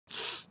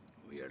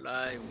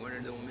lie.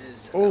 Werner don't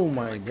miss. Oh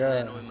my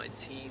god. In my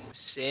team.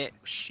 Shit.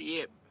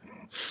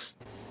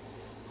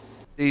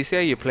 Do you see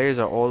how your players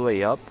are all the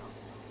way up?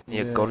 And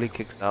your Yeah. goalie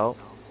kicks out?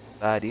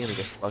 Bad, you're gonna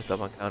get fucked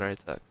up on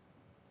counter-attacks.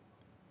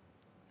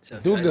 So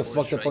Do get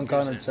fucked up on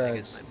counter I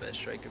attacks. guess my best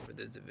striker for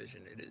this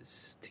division it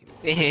is Team.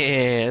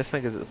 Yeah, this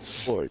nigga's a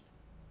sport.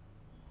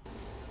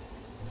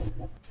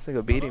 This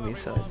nigga beating me,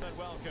 son.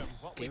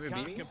 Gamer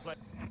beating you? I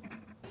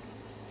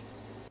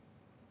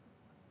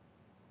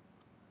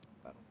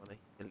don't wanna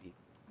leave.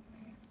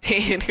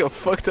 Hey, nigga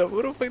fucked up.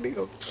 What the fuck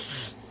nigga?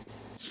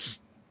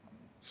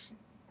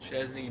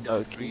 Chesney,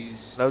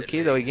 Dumfries. Low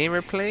key, the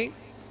gamer playing?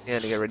 Yeah,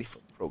 nigga ready for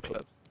pro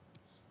club.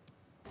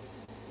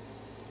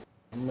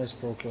 Miss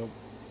Pro Club.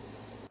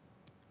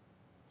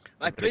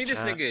 I played this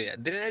nigga.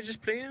 Didn't I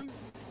just play him?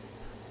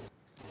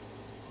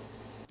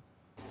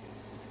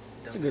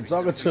 This nigga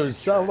talking to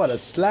himself. I'm about to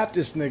slap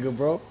this nigga,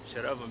 bro.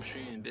 Shut up, I'm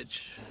streaming,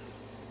 bitch.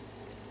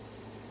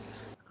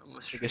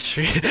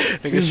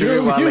 Nigga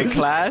streaming while in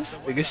class?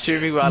 Nigga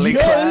streaming while in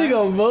class?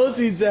 Yo, nigga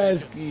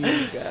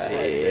multitasking. God,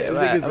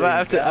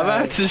 yeah, I'm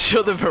about to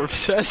show the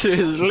professor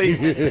his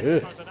link.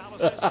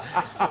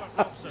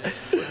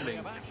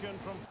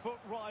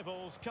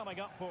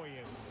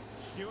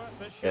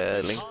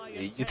 Yeah, link to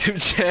your YouTube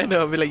channel.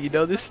 I'll be like, you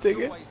know this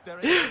nigga?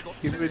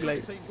 You'll be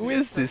like, who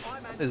is this?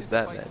 What is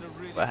that, man?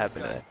 What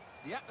happened to that?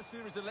 The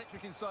atmosphere is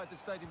electric inside the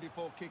stadium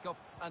before kickoff,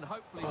 and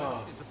hopefully we're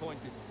not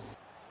disappointed.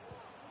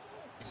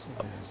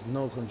 There's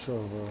no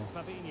control, bro.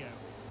 Fabinho.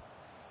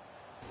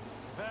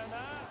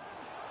 Werner.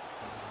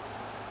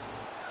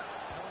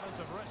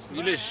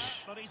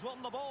 But he's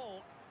won the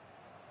ball.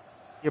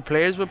 Your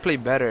players would play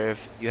better if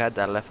you had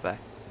that left back,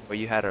 or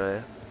you had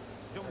a.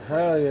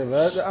 Hell yeah,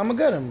 man! I'm gonna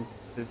get him.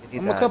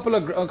 I'm a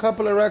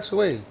couple of racks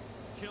away.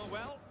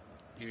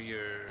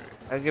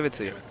 I'll give it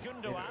to you.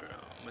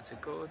 What's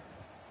it called?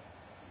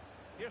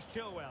 Here's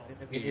Chilwell.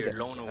 Your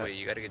loan away.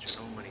 You gotta get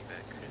your loan money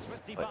back.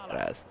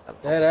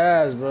 That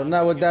ass, bro.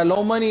 Now with that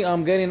low money,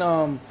 I'm getting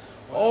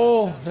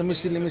Oh, let me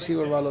see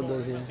what Rallo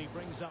does here.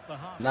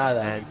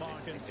 Nada.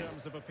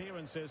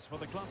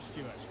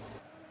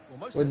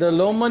 With the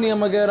low money, I'm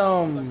gonna get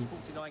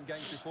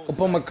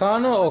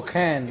Upamecano or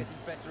Can.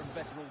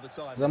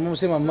 Cause I'm gonna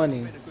save my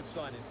money.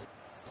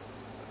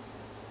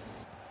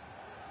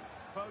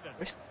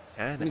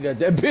 You got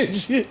that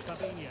bitch.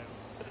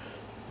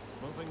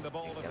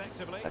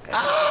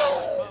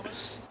 Ow!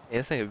 Yeah,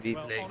 this nigga beat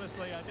me.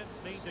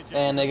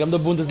 And nigga, I'm the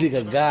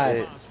Bundesliga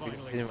guy.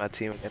 Changing my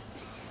team again.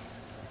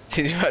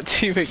 Changing my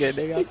team again,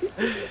 nigga.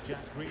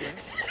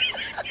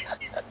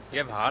 You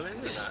have Haaland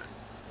or not?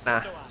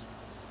 Nah.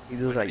 He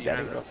just like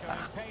that, bro.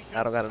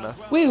 I don't got enough.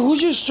 Wait,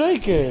 who's your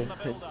striker?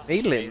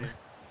 Maitland.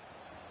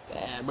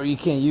 Damn, bro, you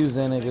can't use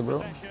that nigga,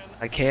 bro.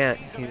 I can't.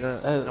 He's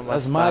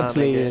that's my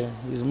player.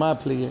 Nigga. He's my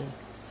player.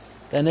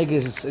 That nigga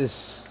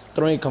is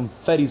throwing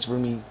confettis for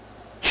me.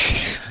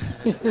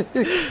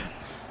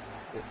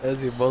 That's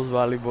your most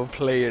valuable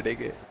player,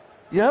 nigga.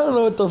 Yeah, I don't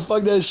know what the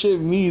fuck that shit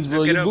means,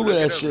 bro. You Google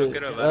that shit. Look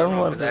it up. I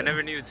don't know. I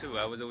never knew too.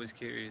 I was always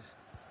curious.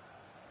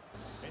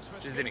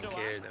 Just didn't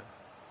care though.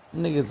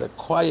 Nigga's a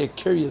quiet,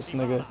 curious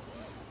nigga.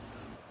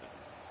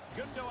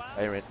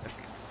 Right.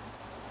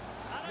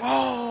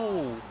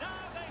 Whoa!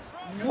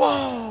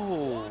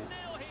 Whoa!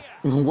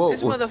 Whoa!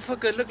 This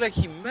motherfucker looked like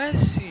he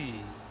Messi.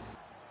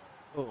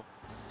 Oh.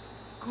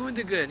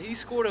 Gundogan, he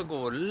scored a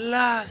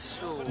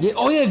golazo. Yeah,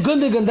 oh yeah,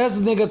 Gundogan. That's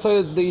the nigga I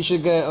told you that you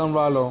should get on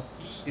Rallo.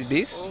 He's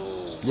beast?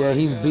 Oh yeah,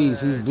 he's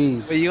beast. He's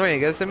beast. But you going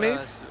against him,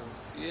 Mace?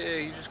 Yeah,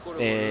 he just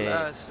scored a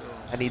golazo.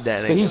 I need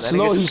that nigga. But he's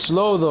slow. He's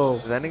slow though.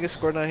 If that nigga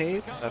scored on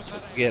Hayes, I have to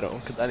get him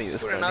because I need to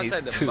score on Hayes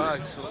outside the too.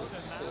 box.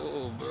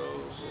 Oh, bro.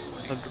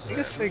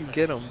 Nigga said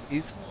get him.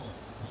 He's.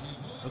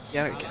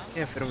 Okay, I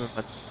can't fit him in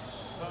my.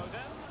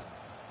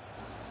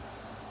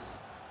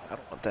 I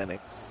don't want that nigga.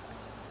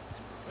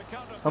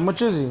 How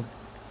much is he?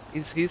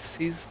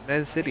 He's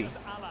Man City,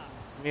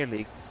 Premier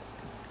League.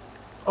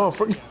 Oh, I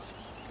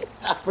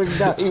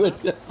forgot he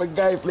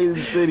plays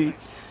in City.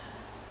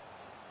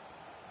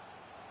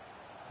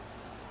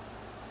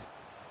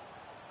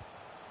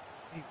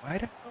 Hey, why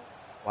the?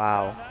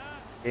 Wow,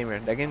 gamer,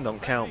 that game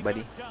don't count,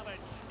 buddy.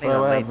 I What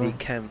got 90 happened?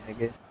 chem,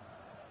 nigga.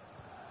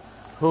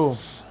 Who?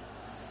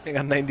 I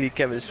got 90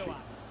 chemistry.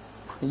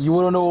 You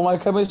wanna know what my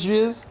chemistry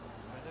is?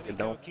 You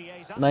don't.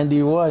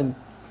 91. You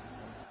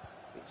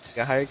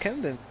got higher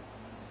chem then.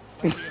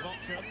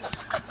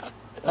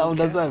 Oh,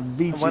 that's not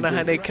beat. I'm on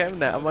 100 chem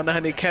now. I'm on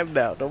 100 chem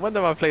now. No wonder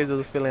my players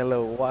are feeling a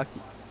little wacky.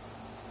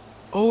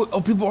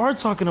 Oh, people are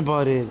talking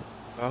about it.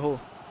 Who?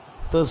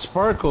 The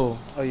sparkle.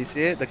 Oh, you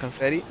see it? The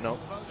confetti? No.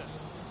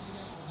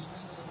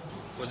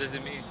 What does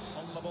it mean?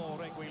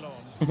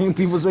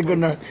 People say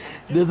good.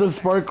 There's a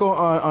sparkle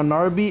on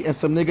Narby, and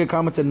some nigga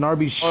commented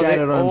Narby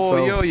shattered on himself.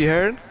 Oh, yo, you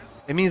heard?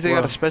 It means they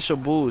What? got a special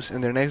boost.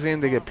 In their next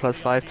game, they get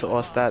 +5 to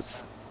all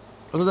stats.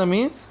 What does that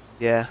mean?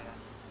 Yeah.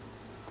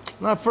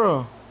 Not for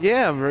real.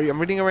 Yeah, I'm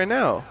reading it right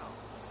now.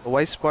 The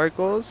white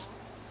sparkles.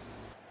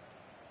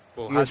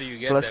 Well, how do you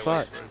get plus that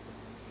 5.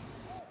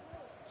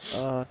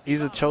 White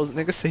He's a chosen.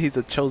 Nigga say he's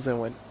a chosen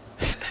one.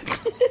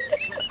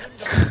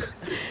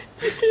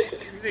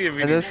 think it And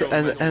really then troll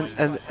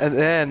messages.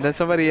 and then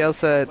somebody else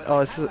said, "Oh,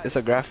 it's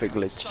a graphic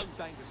glitch."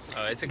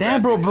 Oh, it's a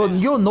Damn, bro, graphic bro,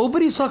 glitch. yo,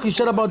 nobody's talking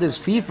shit about this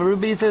FIFA.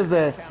 Everybody says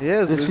that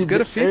Yes, this it's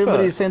good at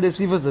everybody's FIFA. saying this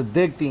FIFA's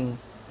addicting.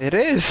 It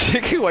is.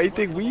 Why you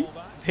think we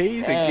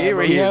pays a game Damn, bro,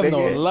 right you here, have no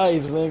nigga?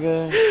 life,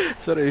 nigga.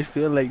 That's what I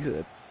feel like.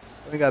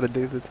 We gotta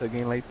do this to a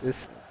game like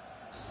this.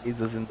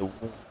 He's us in the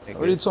womb, I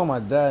already nigga. told my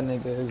dad,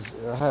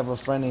 nigga, I have a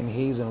friend named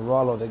Hayes and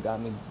Rollo that got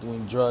me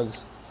doing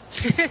drugs.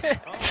 I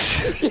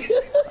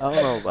don't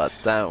know about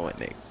that one,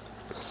 nigga.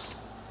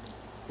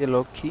 You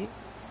low key?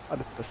 How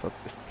to test out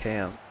this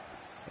cam?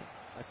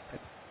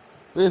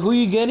 Wait, who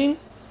you getting?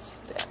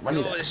 Damn, I need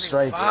Yo, that this nigga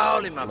striker.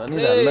 fouling my I need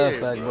that left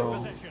player, back, bro.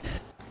 bro.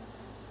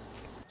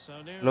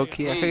 Low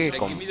key, I Hey,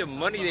 think like, give me the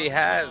money they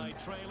have.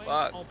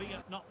 Fuck.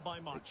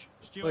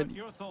 What?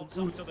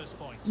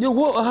 Yo,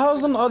 what?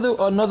 How's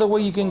another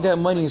way you can get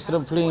money instead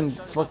of playing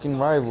fucking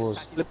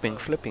rivals? Flipping.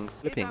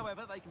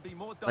 However, they can be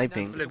more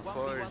Sniping. Flip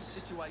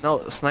cards.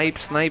 No, snipe,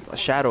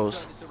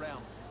 shadows.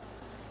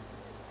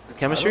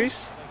 Chemistries?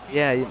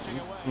 Yeah,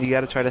 you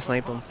gotta try to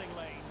snipe them.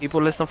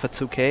 People list them for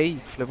 2K, you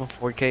flip them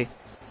 4K,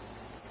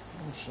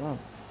 Oh, shit.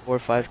 4 or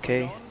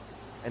 5K.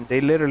 And they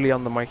literally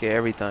on the market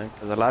every time,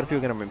 because a lot of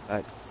people get them in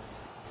packs.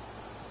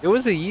 It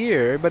was a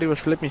year, everybody was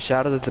flipping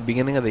shadows at the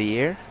beginning of the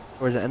year.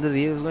 Towards the end of the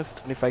year, it was going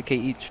for 25K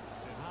each.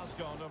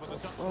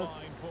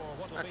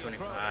 Not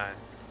 25.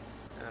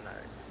 No, no.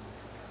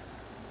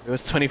 It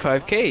was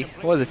 25K.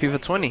 What was it, FIFA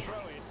 20?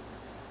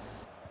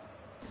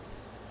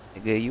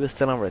 Nigga, you was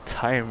still on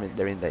retirement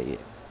during that year.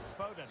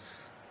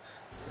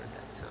 During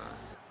that time.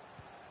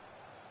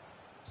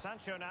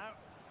 Sancho now.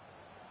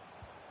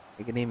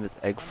 Nigga name is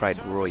Egg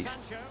Fried Royce.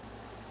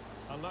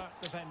 Alert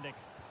defending.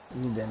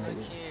 You need that I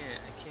nigga.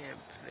 can't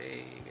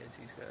play against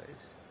these guys.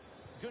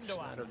 It's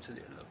not Gundogan. up to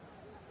their level.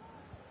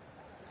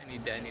 I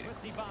need that.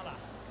 With Dybala.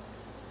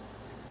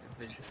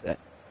 Division.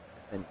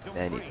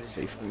 That need to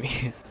say for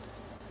me.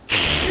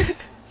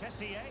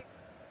 Kessié.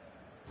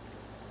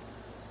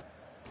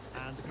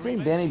 And I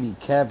think Danny be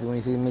capping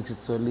when he makes it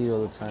to elite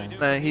all the time.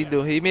 Nah,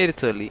 he made it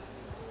to elite.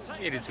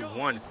 Made it to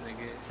once,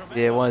 nigga.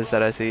 Yeah, once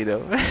that I see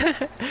though.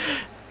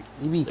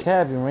 He be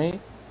capping, right?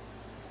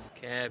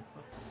 Cap.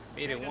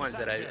 Made it once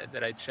that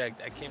I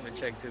checked. I came and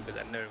checked too because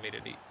I never made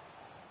elite.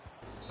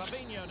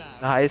 Fabinho now.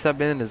 The highest I've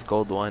been in is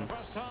gold 1.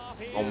 First half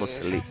here Almost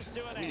elite. comes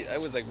to an end. I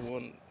was like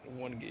one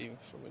game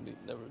from elite.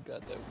 Never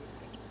got that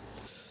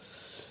good.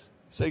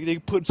 It's like they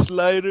put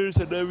sliders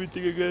and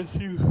everything against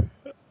you.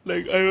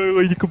 Like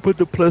you can put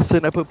the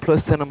 +10. I put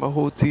 +10 on my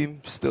whole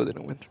team. Still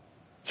didn't win.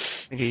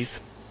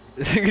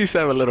 Niggas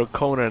have a little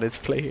cone on its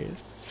players.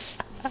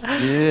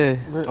 Yeah,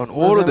 What- on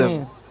what all does of that them.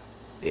 mean?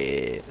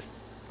 Yes.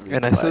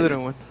 And I still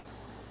didn't win.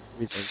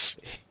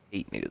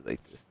 Hate niggas like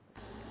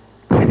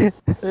this.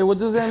 Hey, what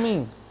does that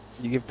mean?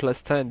 You get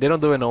 +10. They don't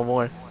do it no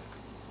more.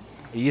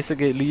 You used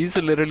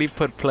to literally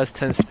put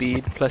 +10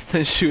 speed,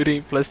 +10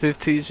 shooting,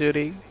 +15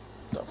 shooting.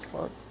 The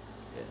fuck?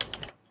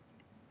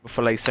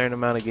 For like certain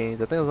amount of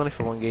games. I think it was only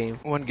for one game.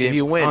 One game. If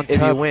you win, On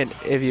top,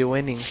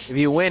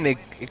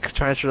 it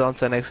transfers on to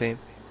the next game.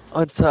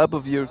 on top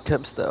of your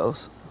chem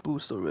styles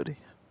boost already.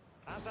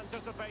 As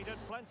anticipated,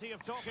 plenty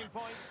of talking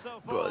points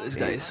so far. Bro, this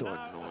guy is so And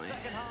now the annoying.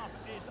 second half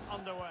is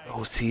underway.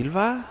 Oh,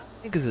 Silva?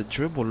 I think it's a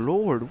dribble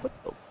lord. What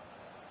the?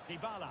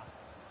 Dybala.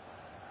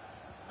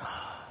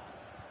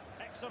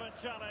 Excellent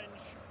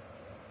challenge.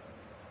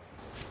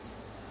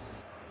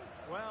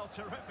 Well,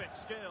 terrific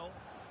skill.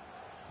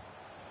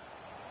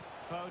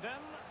 Foden.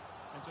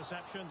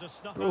 Interception to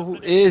snuff Bro, out who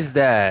the is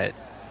that?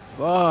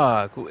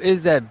 Fuck, who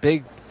is that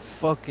big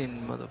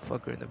fucking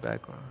motherfucker in the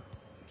background?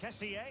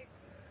 Kessié.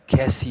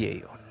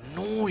 Kessié,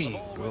 The annoying,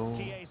 ball bro. with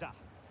Chiesa.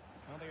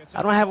 Well, the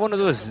I don't have one of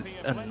those attack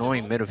options will be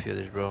annoying plentiful.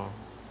 midfielders, bro.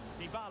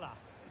 Dybala.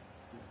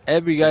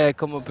 Every guy I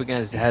come up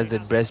against has the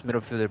best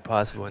midfielder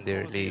possible in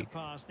their Quality league. of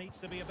pass needs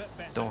to be a bit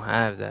better. Don't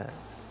have that.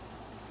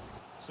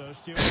 So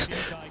Stuart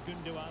Ilkay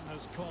Gundogan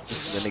has caught the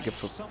The nigga rise.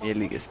 from Someone Premier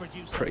League who's is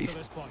produced up to crazy.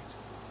 this point.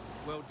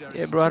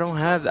 Yeah, bro, I don't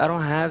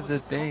have the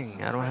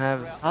thing. I don't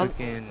have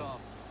freaking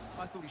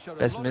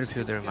best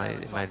midfielder in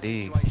my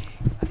league.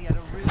 And he had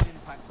a real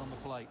impact on the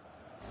play.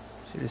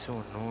 Shit is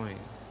so annoying.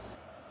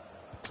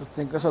 I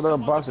think outside of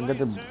the box and get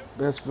the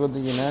best field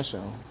in your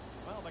national.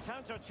 Well, the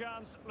counter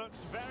chance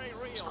looks very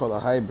real. It's called a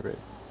hybrid.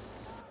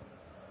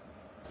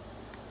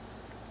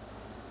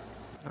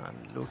 I'm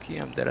low-key,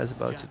 I'm dead as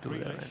about to do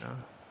that Grealish. right now.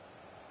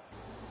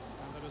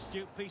 And an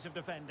astute piece of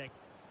defending.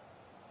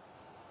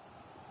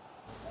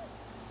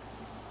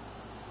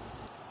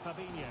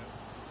 Fabinho.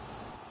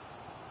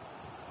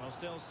 Well,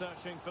 still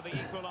searching for the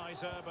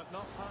equaliser, but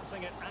not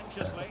passing it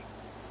anxiously.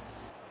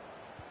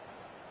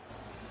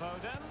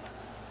 Foden.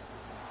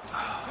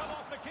 It's come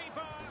off the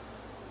keeper.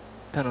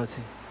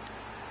 Penalty.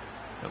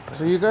 No So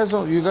penalty. you guys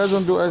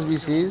don't do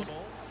SBCs?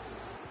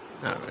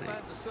 Not The really.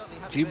 fans are certainly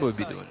having G-Boy their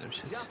be say. doing them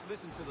shits. Just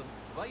listen to them.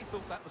 They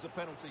thought that was a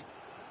penalty.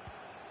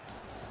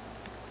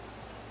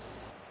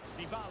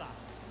 Dybala.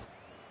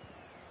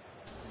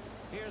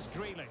 Here's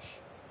Grealish.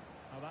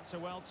 Oh, that's a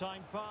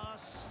well-timed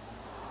pass.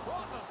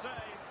 What a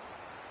save!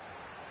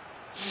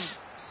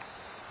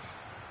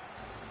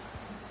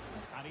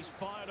 He's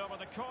fired over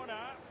the corner.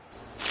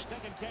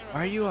 Taken care of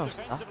Why are you business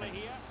outside? defensively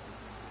here.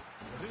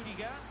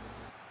 Rudiger.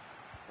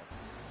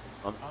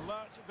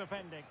 Alert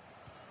defending.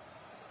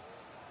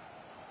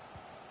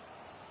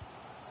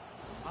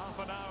 Half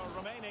an hour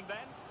remaining then.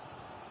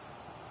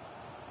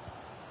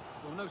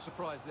 Well, no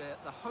surprise there.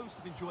 The hosts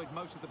have enjoyed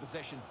most of the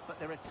possession, but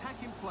their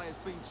attacking players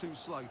been too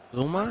slow.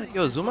 Zuma?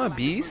 Yo, Zuma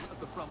beast?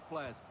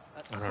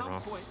 I don't know.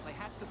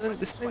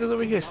 This nigga's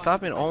over here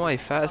stopping all my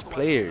fast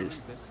players.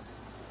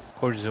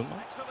 Poor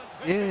Zuma?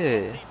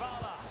 Yeah.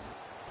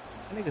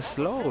 That nigga's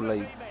slow,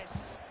 like.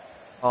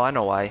 Oh, I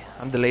know why.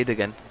 I'm delayed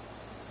again.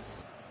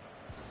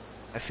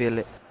 I feel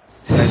it.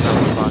 That guy's not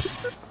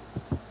responsive.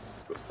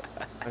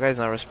 That guy's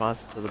not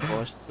responsive to the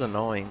ball. It's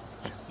annoying.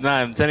 Nah,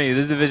 I'm telling you,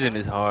 this division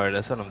is hard.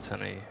 That's what I'm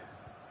telling you.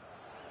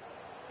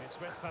 It's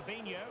with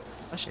Fabinho.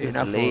 I should Hey, be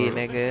not delayed, for,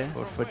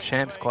 nigga. for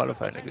champs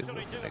qualified niggas,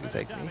 but for niggas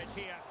like me.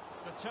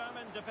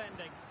 Determined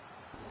defending.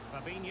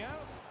 Fabinho.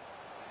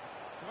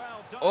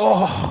 Well done.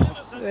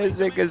 Oh, this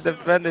nigga's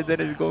defended, then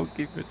his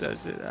goalkeeper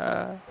touched it.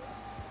 Ah.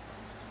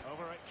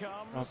 Over it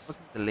I'm comes.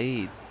 fucking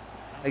delayed.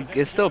 Like,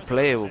 it's still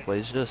playable, but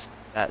it's just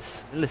that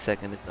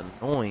millisecond is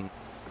annoying.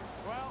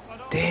 Well, an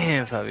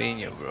Damn, overtime Fabinho,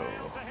 attempt bro.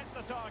 failed to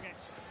hit the target.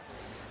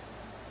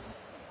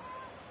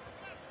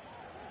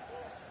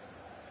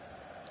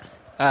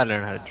 I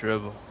learned how to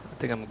dribble. I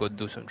think I'm gonna go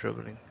do some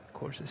dribbling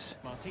courses.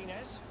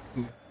 Martinez.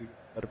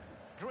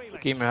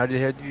 Grealish. Gamer, how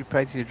did you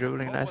practice your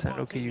dribbling last time?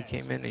 Okay, you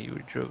came in and you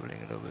were dribbling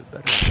a little bit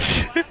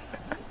better.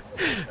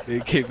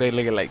 You keep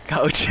looking like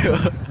Gaucho.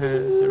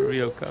 The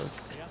real coach.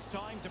 He has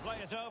time to play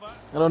it over.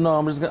 I don't know.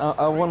 I'm just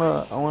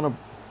gonna.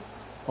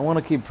 I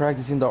wanna keep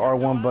practicing the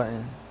R1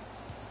 button.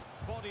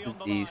 Body on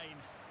the Jeez. line.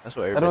 That's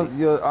what I everybody. don't.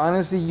 Yo,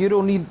 honestly, you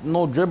don't need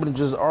no dribbling.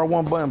 Just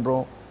R1 button,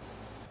 bro.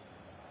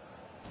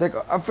 Like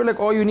I feel like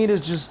all you need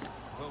is just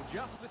Well,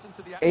 just listen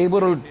to the able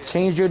to atmosphere here.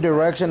 change your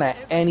direction at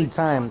any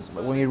time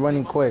when you're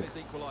running quick.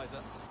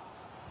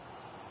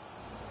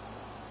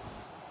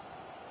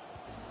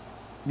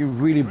 You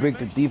really break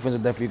the defense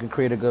if you can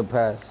create a good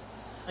pass.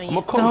 I'm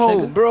a coach, No,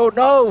 nigga. bro,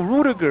 no,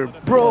 Rudiger,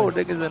 bro,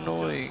 nigga's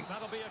annoying.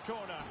 That'll be a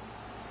corner.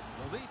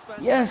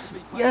 Yes,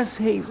 yes,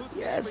 Hayes,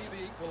 yes.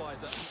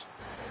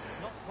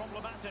 Not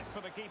problematic for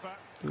the keeper.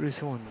 Dude, he's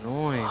so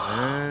annoying,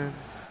 man.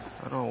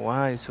 I don't know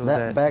why he's so That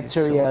bad. back He's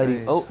to so reality.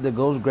 nice. Oh, there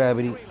goes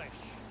gravity.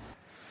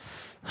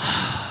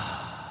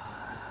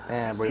 Grealish.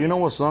 Damn, bro. You know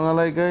what song I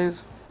like,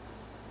 guys?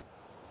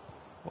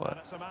 And What?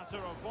 it's a matter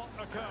of what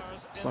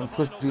occurs in Song the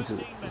puts final you to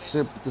 15 minutes.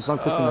 the song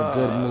puts you in a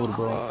good mood,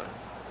 bro. God.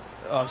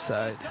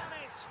 Offside. Done it.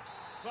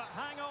 But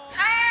hang on.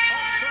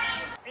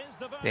 Offside is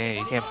the verdict. Damn,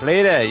 you can't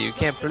play that. You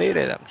can't play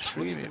that. I'm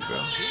streaming, bro.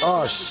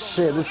 Oh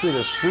shit, this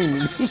nigga's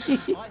streaming.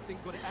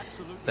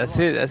 That's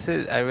it. That's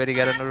it. I already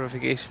got a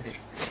notification.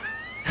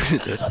 I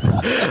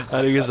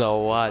think it's a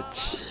watch.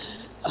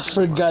 I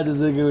forgot this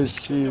nigga was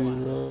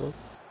streaming, bro.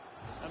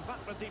 And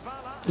back with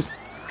Dybala.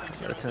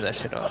 Gotta turn that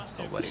shit off.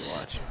 Nobody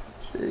watching.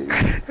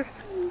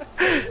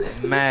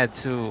 I'm mad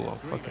too. I'm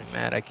fucking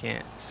mad. I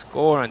can't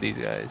score on these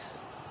guys.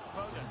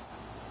 Foden.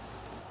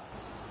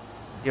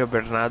 Yo,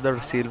 Bernardo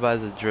Silva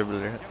is a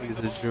dribbler. He's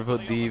a dribble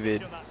demon.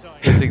 Position that time.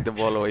 He'll take the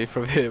ball away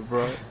from him,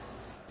 bro.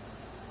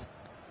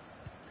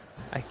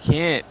 I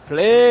can't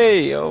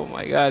play. Oh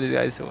my god, these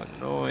guys so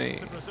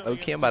annoying.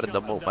 Okay, I'm about to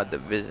demote my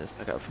division. So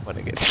I got fun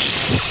again.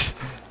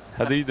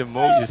 How do you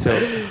demote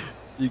yourself?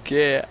 You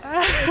can't. You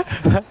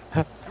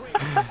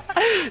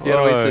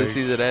gotta wait till the Fuck.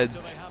 season ends.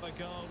 Do they have a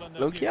goal in the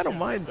Low-key, I don't future?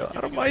 mind though.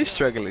 I don't mind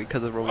struggling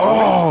because of reward.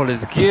 Oh,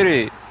 let's get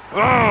it.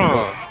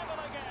 Oh.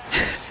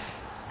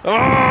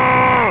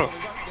 Oh.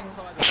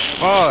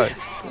 Fuck.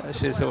 That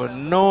shit's so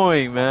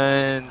annoying,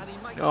 man.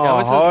 Oh,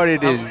 how hard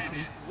it is.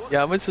 Yeah,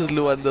 how much is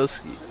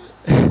Lewandowski?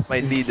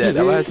 Might need that.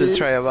 I'm gonna have to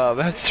try him out. I'm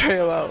gonna have to try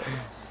him out.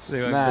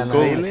 Nah,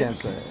 Go, I Lin. can't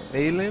say.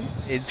 Balin?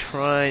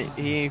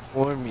 He ain't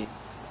for me.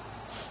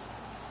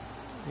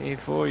 Ain't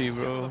for you,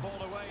 bro.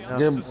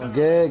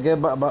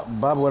 Get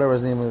Bob, whatever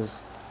his name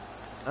is.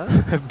 Huh?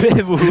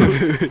 Bibu.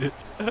 Is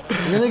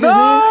that nigga's No,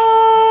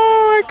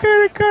 I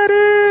couldn't cut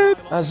it.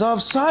 name? That's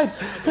offside.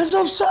 That's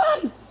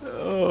offside.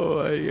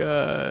 Oh my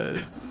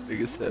god.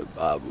 Nigga said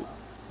Babu.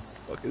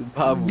 Fucking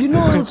Babu. You know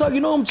what I'm talking.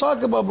 You know what I'm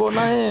talking about, bro.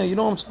 Not him. You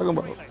know what I'm talking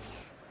about.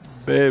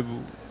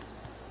 Bibu.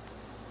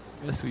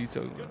 That's what you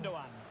talking about.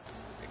 Gundogan.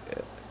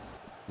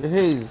 The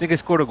Hayes. Nigga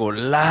scored a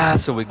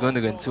golazo with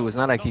Gundogan too. It's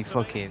not like he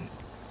fucking.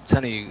 I'm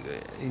telling you,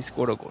 he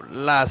scored a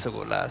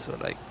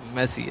golazo, like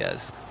Messi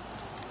has.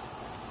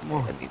 Come I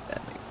on. need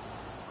that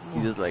nigga.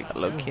 He just like,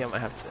 low key, I might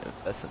have to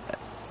invest in that.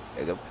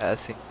 Nigga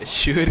passing,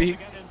 shooting.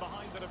 Get in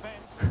behind the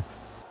defense.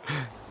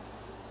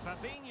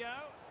 Fabinho.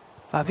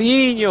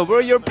 Fabinho, bro,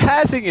 your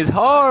passing is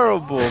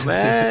horrible,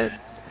 man.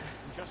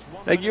 Just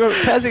one Like your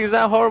passing is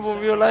not horrible in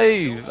real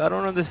life. I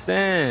don't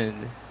understand.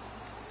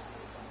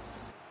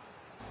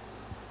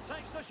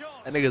 takes the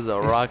shot. That nigga's a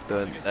rock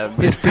though.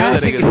 His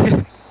passing,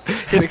 Nigga's-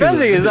 his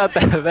passing is not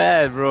that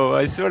bad, bro.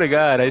 I swear to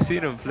God, I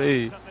seen him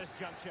play. At this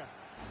juncture.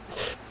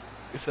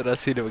 He said I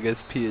seen him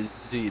against PSG.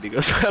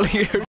 Nigga, well,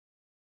 here.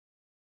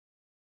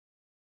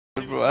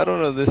 Bro, I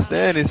don't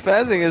understand. His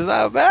passing is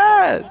not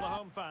bad. For the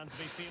home fans. fans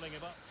be feeling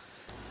about?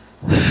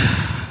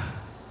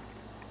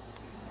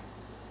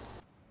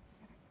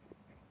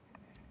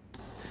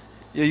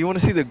 Yo, you want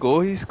to see the goal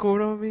he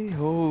scored on me?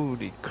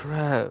 Holy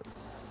crap.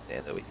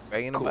 Yeah, the way you're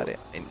bragging Go about it,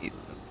 I need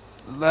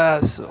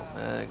lasso,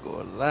 man.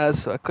 Go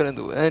lasso. I couldn't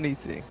do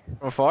anything.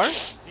 from far.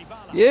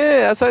 Dybala.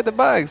 Yeah, outside the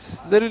box.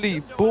 Literally,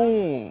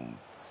 boom.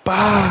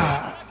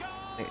 Bah.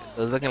 It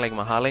was looking like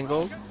my Holland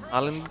goal.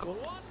 Holland goal.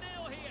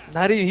 1-0 here.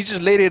 Not even, he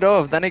just laid it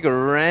off. That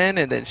nigga ran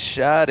and then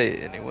shot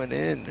it and it went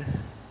in.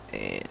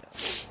 Damn,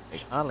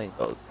 like Holland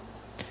goal.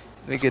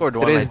 I Nigga, scored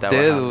one tres like that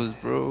with Holland.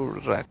 dedos, bro.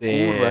 La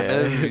curva and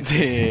Damn, everything.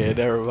 damn,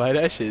 never mind.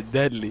 That shit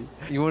deadly.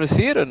 You want to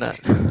see it or not?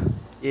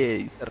 Yeah,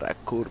 you said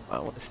Rakur. I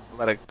want to see. I'm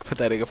about to put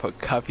that nigga for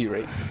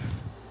copyright.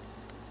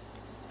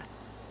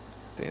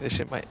 Dang, this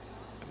shit might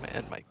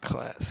end my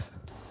class.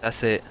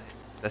 That's it.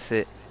 That's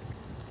it.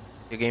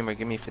 Your gamer,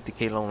 give me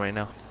 50k loan right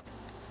now.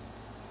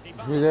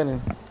 You're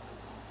getting.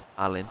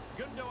 Holland.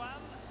 Gundogan.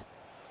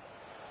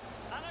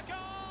 And a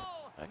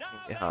goal. I Now can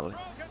get they've Holland.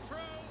 broken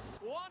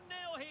through.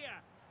 1-0 here.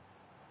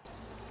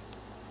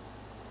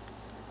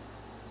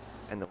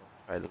 And then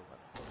try the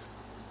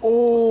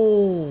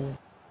Oh,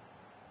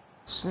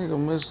 this nigga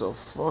missed a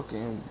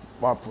fucking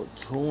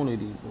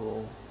opportunity,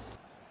 bro.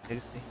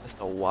 That's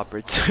a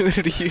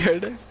opportunity. You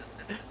heard it?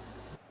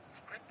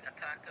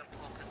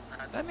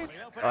 That nigga,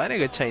 oh, that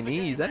nigga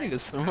Chinese. That nigga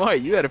smart.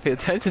 You gotta pay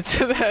attention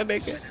to that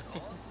nigga.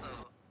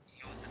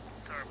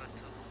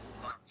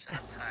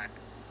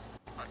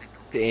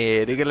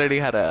 Yeah, nigga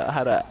learning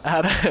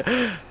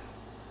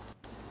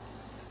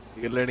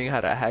nigga learning how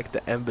to hack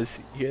the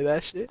embassy. You hear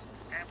that shit?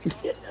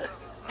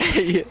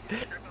 Yeah.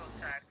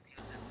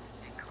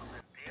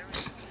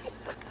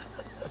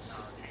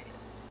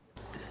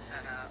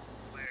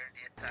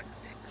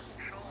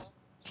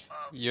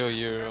 Yo,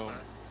 your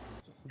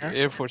Huh?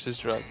 Air Force is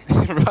dropped.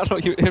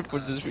 Ronald, your Air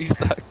Force is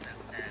restocked.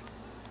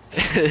 Go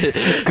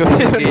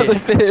get another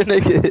pair,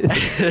 nigga.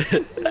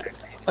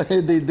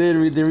 They did.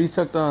 They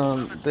resucked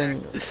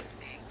thing.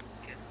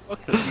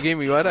 Fuck you gave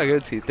me what? I'll give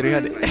it to you.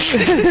 300.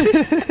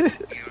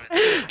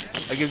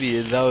 I'll give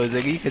you those.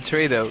 Like, you can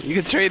trade them. You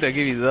can trade them.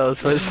 Give you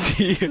those for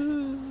Steve.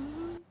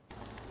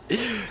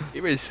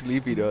 You were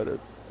sleepy though.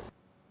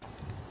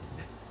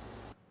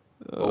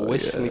 Oh, we're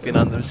sleeping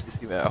on them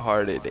shits even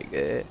harder,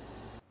 nigga.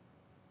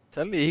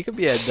 Tell me, he could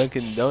be at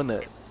Dunkin'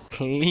 Donut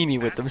cleaning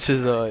with them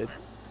shits on.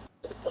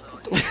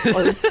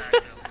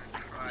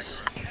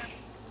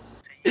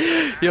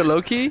 Yo,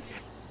 low-key,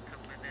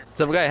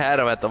 some guy had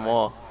him at the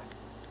mall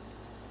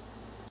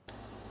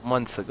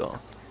months ago.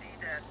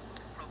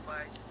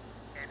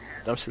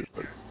 Them shits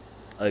look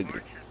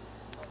ugly.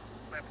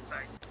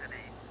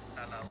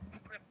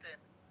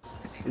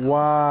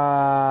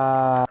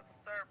 Wow.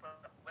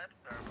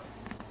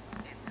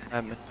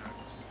 I mean,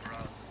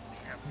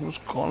 Who's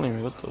calling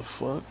me? What the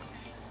fuck?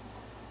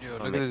 Yo,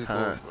 Oh, look at this goal,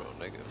 huh. bro,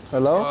 nigga.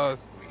 Hello? Fuck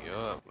me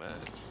up, man.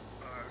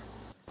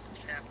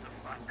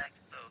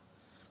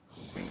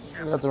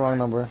 I got the wrong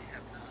number.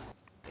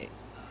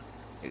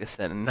 Nigga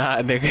said, nah,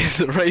 nigga, it's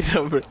the right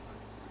number.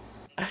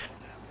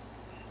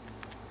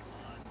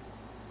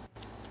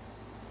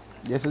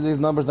 Yesterday's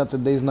number's not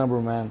today's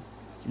number, man.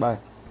 Bye.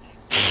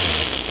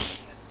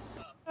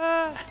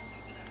 I'm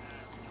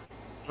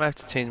gonna have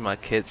to change my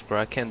kids, bro.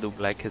 I can't do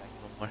black kids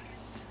no more.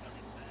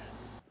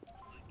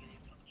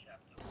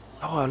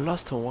 Oh, I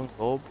lost to one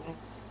goal, bro.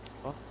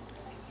 Fuck.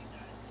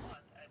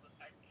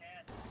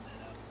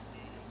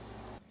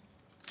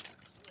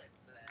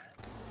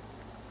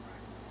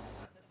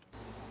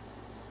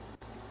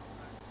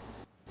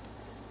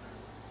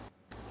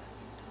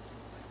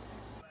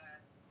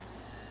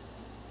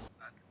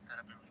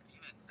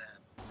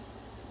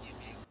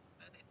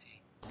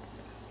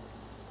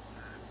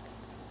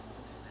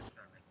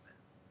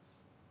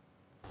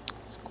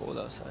 It's cold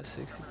outside,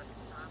 60.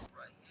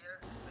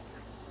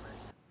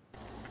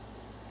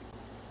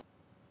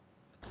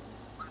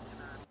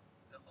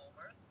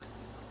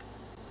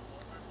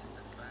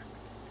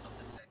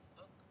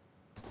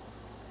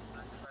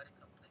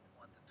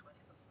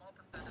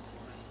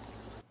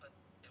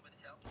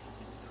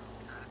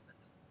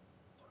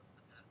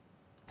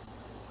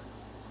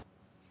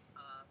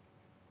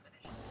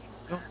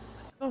 Yo, what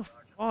the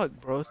fuck,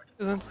 bro? This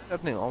isn't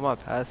happening on my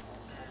pass.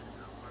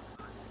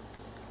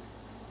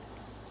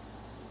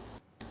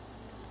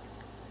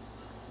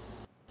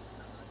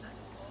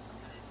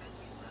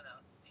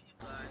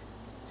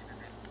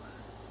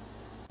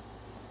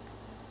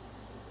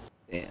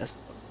 Damn, that's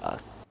what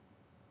pass.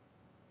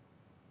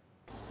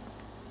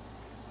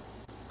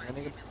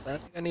 I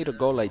think I need a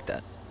goal like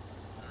that.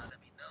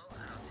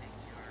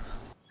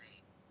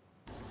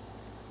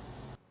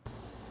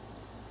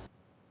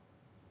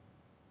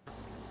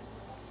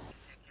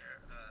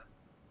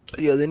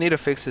 Yeah, they need to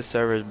fix this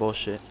server's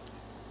bullshit.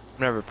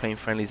 I'm never playing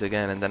friendlies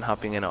again and then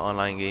hopping in an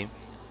online game.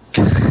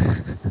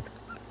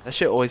 That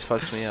shit always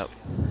fucks me up.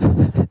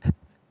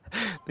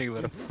 Think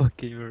about a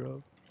fucking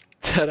bro.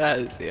 That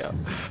ass, yo.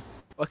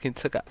 Fucking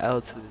took a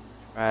L to the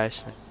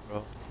trash,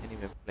 bro. Can't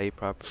even play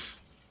properly.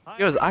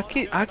 Yo, is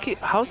Aki,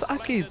 how's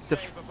Aki,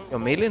 yo,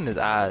 Malin is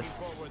ass.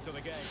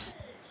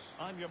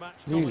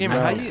 He's Gamer,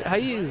 bad. how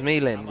you use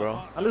Mayland,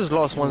 bro? I just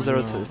lost 1-0 to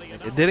this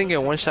nigga. Didn't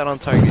get one shot on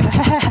target.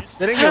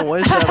 Didn't get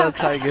one shot on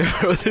target,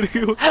 bro.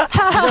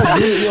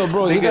 Yo,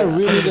 bro, he got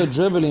really good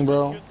dribbling,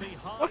 bro.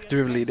 Fuck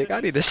dribbling, nigga.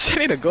 I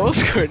need a goal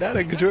scorer, not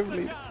a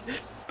dribbling.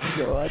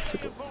 Yo, I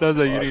took a... Sounds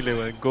like you need like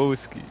one goal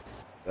ski.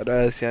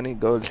 Gracias, I need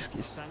goal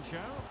skis.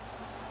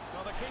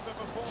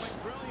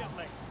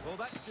 Well,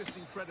 that's just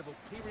incredible.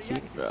 He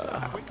reacted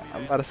so quickly I'm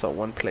there. about to sell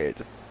one player.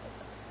 Just...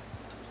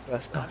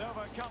 That's not... And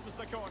over comes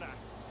the corner.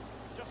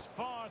 Just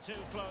far too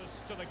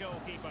close to the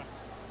goalkeeper.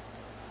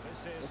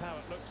 This is how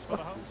it looks for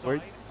the home Word.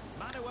 side.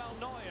 Manuel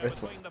Neuer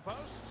between the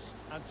posts.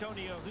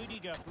 Antonio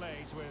Rudiger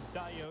plays with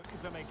Dayo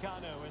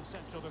Upamecano in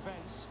central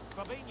defence.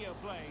 Fabinho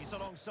plays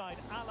alongside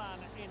Alan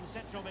in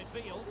central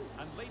midfield.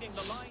 And leading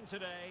the line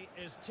today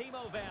is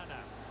Timo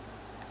Werner.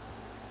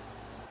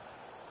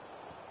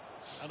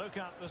 A look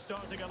at the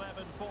starting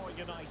 11 for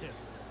United.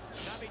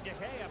 David De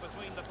Gea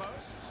between the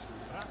posts.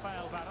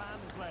 Rafael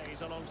Varane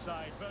plays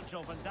alongside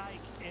Virgil van Dijk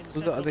in Who's the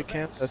central other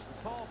camp? defence.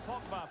 Paul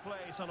Pogba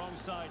plays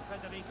alongside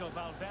Federico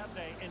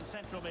Valverde in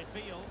central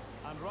midfield.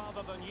 And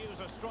rather than use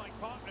a strike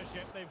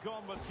partnership, they've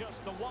gone with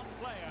just the one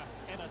player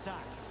in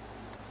attack.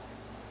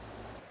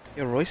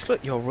 Yo,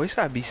 Royce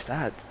got B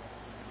stats.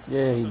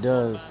 Yeah, he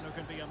does.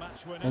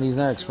 And he's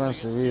not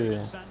expensive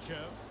either.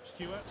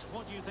 Stuart,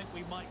 what do you think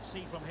we might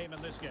see from him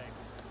in this game?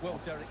 Well,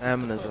 Derek,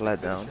 Amina's a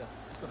letdown.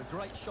 he's got a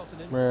great shot in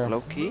him. Bro.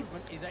 Low key?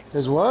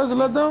 His was a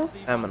letdown?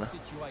 Amina.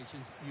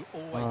 Situations, you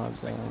always Oh,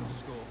 expect him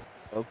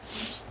damn. to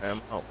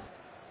score. Oh.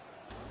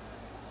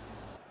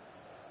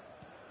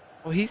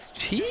 Oh, he's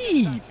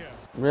cheap.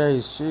 Yeah,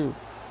 he's cheap.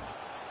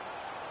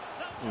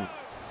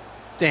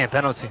 Damn,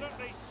 penalty.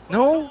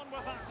 No?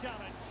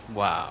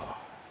 Wow.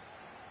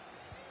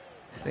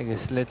 This nigga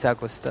slid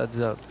tackle studs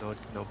up.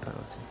 No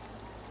penalty.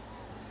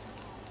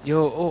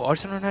 Yo,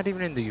 Arsenal not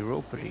even in the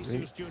Europa League.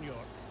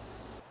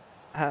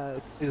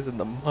 Right? He's in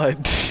the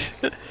mud.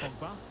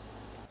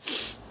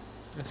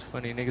 That's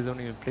funny. Niggas don't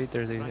even play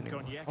Thursdays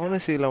anymore. I want to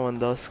see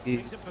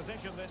Lewandowski.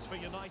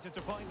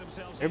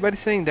 Everybody's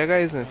saying that guy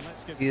isn't.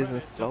 He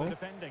isn't slow.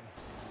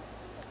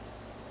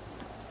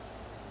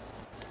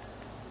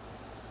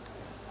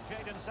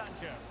 Jadon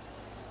Sancho.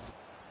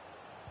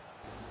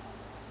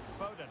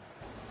 Foden.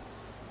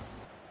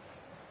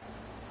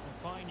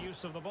 Fine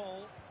use of the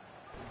ball.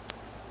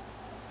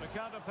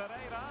 Ricardo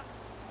Pereira.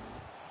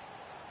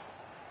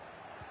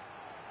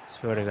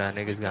 Swear to God,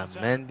 niggas got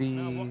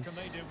Mendy's,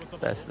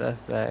 best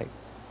left back,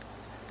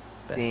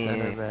 best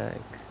center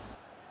back.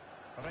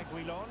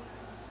 Reguilon.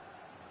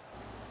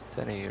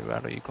 Telling you,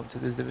 Rado, you come to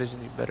this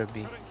division, you better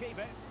be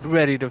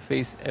ready to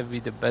face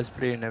the best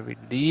player in every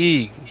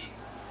league.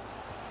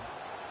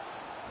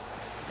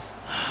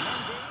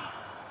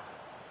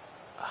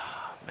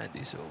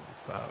 Mendy's so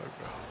overpowered,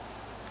 bro.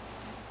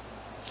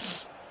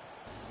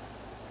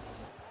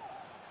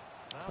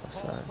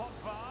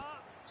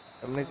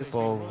 Them niggas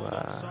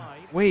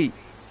wait,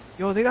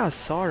 yo, they got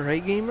Saw,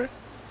 right, gamer?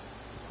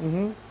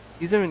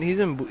 He's in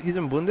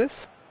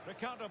Bundes.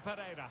 Ricardo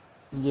Pereira.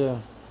 Yeah.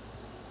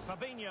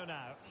 Fabinho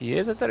now. He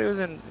is? I thought he was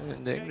in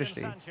the English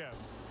league.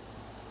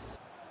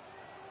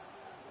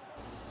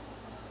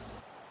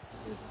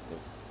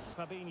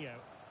 Fabinho.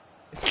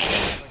 They're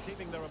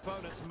keeping their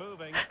opponents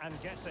moving and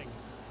guessing.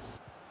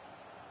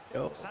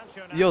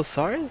 Yo,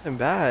 Saar isn't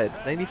bad.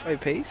 95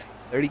 pace,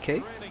 30k.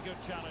 Really good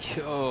challenge.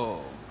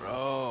 Yo,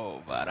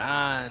 bro,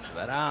 Varane.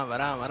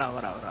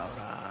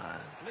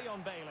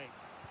 Leon Bailey.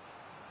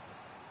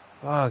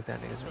 Fuck, that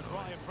nigga's With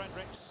annoying. Ryan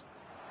Fredericks.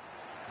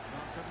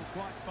 Couldn't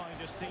quite find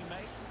his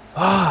teammate.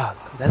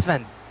 Fuck, that's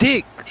Van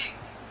Dijk.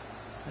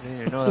 I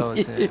didn't even know that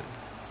was him.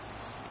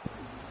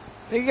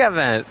 They got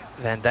Van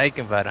Dijk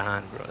and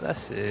Varane, bro.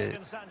 That's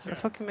it. How the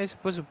fuck am I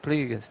supposed to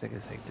play against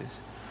niggas like this?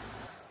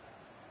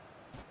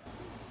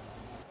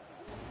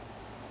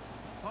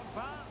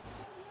 Pogba.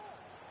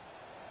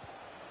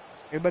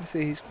 Everybody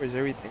say he scores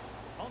everything.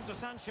 On to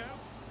Sancho.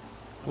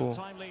 Cool.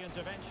 Timely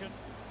intervention.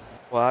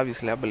 Well,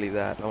 obviously, I believe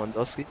that.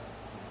 Lewandowski.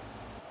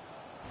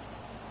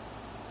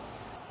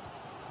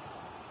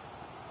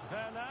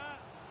 Werner.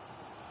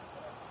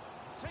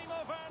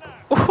 Timo Werner.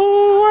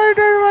 Oh,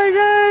 Werner, my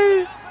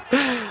guy!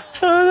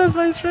 Oh, that's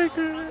my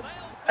striker.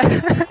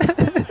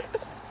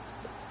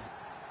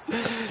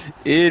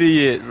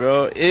 Idiot,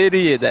 bro.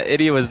 Idiot. That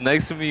idiot was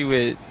next to me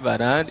with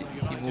Varane.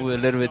 He moved a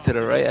little bit to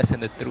the right. I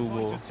sent a through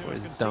ball for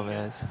his dumb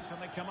ass. Can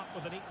they come up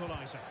with an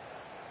equaliser?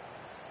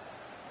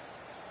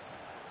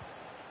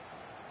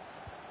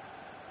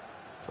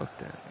 Fuck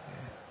that,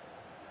 nigga.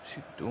 What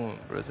you doing,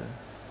 brother?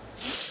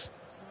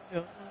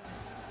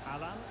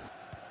 Alan.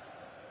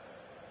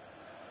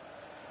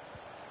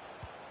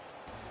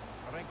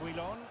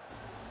 Reguilon.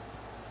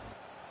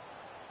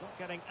 Not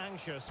getting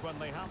anxious when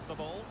they have the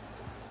ball.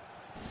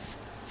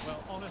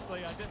 Well,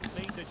 honestly, I didn't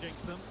need to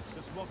jinx them.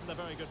 This wasn't a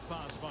very good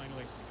pass,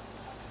 finally.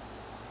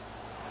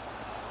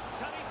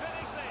 Can he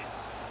finish this?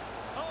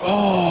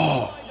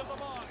 Oh! Wide of the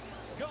mark.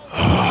 Goal.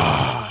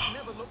 That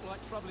never looked like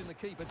troubling the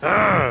keeper. It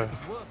was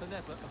worth an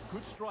effort. A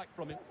good strike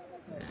from him.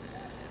 Read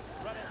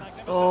it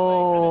magnificently,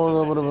 Oh, and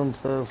that would have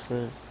intercepted.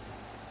 been perfect.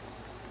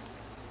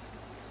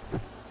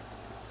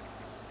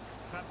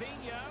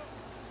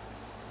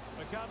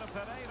 Ricardo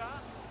Pereira.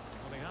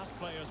 Well, he has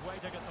players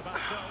waiting at the back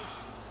post.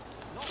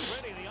 Not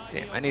really the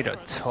Damn, ideal I need a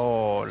clearance.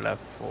 tall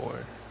left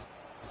forward.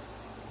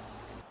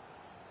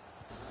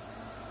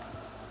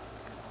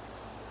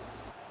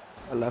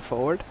 A left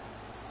forward?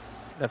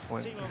 Left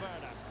wing. Timo Werner.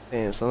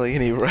 Damn, it's not like you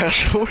need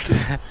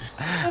Rashford.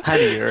 I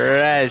need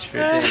Rashford.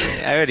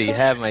 Damn. I already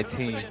have my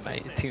team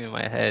in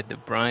my head. De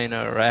Bruyne,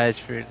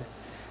 Rashford,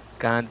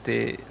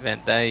 Kante, Van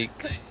Dijk,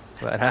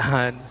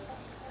 Varane.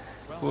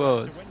 Who Well,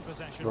 to else? win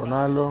possession.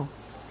 Ronaldo.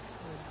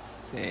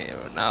 Damn,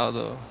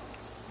 Ronaldo.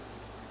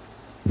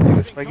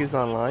 Nigga, Spikey's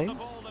online?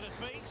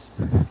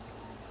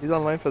 He's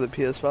online for the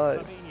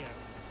PS5.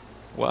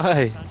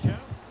 Why?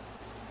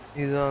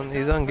 He's on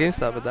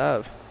GameStop with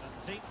Av.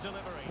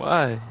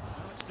 Why?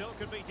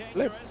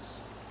 Flip.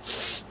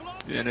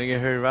 You nigga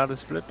heard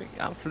Ronaldo's flipping?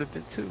 I'm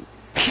flipping too.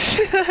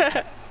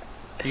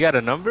 You got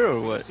a number or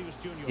what?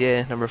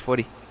 Yeah, number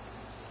 40.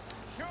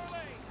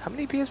 How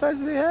many PS5s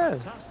do they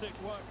have?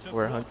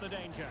 We're 100.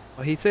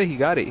 Well, he said he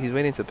got it. He's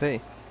waiting to pay.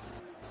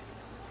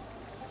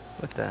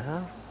 What the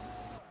hell?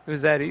 It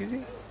was that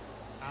easy?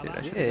 Shit,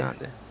 I should have gone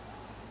there.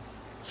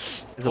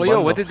 It's a Oh, yo,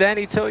 bundle. what did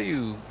Danny tell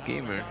you,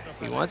 gamer?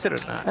 He wants it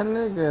or not? That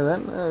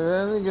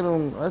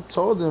nigga, I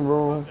told him,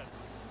 bro.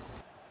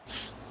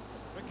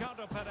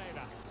 Ricardo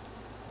Pereira.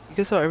 You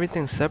can sell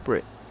everything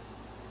separate.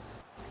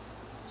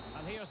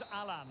 And here's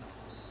Alan.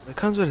 It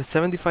comes with a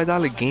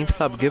 $75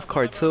 GameStop gift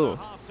card too.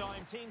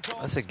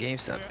 That's a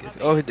GameStop gift.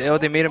 Oh,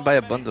 they made him buy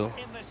a bundle.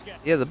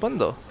 Yeah, the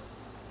bundle.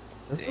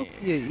 That's gonna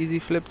be an easy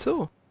flip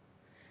too.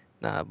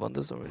 Nah,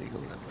 bundles don't really go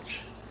that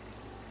much.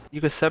 You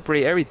could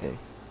separate everything.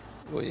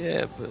 Well,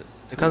 yeah, but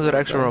It comes with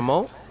extra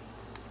remote.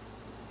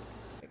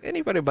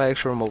 Anybody buy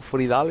extra remote?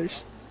 $40.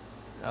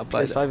 I'll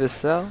buy PS5 that. is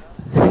sell.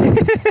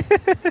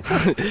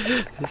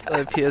 It's not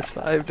a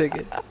PS5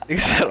 ticket. You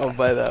said I'll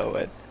buy that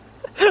one.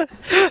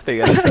 They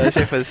got a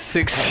session for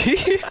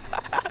 60.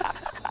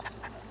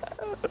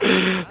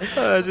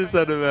 I just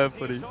had a man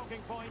funny.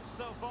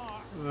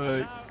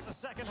 Right. The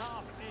second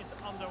half is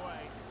underway.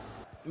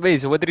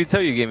 Wait, so what did he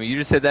tell you, gamer? You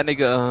just said that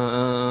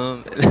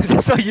nigga.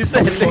 That's all you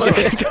said, nigga. What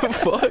the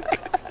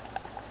fuck?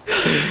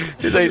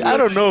 He's like, I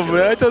don't know,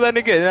 man. I told that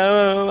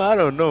nigga, I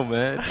don't know,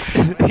 man.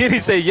 He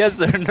didn't say yes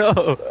or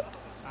no.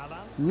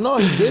 No,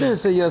 he didn't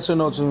say yes or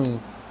no to me.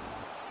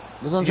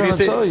 That's what I'm He trying to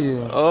didn't say- Oh,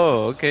 you.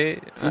 Oh, okay.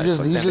 You Alright, just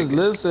fuck you that just nigga.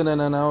 listened,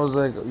 and then I was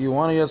like, you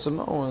want a yes or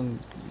no, and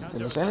he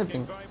didn't say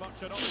anything. Alright,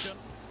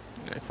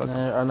 fuck him.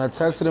 And I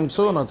texted him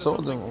too, and I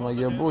told him, I'm like,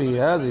 yeah, bro, he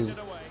has these.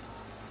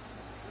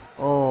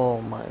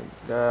 Oh my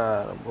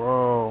god,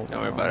 bro.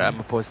 Don't worry about it. I'm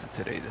gonna post it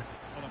today, then.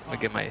 I'm gonna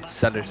get my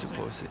sellers to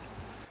post it.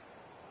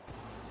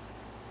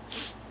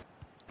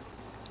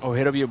 Oh,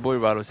 hit up your boy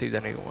Rado, see if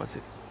that nigga wants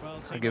it.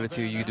 I'll give it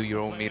to you. You do your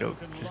own meetup.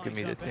 Just give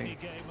me the thing.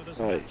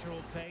 Right.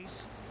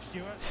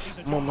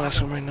 I'm on my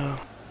screen right now.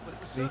 But it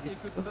was certainly a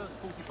good first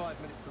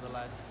 45 minutes for the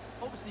lad.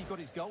 Obviously he got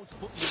his goal to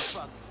put them in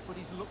front, but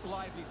he's looked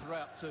lively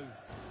throughout too.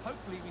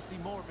 Hopefully we see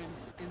more of him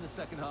in the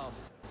second half.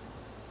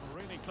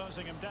 Really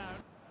closing him down.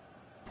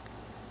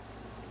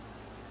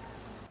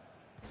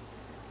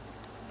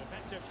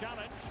 Effective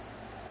challenge.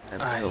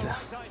 Nice. Right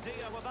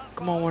idea with that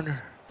Come on, pass.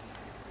 Werner.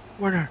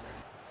 Werner.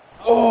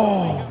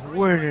 Oh,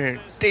 Werner.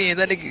 Damn,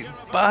 that nigga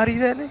body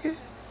that nigga.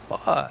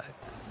 Fuck.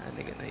 That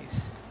nigga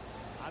nice.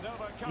 And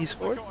over He comes the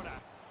scored? corner.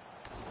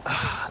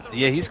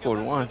 Yeah, he scored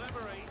one.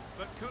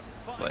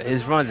 But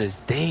his runs is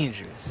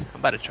dangerous.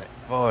 I'm about to try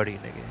Vardy,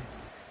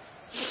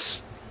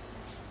 nigga.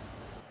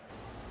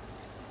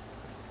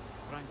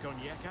 Franco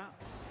Onyeka.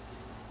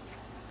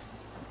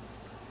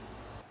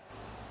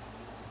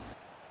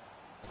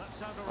 That's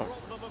how to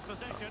rob them of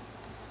possession.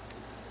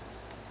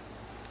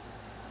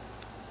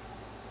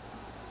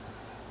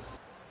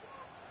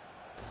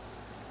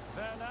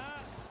 Werner.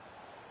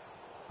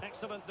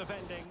 Excellent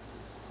defending.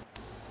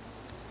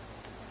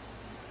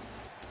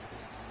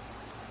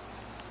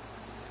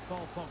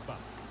 Paul Pogba.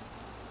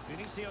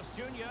 Vinicius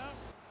Junior.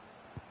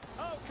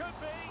 Oh, could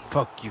be.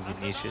 Fuck you, And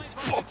Vinicius. denied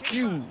by the Fuck keeper.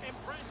 you.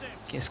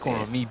 Impressive. Can't score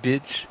on me,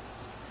 bitch.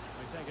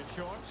 We take it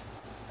short.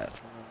 That's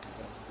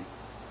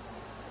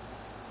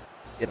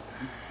Get him.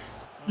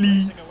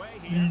 Please.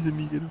 Let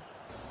me get him.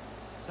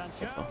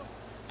 Sancho.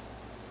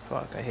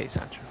 Fuck, I hate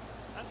Sancho.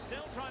 And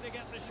still trying to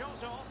get the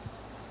shot off.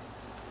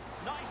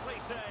 Nicely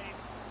saved.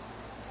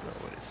 Bro,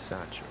 what is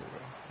Sancho, bro?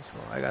 What's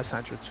wrong? I got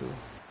Sancho too.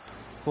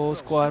 Whole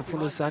squad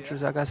full of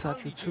Sanchos. I got Sancho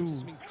Only due to too.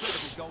 some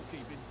incredible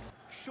goalkeeping.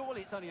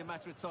 Surely it's only a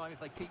matter of time if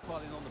they keep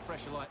piling on the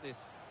pressure like this.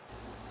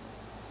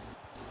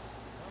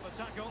 Well, the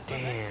tackle, Damn,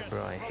 vicious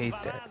bro, I from hate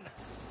that. Varane.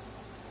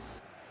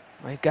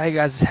 My guy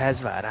has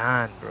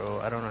Varane, bro.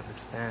 I don't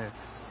understand.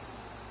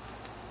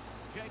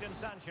 Jadon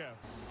Sancho.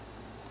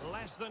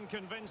 Less than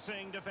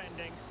convincing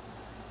defending.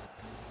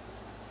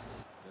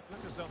 It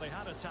looked as though they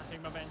had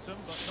attacking momentum,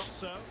 but not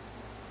so.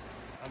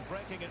 And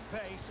breaking at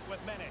pace with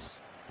menace.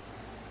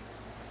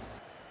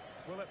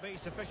 Will it be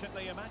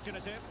sufficiently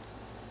imaginative?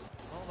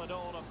 All in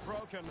all, a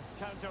broken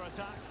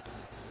counter-attack.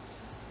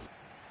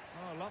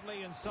 Oh,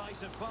 lovely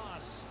incisive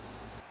pass.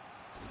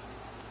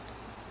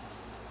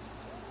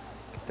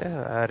 Get the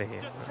hell out of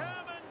here, bro.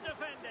 Determined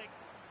defending.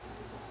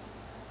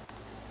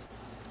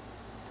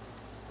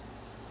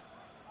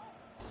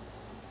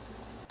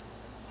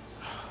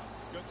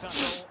 Good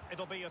tackle.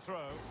 It'll be a throw.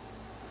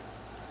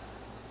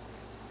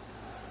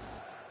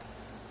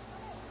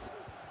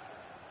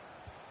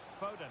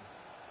 Foden.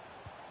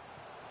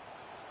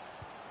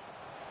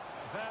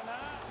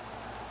 Werner.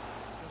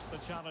 Just the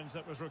challenge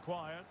that was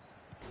required.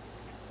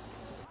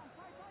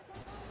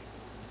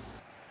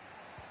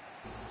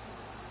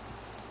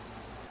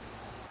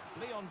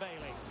 Leon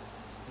Bailey.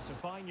 It's a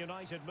fine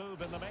United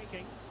move in the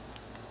making.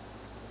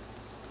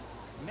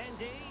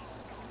 Mendy.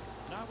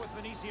 Now with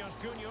Vinicius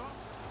Junior.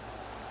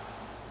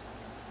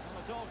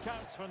 Well, it all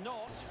counts for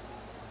naught.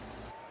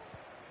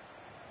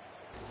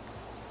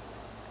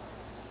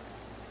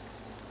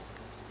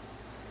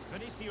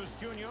 Vinicius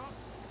Junior.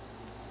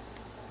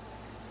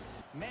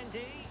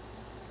 Mendy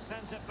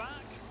sends it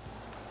back.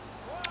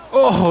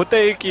 Oh,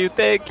 thank you,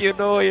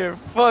 Neuer.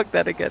 Fuck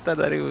that again. I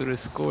thought he would have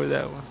scored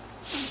that one.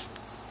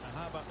 And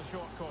how about the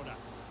short corner?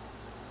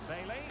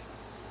 Bailey.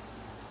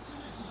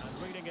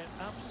 And reading it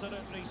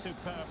absolutely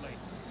superbly.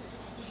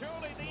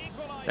 Surely the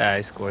equaliser. Yeah,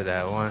 I scored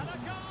that one. And a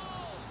goal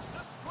to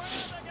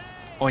square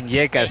the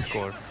game. Onyeka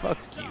scored. Fuck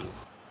you.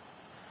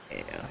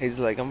 Yeah, he's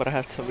like, I'm gonna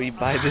have to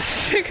rebuy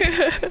this.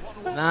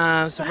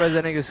 Nah, I'm surprised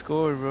that nigga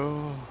scored,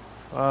 bro.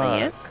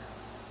 Fuck.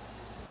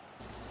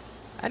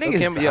 I think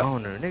it's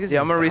Browner. Yeah,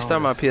 I'm gonna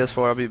restart my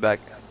PS4. I'll be back.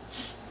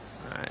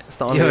 Alright. It's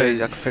the only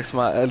way I can fix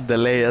my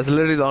delay. That's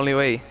literally the only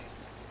way.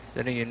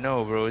 Then you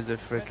know, bro, is the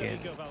freaking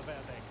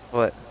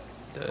What?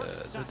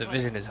 the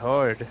division is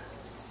hard.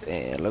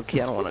 Damn, low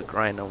key, I don't want to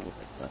grind no more.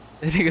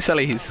 I think it's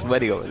like he's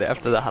sweating over there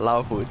after the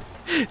halal food.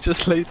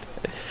 Just like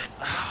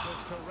I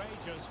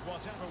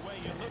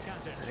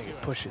think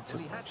it push it too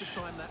much.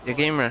 your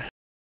gamer.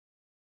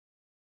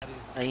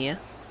 Yeah.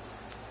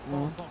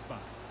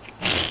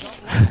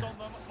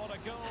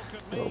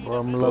 Yo, bro,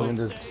 I'm loving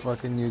this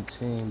fucking new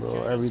team,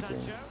 bro.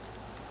 Everything.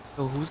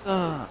 Yo, who's the?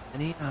 I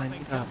need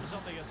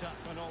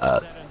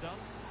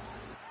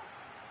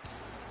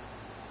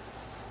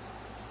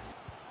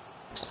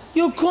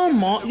Yo,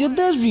 come on. Yo,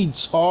 that's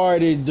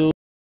retarded, dude.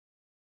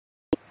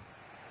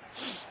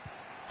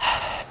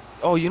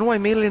 Oh, you know why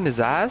Malin his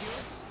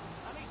ass?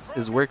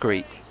 His work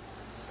rate.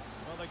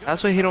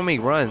 That's why he don't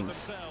make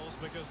runs.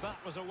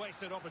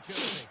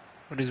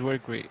 What is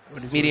work rate?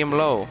 What is Medium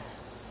low.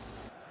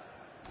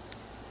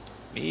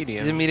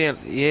 Medium. He's a medium.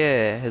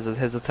 Yeah,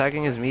 his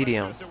attacking is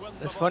medium.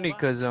 That's funny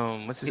because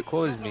what's his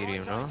core is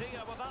medium, no?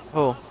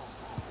 Oh,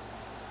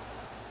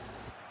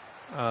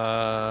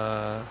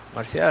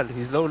 Martial,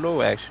 he's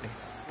low actually.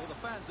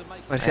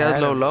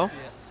 Martial's low.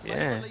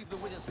 Yeah,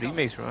 but he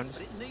makes runs.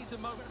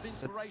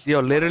 Yo,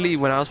 literally,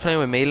 when I was playing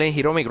with Melee,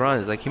 he don't make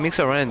runs. Like, he makes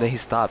a run and then he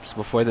stops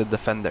before the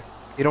defender.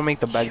 He don't make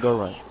the backdoor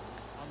run.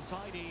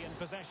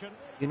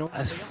 You know?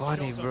 That's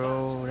funny,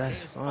 bro.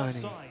 That's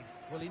funny.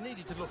 Well, he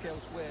needed to look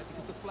elsewhere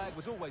because the flag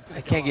was always going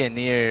I to can't get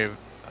near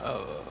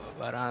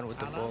Varane with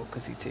the ball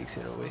because he takes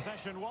it away.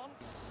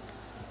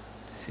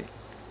 See,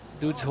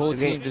 dude's whole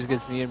team just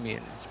gets near me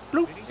and it's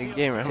bloop. Hey,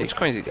 gamer, how much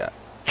coins you got?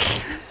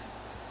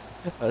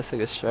 Oh, this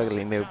nigga's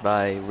struggling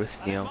nearby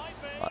Rusnium.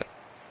 Fuck.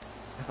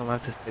 I'm gonna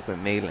have to stick with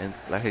Malin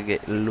so I could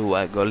get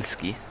Lua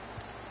Golski.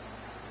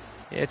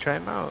 Yeah, try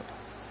him out.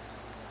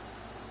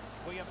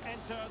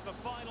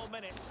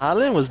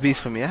 Haaland was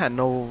beast for me. I had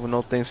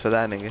no things for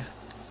that nigga.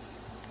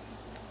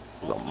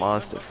 He's a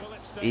monster.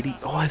 80.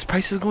 Oh, his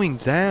price is going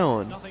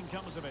down.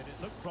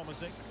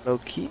 Low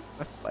key,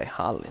 that's by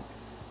Haaland.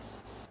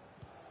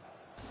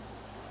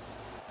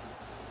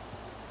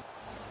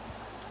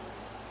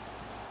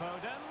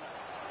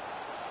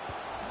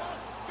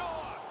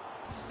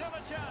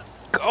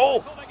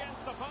 Go!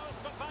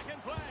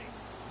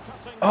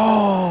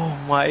 Oh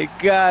my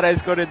god, I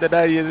scored in the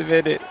 90th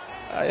minute.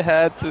 I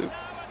had to.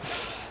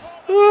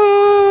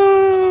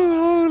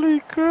 Oh, holy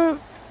crap.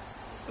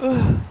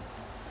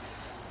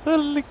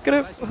 Holy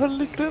crap,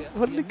 holy crap,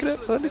 holy crap,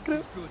 holy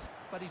crap.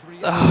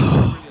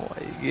 Oh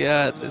my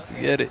god, let's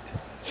get it.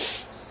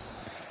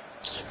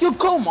 Yo,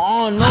 come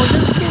on, no,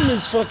 this game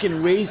is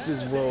fucking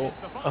racist, bro.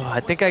 Oh, I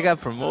think I got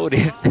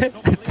promoted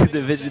to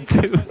Division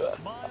 2.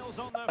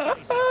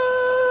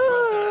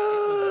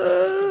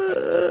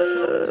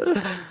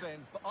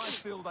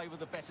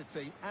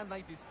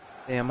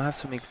 Damn, I'm gonna have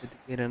to make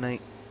 50k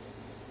tonight.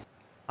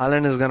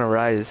 Haaland is gonna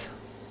rise.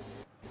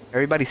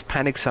 Everybody's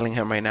panic selling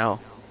him right now.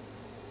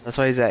 That's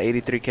why he's at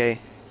 83k.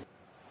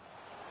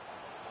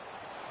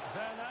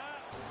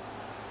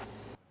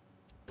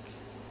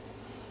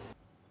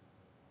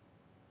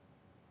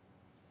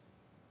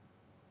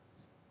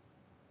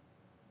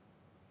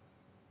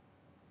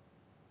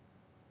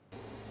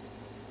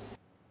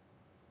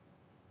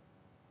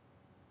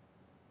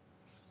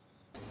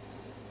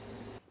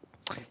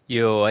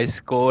 Yo, I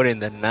scored in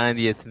the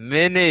 90th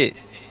minute.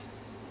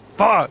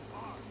 Fuck!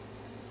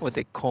 What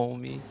they call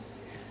me.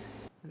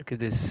 Look at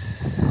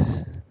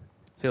this.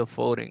 Phil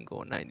Foden go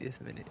 90th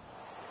minute.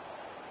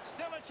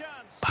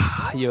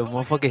 Yo,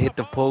 motherfucker hit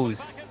the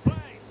post.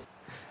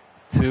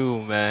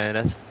 Too, man.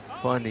 That's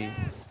funny.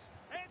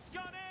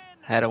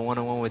 Had a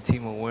one-on-one with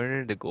Timo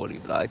Werner. The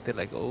goalie blocked it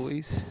like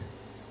always.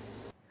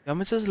 How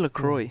much is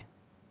LaCroix?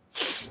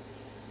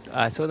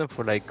 I sold them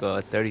for like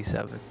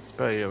 37. It's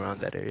probably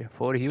around that area.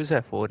 40. He was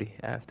at 40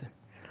 after.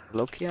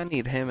 Low-key, I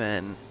need him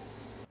and...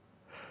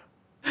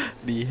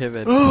 need him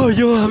and... Oh,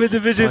 yo, I'm in Oh,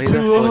 Division he's at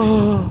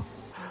 2.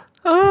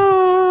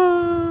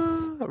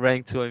 40.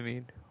 Rank 2, I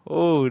mean.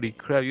 Holy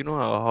crap, you know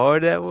how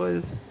hard that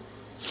was?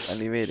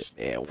 And he made it.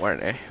 Yeah,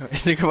 Werner. I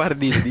think I'm about to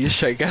need a new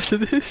strike after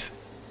this.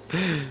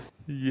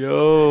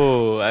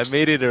 Yo, I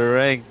made it a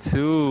rank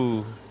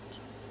 2.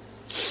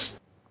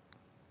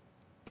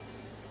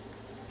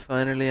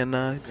 Finally, a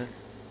knock.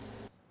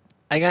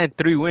 I got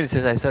 3 wins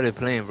since I started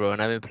playing, bro,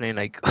 and I've been playing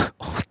like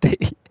all day.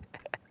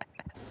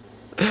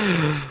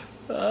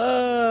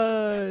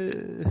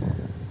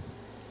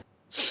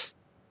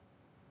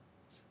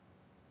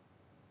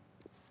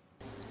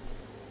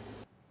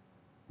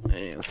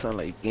 Man, sound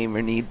like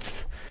gamer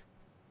needs.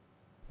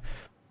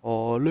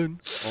 All in,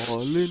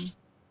 all in.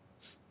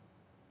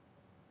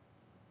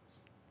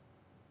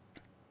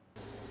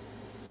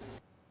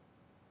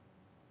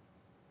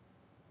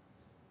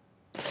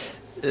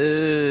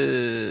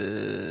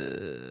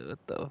 What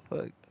the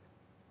fuck?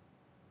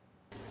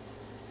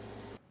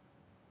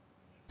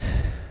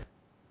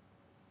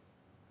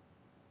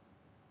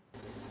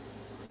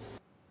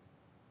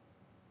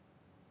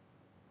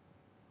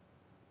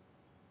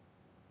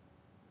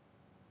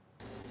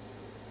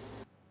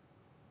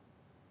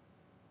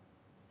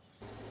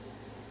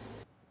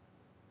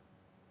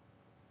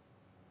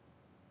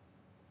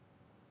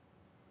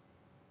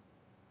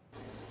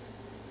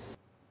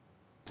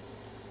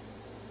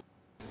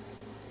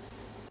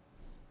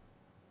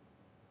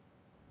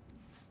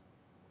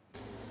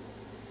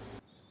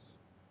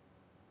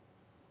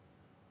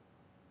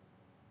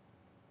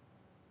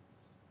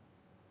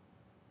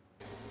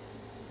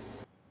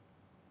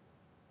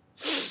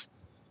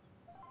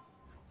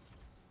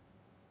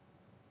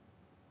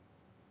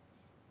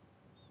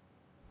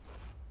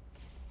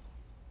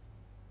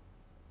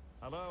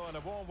 Hello and a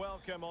warm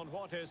welcome on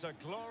what is a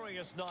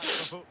glorious night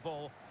for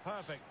football.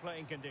 Perfect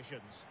playing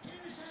conditions.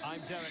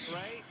 I'm Derek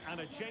Ray, and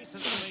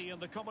adjacent to me in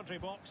the commentary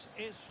box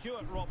is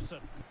Stuart Robson.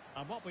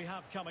 And what we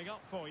have coming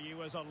up for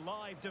you is a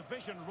live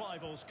division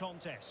rivals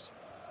contest.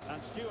 And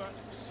Stuart,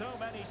 so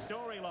many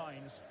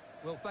storylines.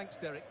 Well, thanks,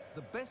 Derek.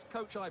 The best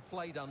coach I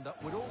played under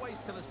would always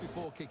tell us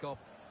before kick-off,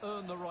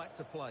 earn the right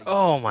to play.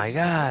 Oh my Win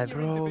God, your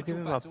bro! individual Give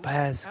him a battles,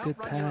 pass, good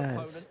outrun your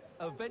pass. opponent,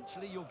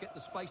 eventually you'll get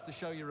the space to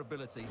show your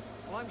ability.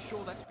 Well, I'm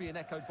sure that's being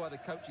echoed by the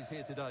coaches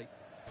here today.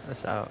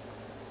 That's out.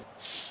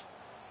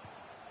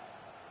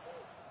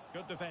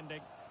 Good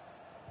defending.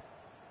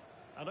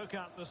 A look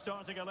at the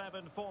starting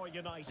 11 for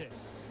United.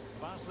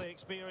 Vastly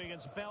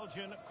experienced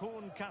Belgian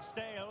Koen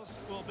Casteels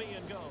will be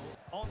in goal.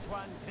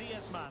 Antoine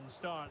Griezmann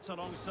starts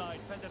alongside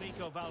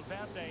Federico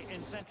Valverde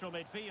in central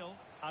midfield.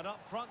 And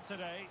up front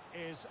today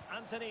is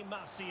Anthony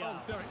Martial.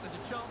 Oh, Derek, there's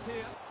a chance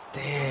here.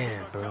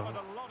 Damn, They've bro. covered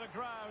a lot of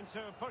ground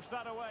to push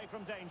that away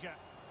from danger.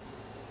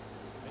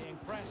 Being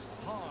pressed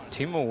hard.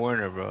 Timo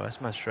Werner, bro. That's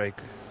my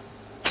striker.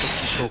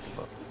 Talk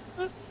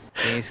about.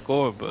 He ain't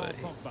scored, but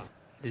Pogba.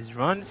 his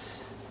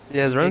runs.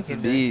 Yeah, his runs Making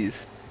is that-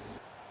 bees.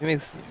 He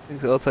makes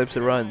all types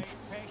of runs.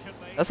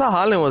 Patiently. That's how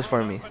Holland was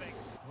for me.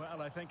 Well,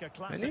 I think a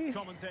Really? classic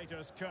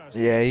commentator's curse.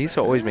 Yeah, he used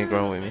to always make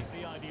run with me.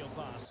 The ideal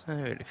pass. I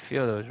don't really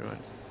feel those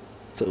runs.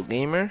 So,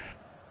 gamer?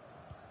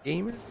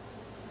 Gamer?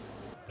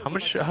 How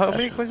much? How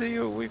many coins are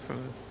you away from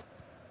him?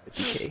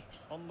 50k.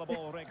 On the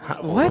ball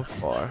regularly. What?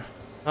 Far.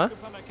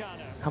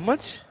 Upamecano. How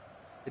much?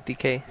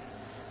 50k.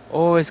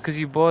 Oh, it's because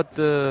you bought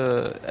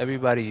the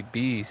everybody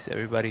beast,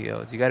 everybody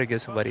else. You gotta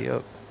give somebody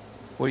up.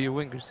 Who are your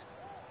wingers?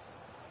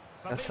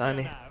 That's Fabinho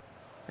Sane. now.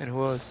 And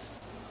who else?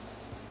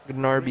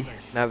 Gnarby.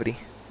 Navri.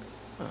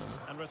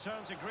 And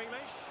return to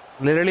Grealish.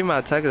 Literally my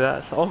attack is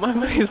that. All my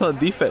money is on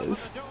defense. Over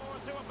the door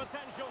to a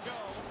potential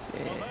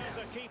goal. Well,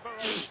 there's a keeper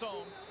on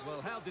song.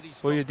 Well, how did he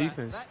stop Who are your that?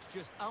 defense? That's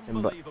just And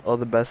unbelievable. all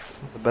the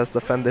best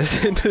defenders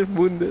in the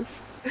Bundes.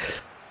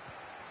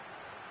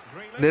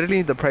 Grealish.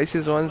 Literally the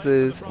priciest ones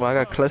is well, I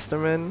got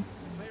Clusterman,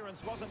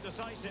 Clearance wasn't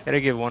decisive. Gotta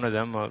give one of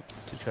them up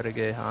to try to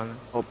get Han.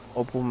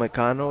 Opal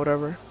Meccano,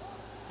 whatever,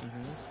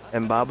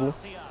 and Babu.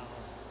 Martial.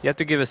 You have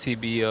to give a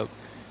CB up.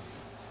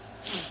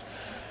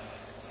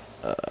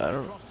 I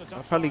don't. Across the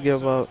I'll probably touchline, give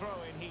so up. throw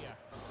in here.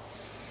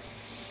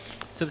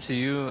 It's up to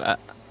you.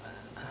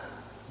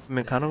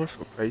 Meccano was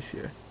for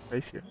pricier.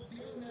 Pricier.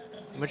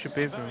 How much you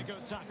pay for Very him?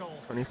 good tackle.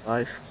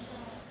 25.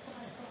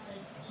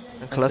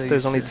 And how Cluster you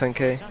is only said.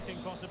 10k. Attacking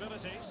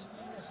possibilities.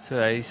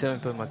 So 87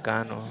 per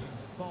Macano.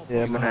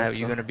 Yeah,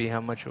 You're gonna be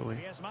how much away?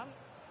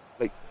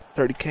 Griezmann.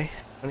 30k.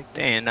 20.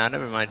 Damn, nah,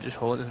 never mind. Just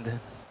hold him then.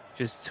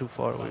 Just too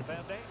far away.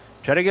 Valverde.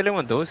 Try to get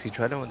Lewandowski.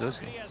 Try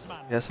Lewandowski. Griezmann.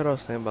 Yeah, that's what I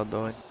was saying about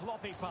doing.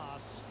 Sloppy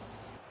pass.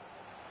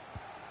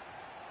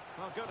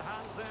 Well, good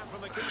hands there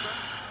from the keeper.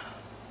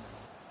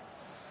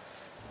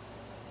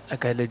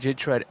 Like I legit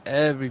tried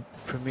every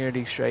Premier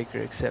League striker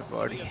except Be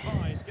Vardy.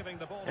 advised, giving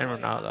the ball And away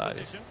in Ronaldo, that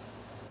obviously. position.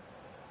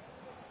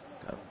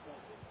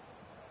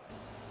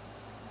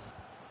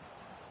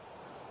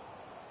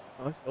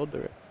 Oh, I sold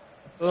it.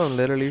 I sold him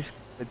literally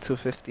like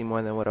 250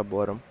 more than what I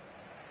bought him.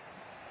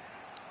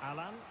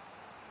 Alan.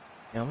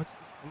 Yeah, how much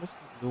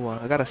do you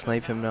want? I gotta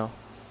snipe him now.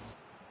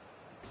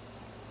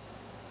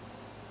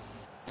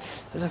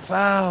 There's a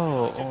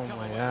foul. Oh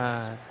my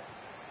god.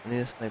 I need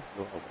a sniper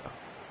ball, bro.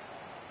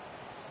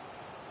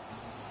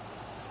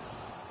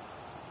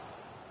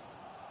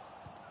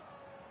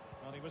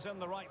 Well, he was in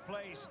the right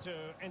place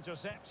to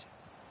intercept.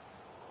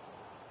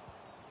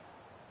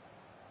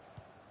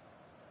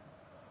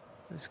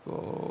 Let's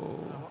go.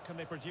 Now what can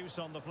they produce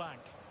on the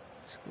flank?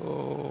 Let's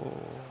go.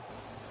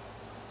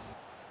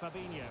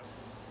 Fabinho.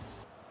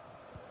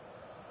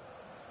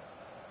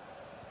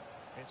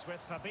 It's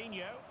with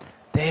Fabinho.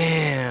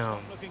 Damn.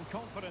 Looking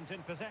confident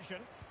in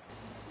possession.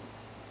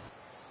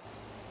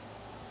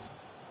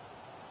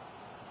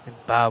 And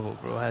Babo,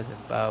 bro. Has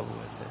Babo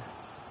in there.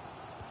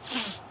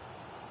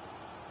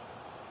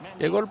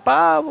 Llegó el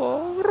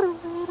Babo.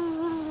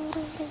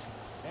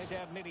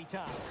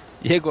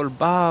 Llegó el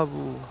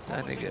Babo.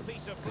 That nigga, the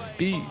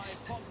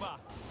beast.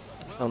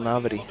 So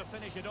Navri.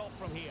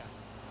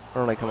 I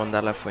don't like him on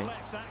that left wing.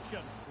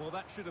 Well,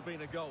 that should have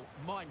been a goal.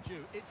 Mind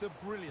you, it's a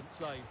brilliant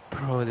save.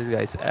 Bro, this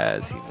guy's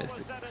ass. He missed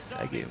it.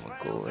 I gave him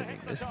a goal and he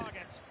missed it.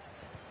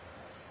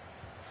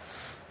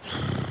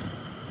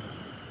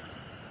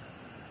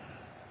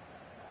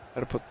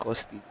 Gotta put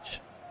Kostic.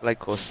 I like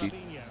Kostic.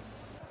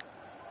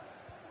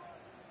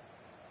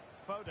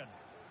 Foden.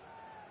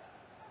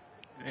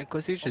 And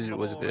Kostic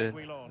was good.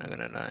 Not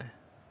gonna lie.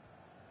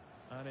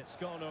 And it's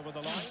gone over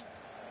the line.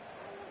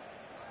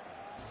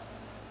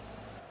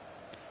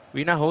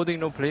 We not holding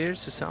no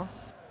players to sell?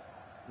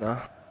 No.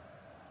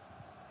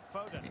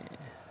 Foden.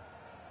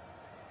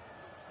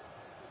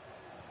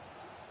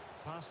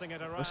 Passing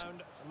it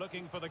around,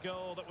 looking for the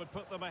goal that would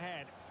put them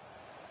ahead.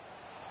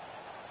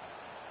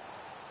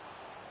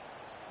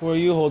 Who are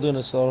you holding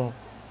us all,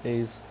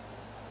 Hayes?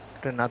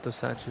 Renato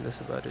Sanchez, that's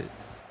about it.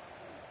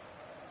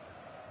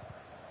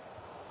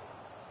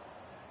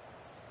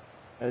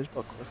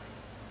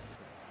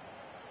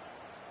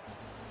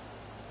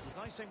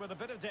 Enticing with a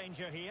bit of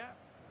danger here.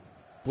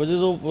 What's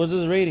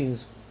his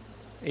ratings?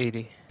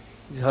 80.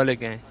 He's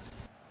Hooligan.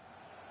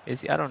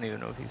 Is he? I don't even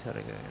know if he's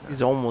Hooligan.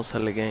 He's almost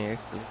Heligan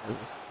actually. As a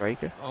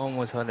striker.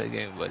 Almost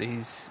Hooligan, but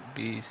he's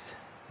beast.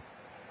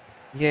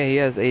 Yeah, he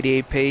has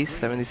 88 pace,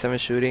 77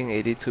 shooting,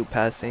 82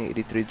 passing,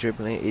 83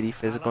 dribbling, 80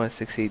 physical, and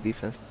 68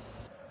 defense.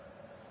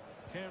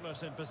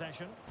 Careless in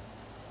possession.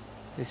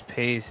 His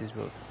pace is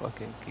what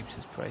fucking keeps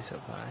his price up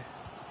high.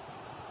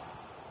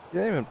 He's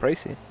not even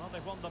pricey. Well,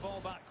 they've won the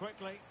ball back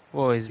quickly.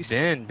 Well, he's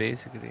been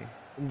basically.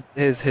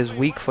 His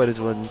weak foot is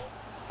what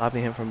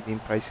stopping him from being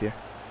pricier.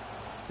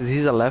 'Cause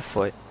he's a left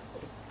foot,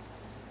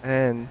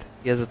 and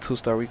he has a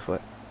 2-star weak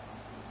foot.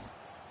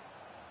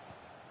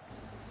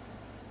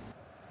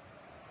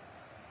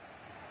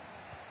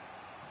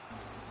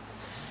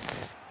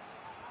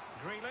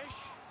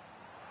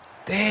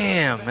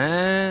 Damn,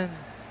 man.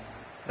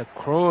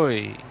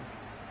 LaCroix.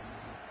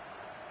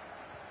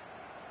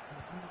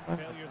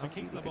 Failure to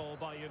keep the ball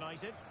by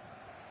United.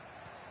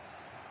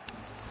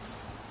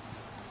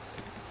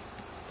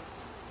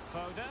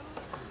 Foden,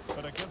 but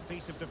a good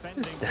piece of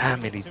defending.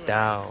 Damn it,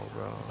 down,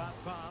 bro. That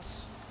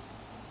pass.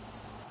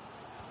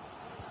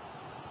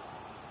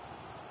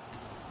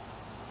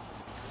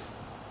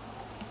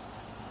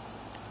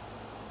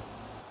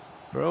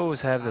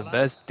 Bros have the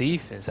best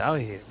defense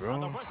out here,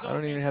 bro. I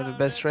don't even have the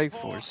best strike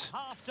force.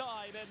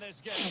 Half-time in this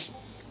game.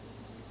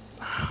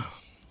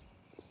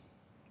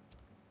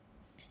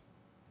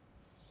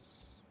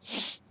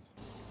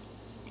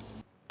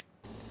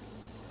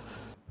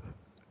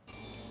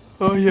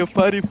 Oh, you're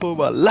fighting for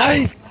my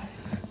life!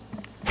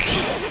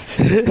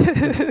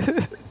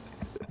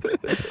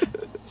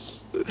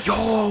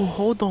 Yo,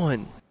 hold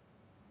on.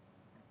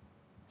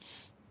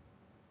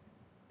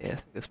 Yeah, I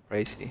think it's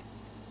pricey.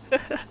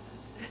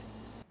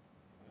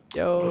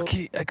 Yo.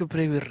 Loki, I could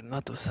play with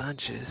Renato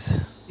Sanchez.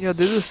 Yo,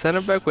 this is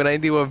center back with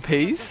 91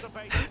 pace.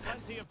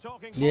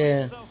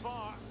 Yeah.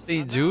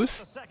 Hey,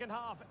 Juice?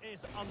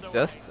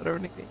 Just or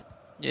anything?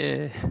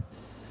 Yeah.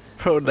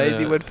 Bro,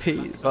 91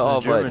 pace.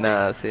 Oh, but Germany.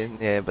 nah, see,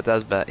 yeah, but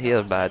that's bad. He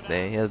has bad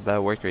thing. He has bad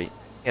work rate.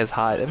 He has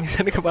high. That means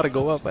he's about to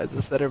go up as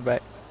a center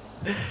back.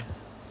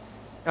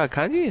 Yo,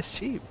 Kanji is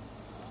cheap.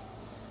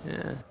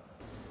 Yeah.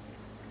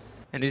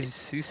 And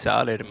he's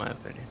solid in my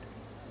opinion.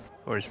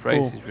 Or his price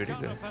Cool. is really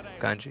good.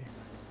 Kanji. And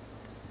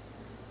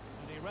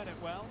he read it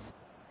well.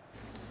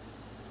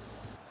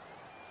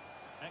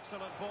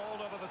 Excellent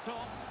ball over the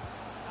top.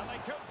 And they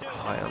could do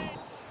I am.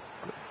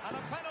 And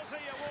a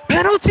penalty awarded.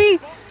 Penalty?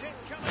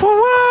 For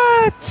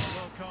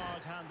what?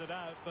 Card handed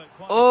out, but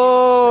quite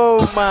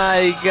Oh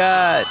my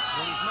god.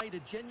 Well, he's made a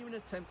genuine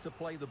attempt to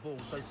play the ball,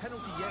 so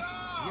penalty yes,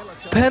 yellow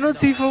card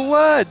Penalty no. for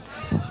what?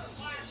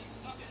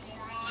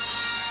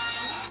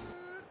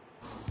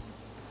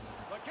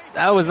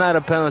 That was not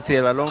a penalty.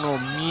 El balón no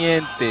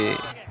miente.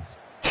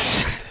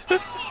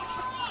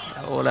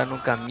 La bola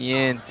nunca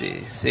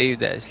miente. Save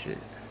that shit.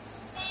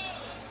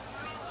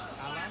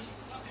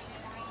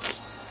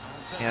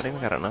 Yeah, I don't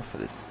even got enough for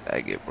this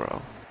baggage,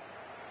 bro.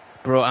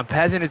 Bro, I'm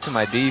passing it to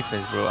my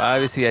defense, bro.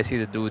 Obviously, I see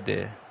the dude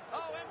there.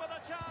 Oh, in with a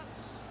chance.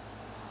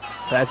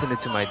 Passing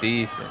it to my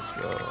defense,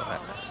 bro. I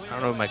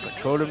don't know if my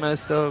controller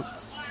messed up.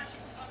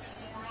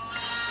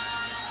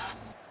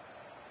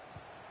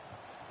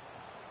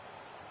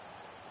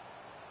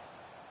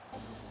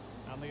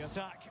 And the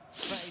attack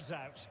fades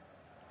out.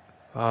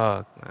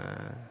 Fuck,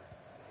 man.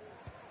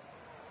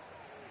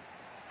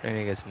 Playing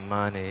against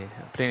Mane.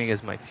 I'm playing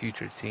against my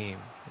future team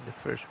in the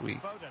first week.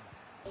 Foden.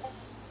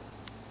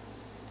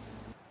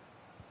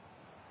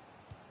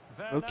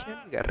 Okay,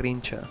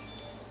 Garrincha.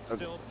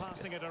 Still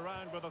passing it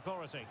around with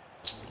authority.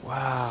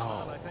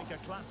 Wow. Well, I think a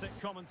classic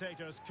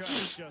commentator's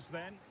curse just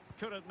then.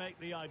 Couldn't make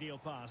the ideal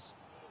pass.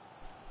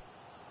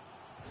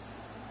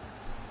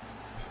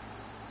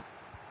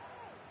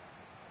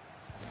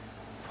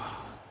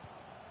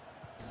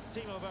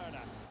 Timo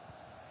Werner.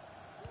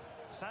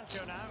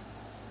 Sancho now.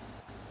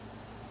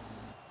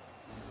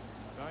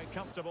 Very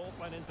comfortable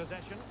when in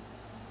possession.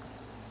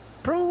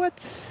 Bro, what?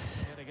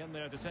 Getting in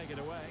there to take it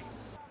away.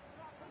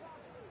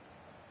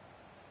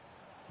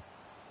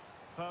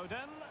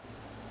 Foden.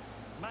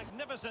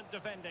 Magnificent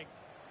defending.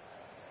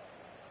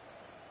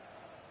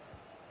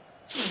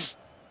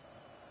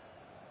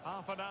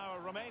 Half an hour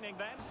remaining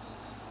then.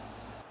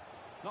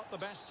 Not the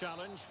best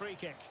challenge. Free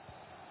kick.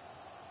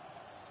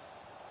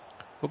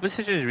 What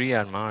position is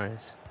Riyad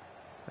Mahrez?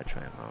 I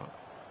try him out.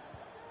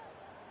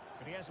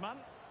 Griezmann.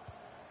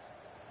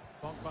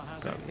 Pogba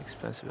has Probably it.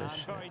 expensive as And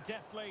shit. very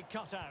deftly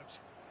cut out.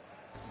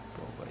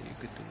 Bro, but you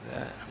could do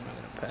that. I'm not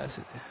gonna pass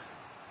it.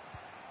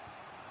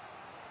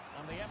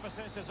 And the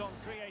emphasis is on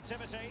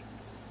creativity.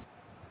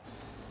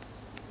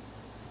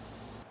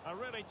 A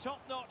really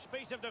top-notch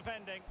piece of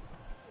defending.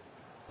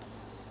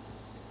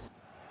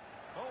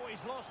 Oh,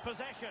 he's lost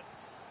possession.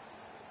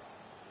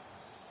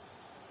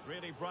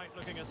 Really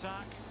bright-looking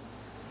attack.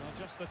 Not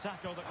just the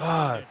tackle that was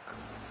Fuck. needed.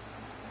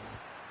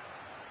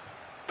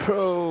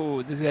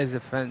 Bro, this guy's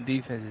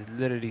defense is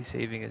literally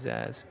saving his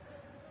ass.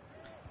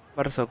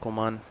 Barça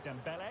Coman.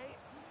 Dembele.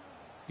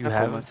 You Not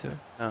have Coman. him too?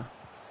 No.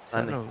 I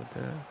Mane. know what the...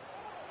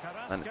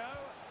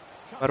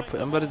 Carrasco.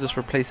 I'm about to just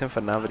replace him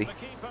for Navri. The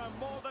keeper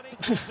more than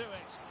equal to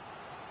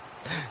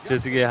it.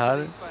 Just to get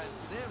Haaland?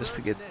 Just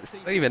to get,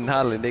 not even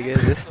Haaland,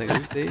 nigga. This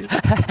nigga, Dave.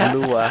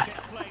 Lua.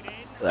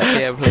 I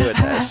can't play with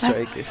that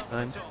striker,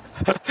 son.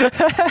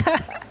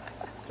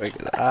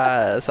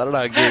 I don't know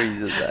how Gary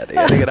does that.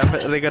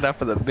 They got that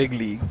for the big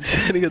leagues.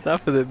 They got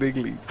that for the big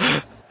leagues.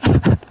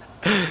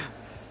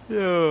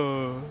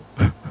 Yo.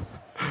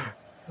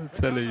 I'm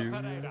telling you,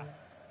 man.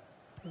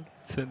 I'm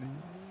telling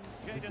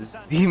you. There's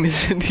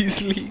demons in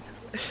these leagues.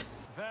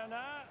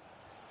 Werner.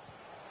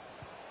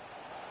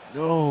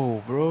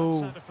 No,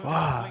 bro. Centre foot,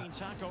 Fuck. clean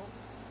tackle.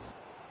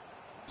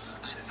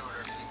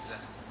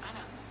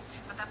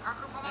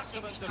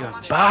 Yo,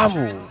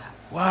 Babu.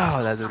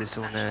 Wow, that dude is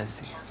so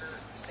nasty. Well,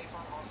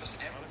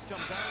 it's come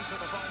down to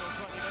the final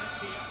 20 minutes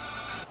here.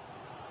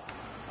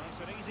 Nice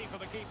and easy for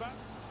the keeper.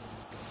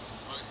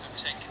 Both have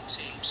taken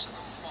teams to the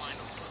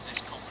final of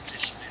this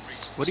competition in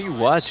recent What are you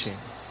times. watching?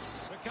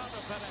 Ricardo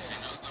Pereira. They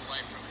know the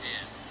way from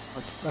here.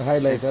 The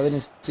highlights, I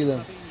didn't see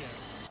them. Fabinho.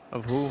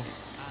 Of who? And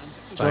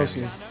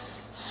Chelsea.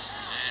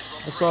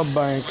 Upamecano. I saw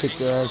Bayern kick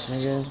their ass,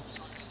 nigga.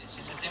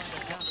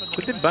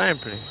 What did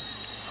Bayern play?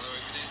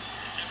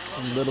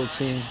 Some little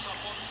team.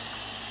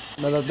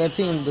 No, that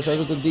team, the starts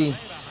with the D.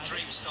 It's a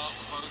dream start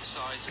for both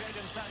sides. In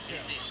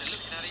this, they're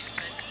looking at it and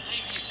saying,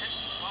 maybe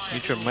attempts to fire.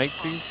 Mute your mic,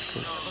 please,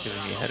 because it's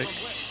giving me a headache.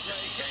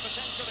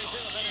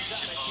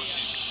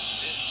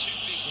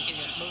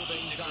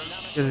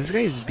 Yo, this guy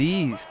is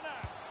beast.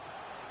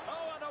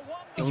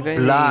 He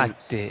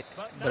blocked it,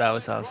 but I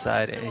was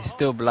outside, and he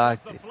still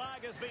blocked it.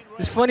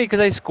 It's funny because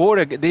they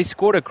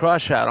scored a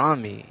cross shot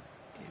on me,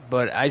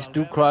 but I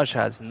do cross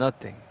shots,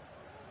 nothing.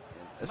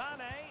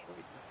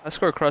 I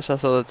score cross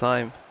shots all the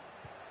time.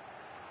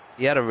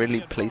 He had to really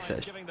place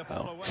that shit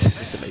out.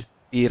 Just to like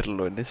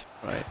Pirlo in this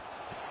right.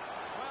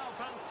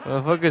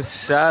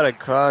 Motherfuckers shot a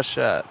cross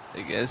shot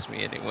against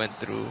me, and it went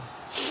through.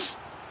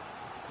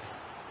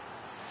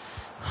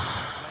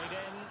 Played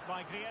in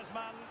by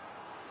Griezmann.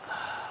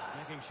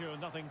 Making sure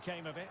nothing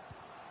came of it.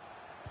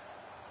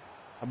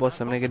 I bought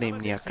some nigga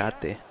named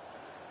Niakate.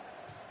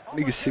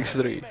 Nigga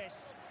 6'3".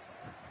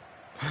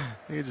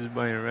 You're just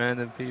buying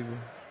random people.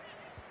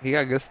 He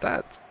got good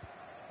stats.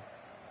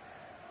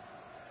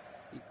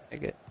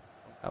 Nigga.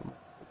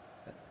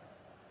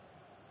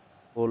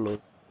 Polo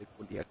de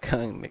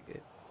Culiacán,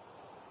 nigga.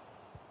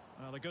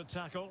 Well, a good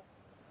tackle.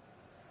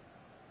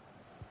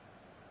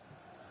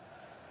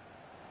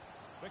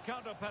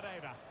 Ricardo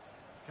Pereira.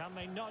 Can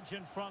they nudge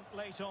in front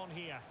late on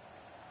here?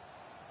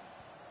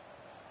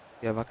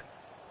 Yeah, back.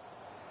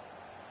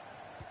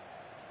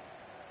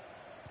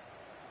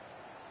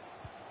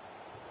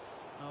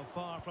 How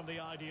far from the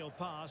ideal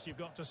pass, you've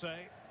got to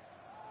say.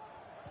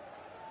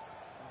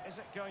 Is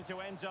it going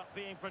to end up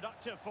being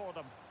productive for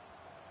them?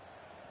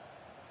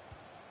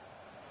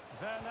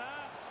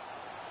 Werner.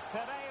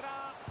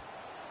 Pereira.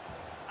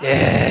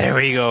 There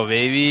we go,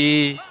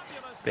 baby.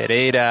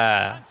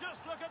 Pereira. And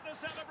just look at the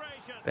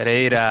celebration.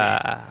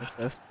 Pereira.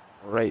 That's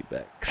right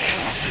back.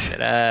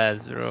 That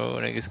ass, bro.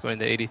 Nigga scoring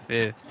the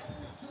 85th.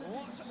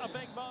 What a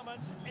big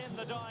moment in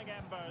the dying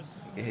embers.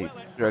 He's Will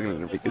it struggling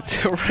to prove make it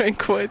to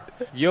rank one.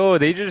 Yo,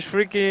 they just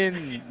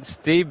freaking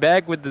stay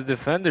back with the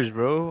defenders,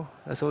 bro.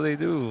 That's all they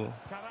do.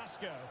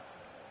 Carrasco.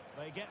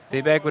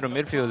 Stay back with a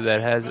midfielder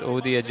that has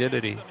OD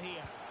agility.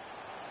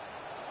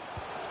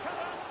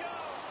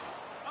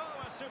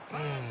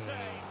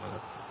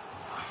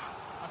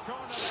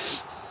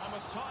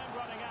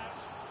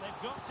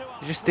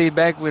 You just stay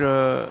back with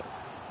a.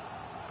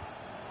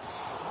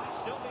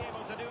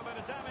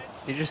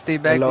 You just stay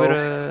back with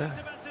a.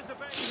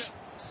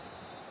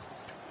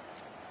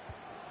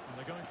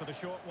 They're going for the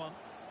short one.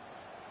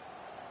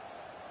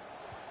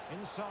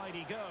 Inside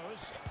he goes.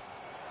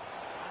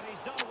 And he's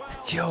done well.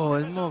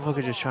 Yo, this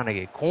motherfucker just trying to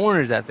get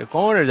corners after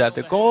corners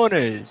after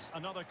corners.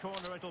 Another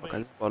corner it'll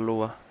be.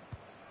 Balua.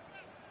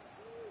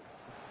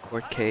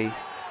 4K.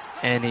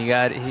 And he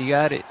got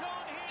it.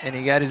 And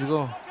he got his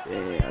goal.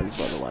 Yeah,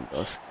 Balua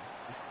does.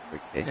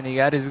 And he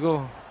got his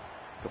goal.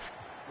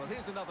 Well,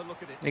 here's another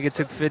look at it. Nigga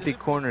took 50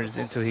 corners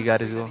until he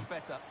got his goal.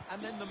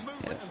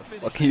 Yeah,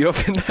 fucking you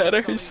up in that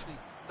areas.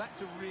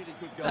 That's a really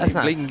good goal. That's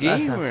not Playing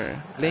that's not-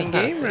 gamer. Playing that's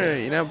not gamer. fair.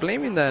 You're not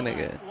blaming that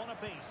nigga. One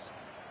apiece.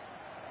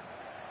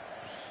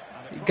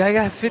 The guy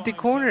got 50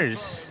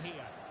 corners.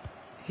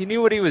 He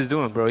knew what he was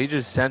doing, bro. He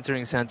just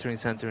centering until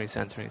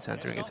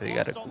he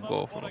got a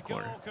goal from a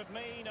corner. Could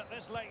mean at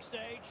this late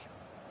stage.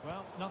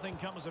 Well, nothing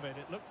comes of it.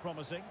 It looked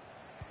promising.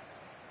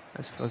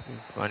 That's fucking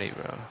funny,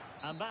 bro.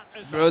 And that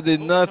is Bro the did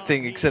full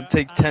nothing time except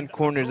here, take 10 and the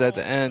corners at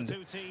the draw. end.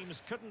 Two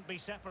teams couldn't be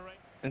separated.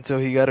 Until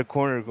he got a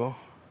corner goal.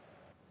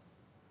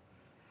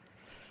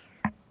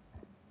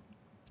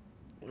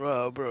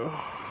 Wow, bro.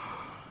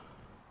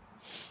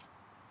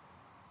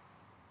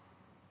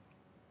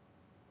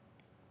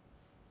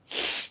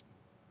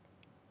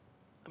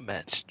 A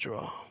match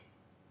draw.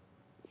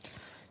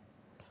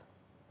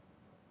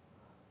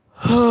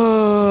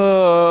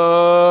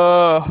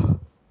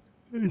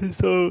 This is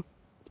so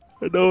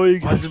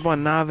annoying. I just bought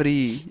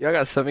Navri. Y'all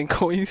got 7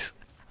 coins.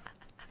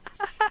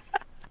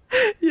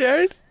 You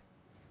heard?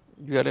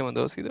 You got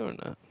Lewandowski though or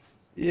not?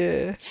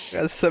 Yeah, I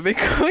got 7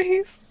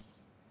 coins.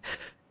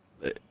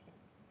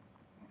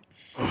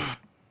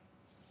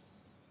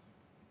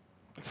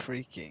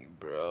 Freaking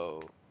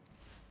bro.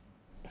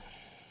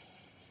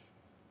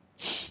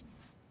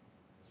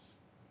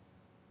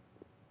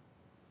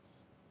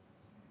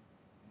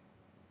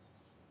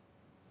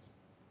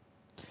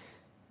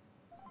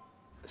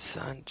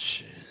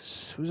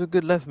 Sanchez. Who's a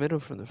good left middle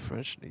from the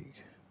French league?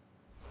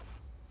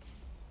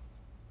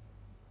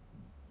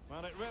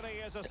 Well, it really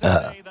is a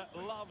city that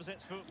loves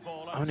its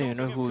football. I don't even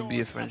know who would be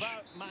a French.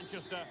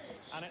 Manchester,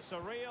 and it's a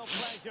real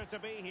pleasure to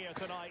be here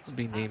tonight. Would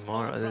be at Neymar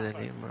Old other than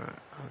Trafford. Neymar.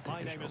 I My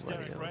don't name think is there's nobody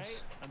Derek else. Ray,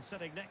 and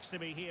sitting next to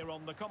me here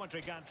on the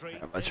commentary gantry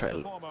I'm gonna is try the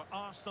to- former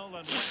Arsenal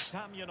and West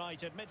Ham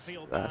United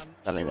midfield That's man,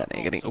 telling that Stuart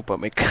nigga getting Olsen.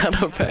 Upamecano We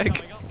have back.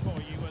 coming up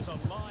for you as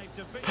a live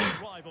division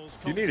rivals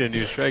You need a new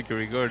competition. striker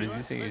regardless.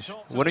 You Stuart, think let's you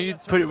talk should. Why don't to you the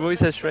put your veteran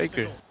voice as striker?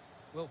 spectacle.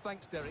 Well,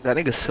 thanks, Derek. That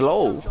nigga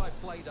slow. Coach I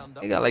played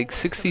under He got like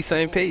 60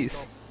 same pace.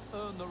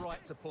 Earn the right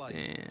to play.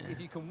 Damn.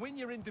 If you can win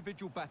your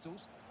individual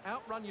battles,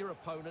 outrun your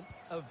opponent,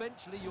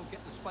 eventually you'll get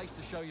the space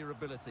to show your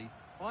ability.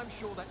 I'm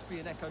sure that's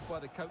being echoed by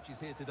the coaches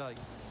here today.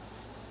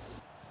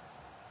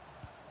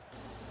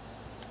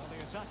 Well,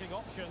 the attacking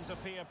options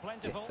appear Yeah,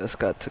 plentiful. this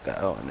guy took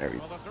out and Well,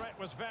 everything. the threat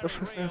was The very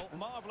fuck's real. this?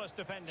 Marvellous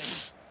defending.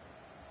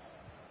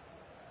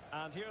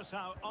 And here's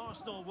how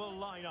Arsenal will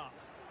line up.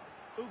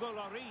 Hugo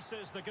Lloris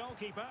is the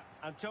goalkeeper.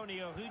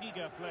 Antonio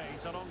Rudiger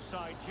plays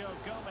alongside Joe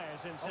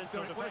Gomez in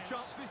central Derek, what a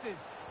defence. chance this is.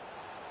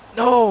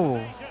 No!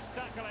 Tenacious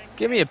tackling.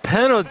 Give me a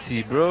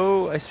penalty,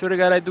 bro. I swear to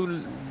God, I do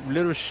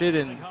little shit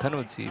in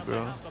penalty, And they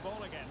bro. have the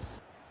ball again.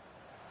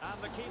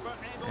 And the keeper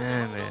able to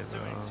Damn hold it, on to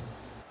bro. it.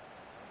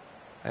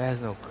 That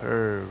has no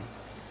curve.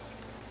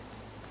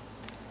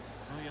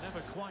 Well, you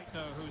never quite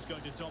know who's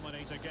going to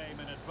dominate a game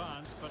in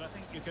advance, but I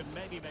think you can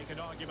maybe make an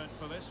argument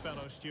for this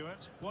fellow,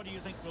 Stuart. What do you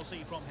think we'll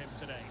see from him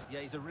today?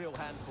 Yeah, he's a real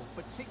handful,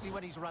 particularly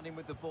when he's running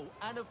with the ball.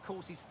 And, of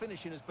course, his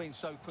finishing has been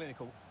so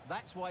clinical.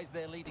 That's why he's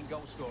their leading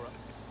goal scorer.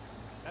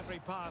 Every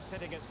pass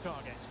hitting its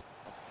target.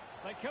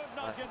 They could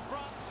nudge in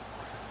front.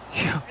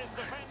 Yo, Is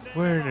defending at the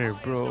Werner,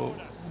 highest bro.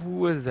 order. Who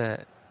was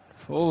that?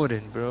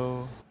 Foden,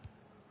 bro.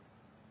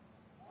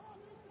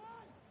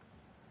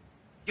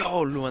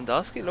 Yo,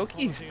 Lewandowski,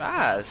 Loki, he's Quality of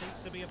pass fast.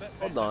 needs to be a bit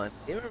Hold better. on.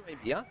 Gamer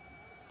maybe, huh?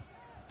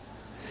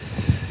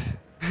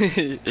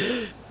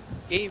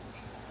 Game.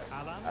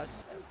 Alan.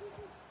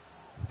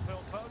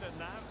 Phil Foden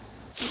now.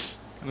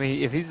 I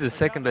mean, if he's the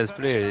second best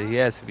player, he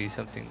has to be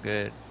something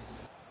good.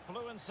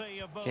 Fluency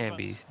of movement. Can't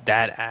be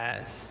that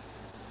ass.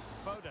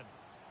 Foden.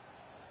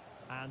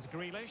 And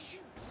Grealish.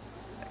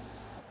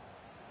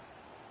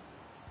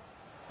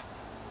 And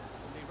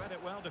he read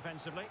it well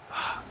defensively.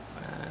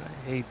 Man,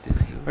 I hate this.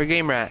 Where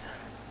game rat?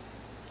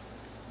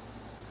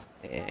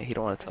 Yeah, he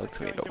don't want to talk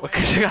to me no more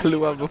because I got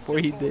Lua before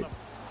he did. Might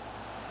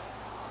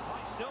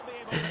still be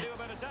able to do a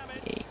bit of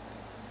damage.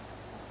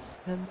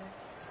 And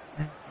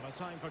a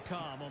time for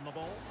calm on the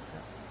ball.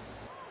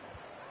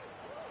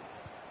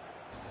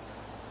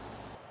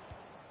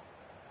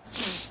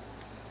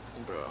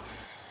 Bro.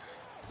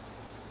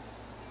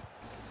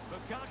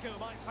 Lukaku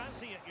might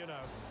fancy it, you know.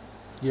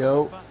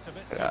 Yo. In fact, a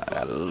bit too I got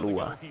close to the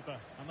Lua. goalkeeper,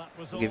 and that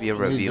was I'll give you a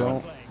all You review.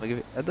 don't. I'll give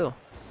you. I do.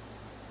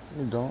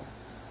 You don't.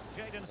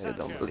 I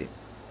don't believe.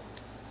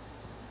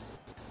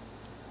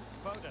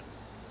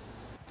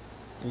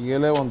 You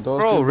Lewandowski, Bro,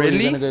 bro,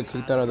 really? you're gonna get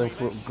kicked out of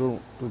the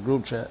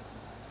group chat.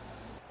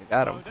 I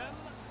got him.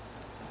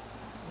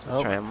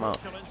 Oh. Try him out.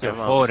 You're Try him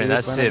out. folding, See,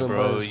 that's find a it, good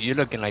bro. buzz. You're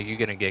looking like you're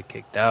gonna get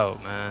kicked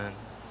out, man.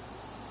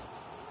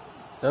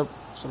 Yep,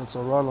 should have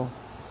told Rollo.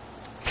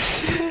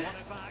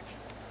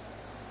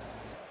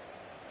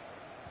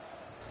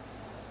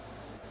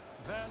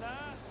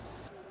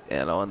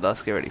 Yeah,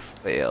 Lewandowski already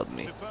failed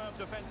me.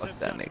 Fuck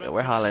that nigga.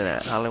 Where Holland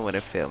at? Holland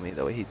wouldn't fail me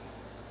the way he.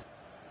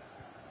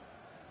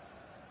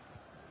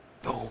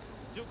 Oh,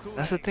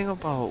 that's the thing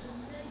about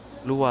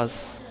Lua.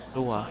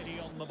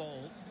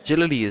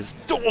 Agility is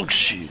dog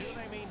shit.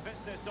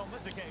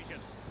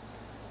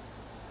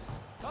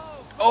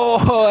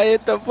 Oh, I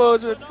hit the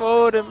post with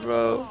Foden,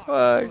 bro.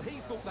 Fuck.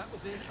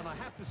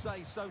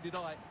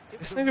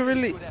 This nigga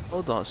really.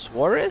 Hold on,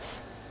 Suarez?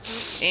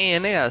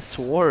 Man, they got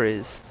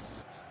Suarez.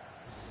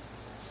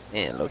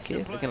 Man,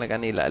 looking like I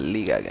need La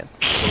Liga again.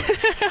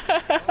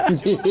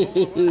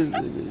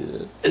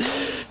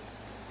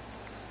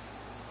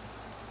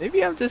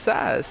 Maybe I'm just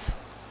ass.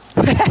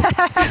 Yeah,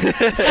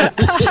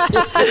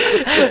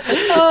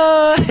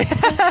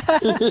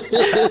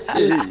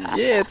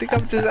 I think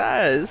I'm just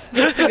ass.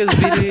 This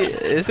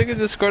nigga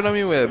just scored on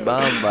me with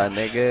Bamba,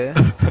 nigga.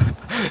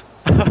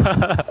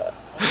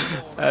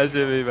 That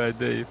should be my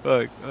day.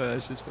 Fuck. Oh,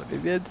 that's just funny.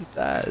 Maybe I just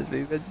ass.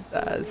 Maybe I just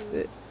ass.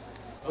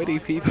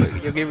 Quitting people.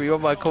 You give me all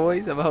my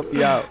coins, I'm gonna help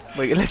you out.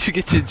 Like, let you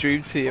get your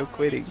dream team. I'm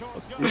quitting.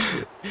 Fuck this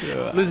shit.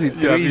 Yeah, Losing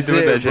yeah, 3 me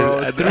doing that zip,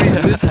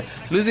 bro. shit.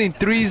 Losing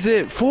 3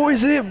 zip. 4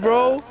 zip,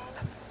 bro.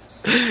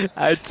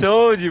 I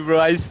told you, bro.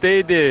 I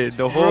stayed there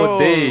the whole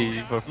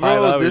day for 5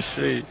 hours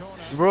straight.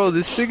 Bro,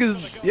 this thing is.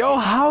 Yo,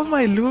 how am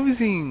I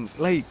losing?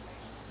 Like,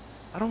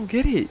 I don't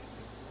get it.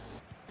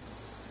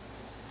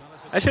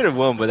 I should have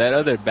won, but that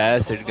other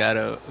bastard got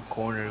a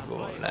corner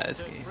goal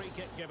last game.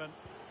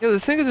 Yo,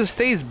 this nigga just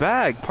stays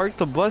back, park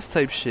the bus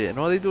type shit, and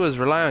all they do is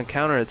rely on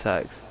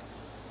counterattacks.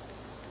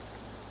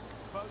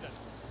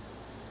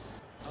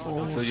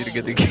 Oh, I told you to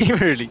get the game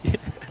early.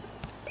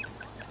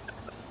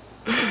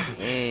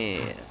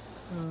 Man.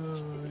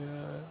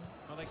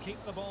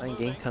 When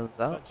game comes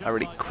out, I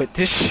already quit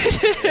this shit.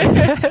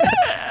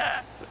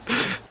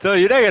 So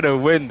you're not gonna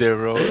win there,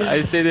 bro.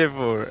 I stayed there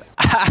for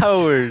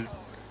hours.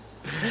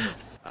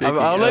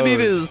 All I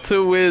need is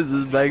 2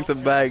 wins back to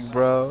back,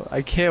 bro.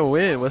 I can't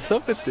win. What's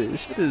up with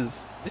this?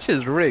 This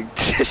shit's rigged.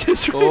 This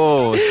shit's rigged.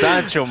 Oh,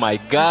 Sancho, my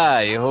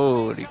guy.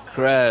 Holy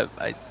crap.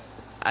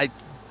 I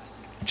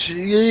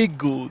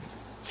jiggled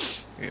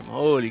him.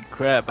 Holy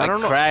crap. I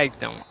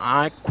cracked him.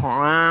 I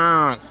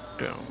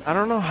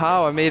don't know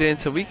how I made it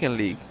into weekend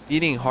league.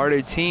 Beating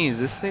harder teams.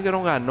 This nigga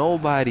don't got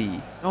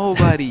nobody.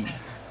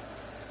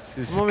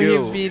 It's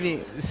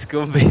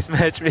skill-based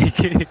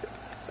matchmaking.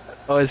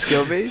 Oh, it's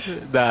skill-based?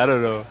 Nah, I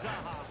don't know.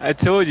 I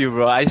told you,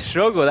 bro. I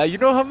struggled. You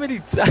know how many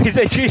times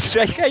I changed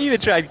strike? I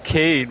even tried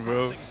Kane,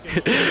 bro.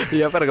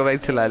 Yeah, I gotta go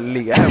back to La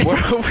Liga. I have more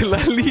hope in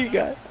La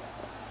Liga.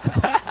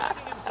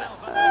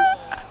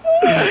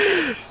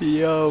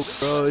 Yo,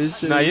 bro.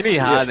 Nah, you need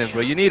Haaland,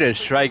 bro. You need a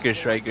striker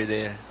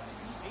there.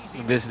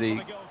 In this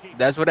league.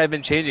 That's what I've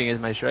been changing is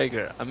my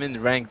striker. I'm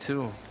in rank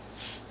 2.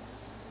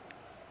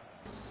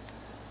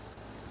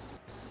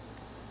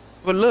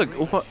 But look,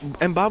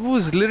 Mbabu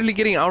is literally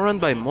getting outrun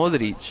by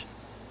Modric.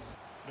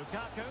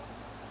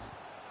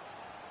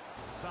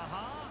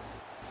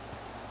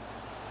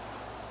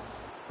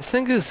 This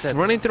thing is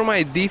running through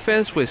my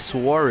defense with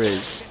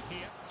Suarez.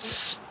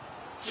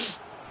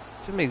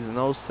 It makes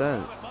no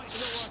sense.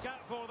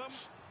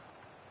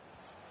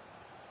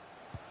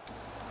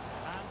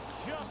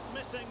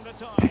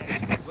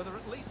 Well, they're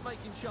at least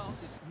making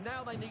chances.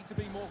 Now they need to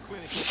be more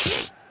clinical.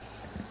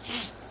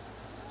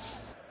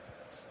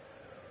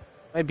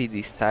 Might be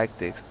these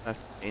tactics. I have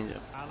to change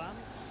them.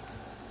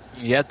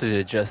 You have to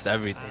adjust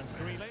everything.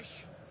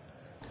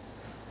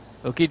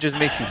 Okay, just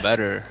makes you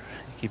better.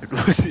 Keep it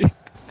losing.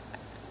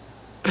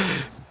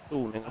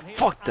 Ooh, nigga.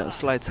 Fuck that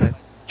slide tag.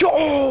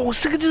 Yo,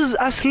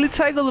 I slid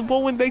tackled the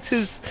ball went back to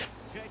his.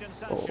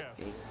 Oh,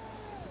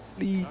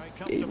 please,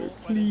 gamer,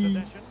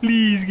 please.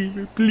 Please,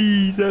 gamer,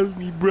 please. Help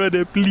me,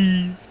 brother,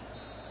 please.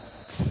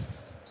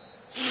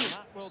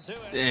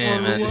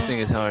 Damn, man, this thing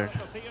is hard.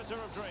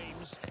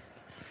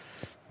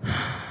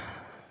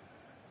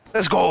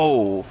 Let's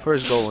go!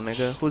 First goal,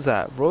 nigga. Who's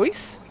that?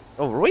 Royce?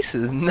 Oh, Royce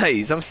is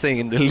nice. I'm staying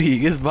in the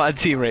league. It's my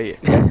team right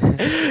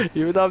here.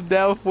 Even though I'm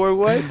down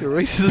 4-1,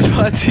 Royce is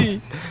my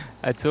team.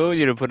 I told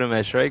you to put him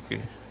as striker.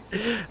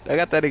 I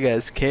got that nigga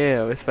as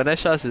Cam. His finesse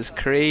shots is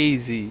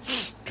crazy.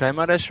 Try him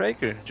out as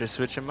striker. Just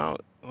switch him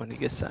out when he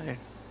gets tired.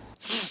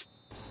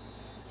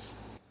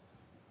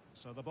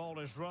 So the ball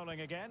is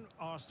rolling again.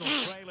 Arsenal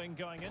trailing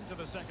going into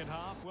the second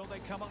half. Will they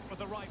come up with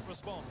the right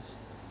response?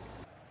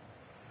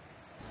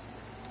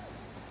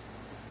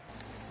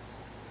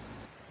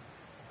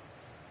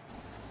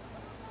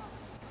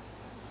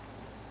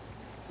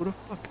 Who the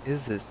fuck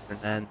is this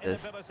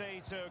Fernandez?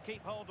 Inability to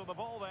keep hold of the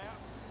ball there.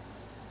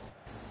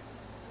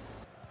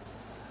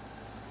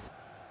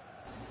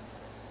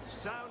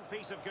 Sound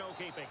piece of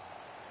goalkeeping.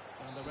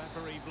 And the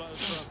referee blows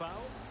for a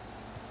foul.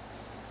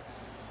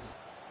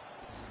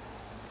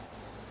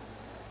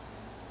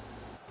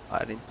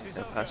 I didn't think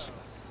that pass.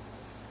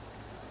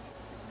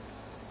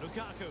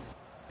 Lukaku.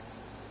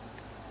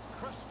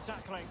 Crisp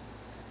tackling.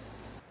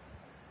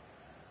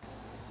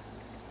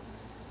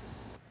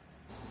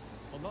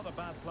 Well, not a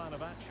bad plan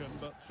of action,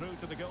 but through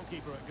to the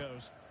goalkeeper it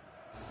goes.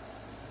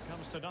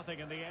 Comes to nothing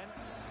in the end.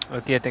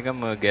 Okay, I think I'm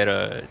gonna get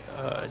a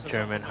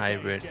German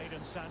hybrid.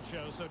 Jadon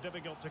Sancho, so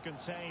difficult to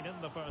contain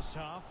in the first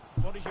half.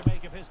 What did you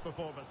make of his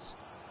performance?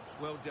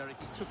 Well, Derek,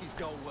 he took his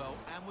goal well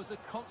and was a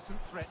constant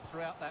threat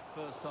throughout that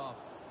first half.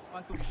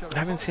 I thought he showed I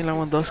haven't seen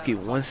Lewandowski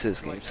once this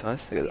game, so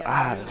that's his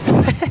ass.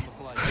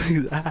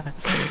 His ass.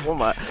 What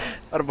am I?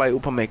 What about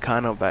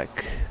Upamecano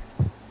back?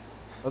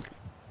 Okay.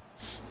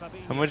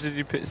 How much did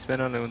you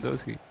spend on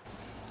Lewandowski?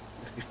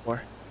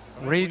 64.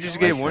 Where did you just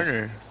get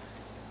Werner?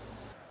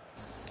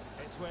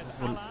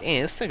 Man,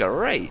 this nigga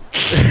right.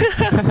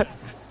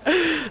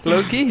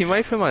 Low-key, he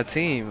might fit my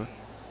team.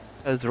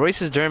 Cause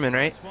Royce is German,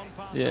 right?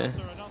 Yeah.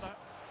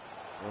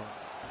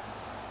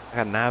 I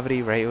got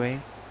Navri right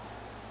wing.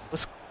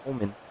 What's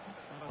Coleman?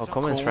 Oh,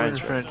 Coleman's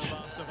French. French.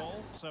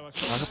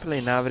 I could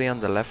play Navri on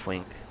the left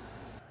wing.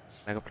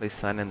 I could play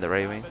San in the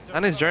right wing.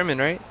 San is German,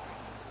 right?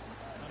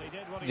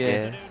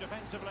 Yeah.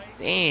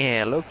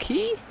 Damn,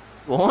 low-key?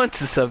 On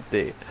to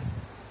something.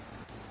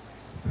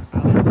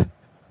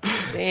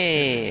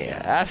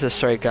 Damn, that's a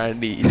strike I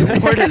need.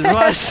 Where is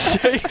my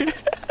strike?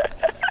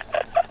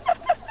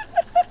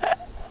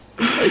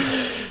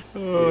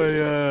 Oh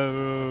yeah,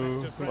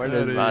 bro. Where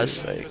is my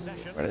strike?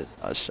 Where is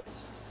my strike?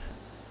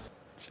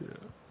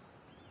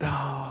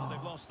 Oh.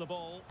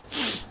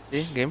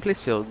 See, gameplays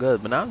feel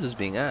good, but now I'm just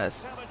being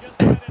ass.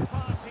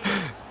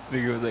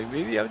 Nigga was like,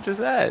 maybe I'm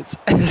just ass.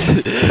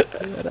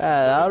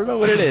 I don't know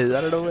what it is.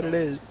 I don't know what it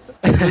is.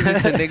 Losing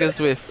to niggas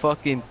with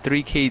fucking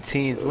 3K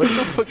teams. What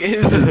the fuck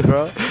is this,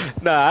 bro?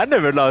 Nah, I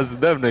never lost to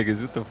them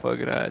niggas. What the fuck?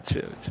 Nah,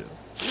 chill.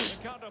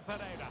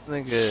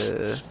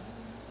 Nigga.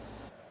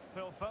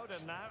 Phil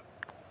Foden now.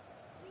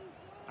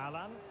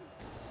 Alan.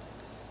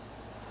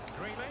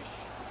 Grealish.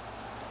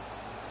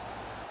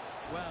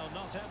 Well,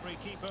 not every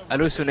keeper. I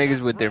lose to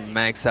niggas with their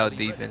max out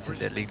defense in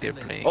the league they're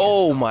playing.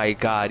 Oh my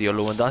god, yo,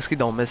 Lewandowski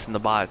don't miss in the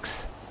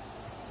box.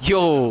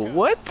 Yo,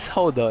 what?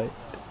 Hold on.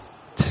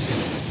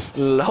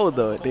 Hold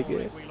on,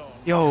 nigga.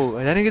 Yo,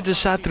 that nigga just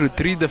shot through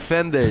 3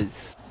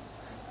 defenders.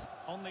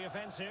 On the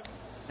offensive.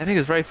 That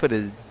nigga's right foot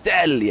is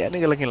deadly. That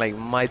nigga looking like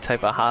my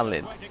type of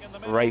Holland.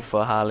 Right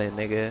foot Holland,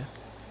 nigga.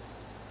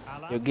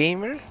 Yo,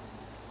 gamer?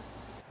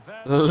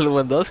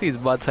 Lewandowski's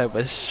my type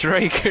of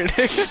striker,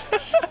 nigga.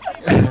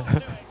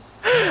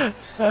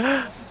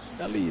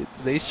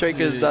 They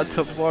strikers not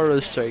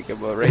tomorrow's striker,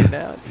 but right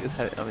now,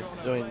 I'm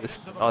enjoying this.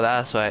 Oh,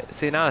 that's why.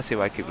 See, now I see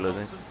why I keep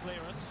losing.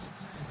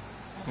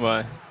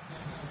 Why?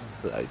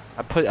 I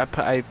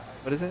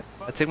what is it?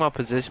 I take my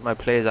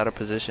players out of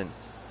position.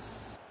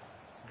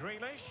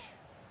 Grealish.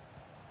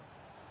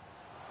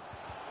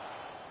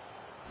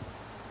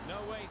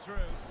 No way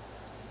through.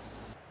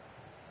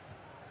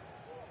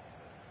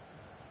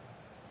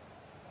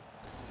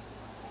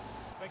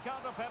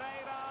 Ricardo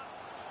Pereira.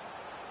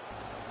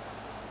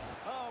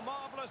 Oh,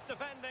 marvelous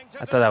defending.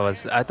 I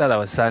thought that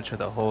was Sancho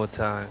the whole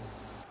time.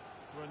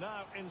 We're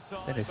now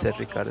inside. Then it said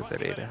Ricardo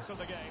Pereira.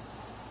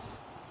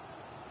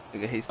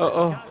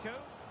 Oh.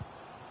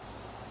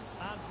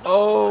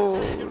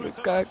 Oh,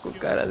 Lukaku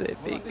cara de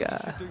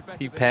pica.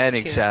 He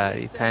panic shot.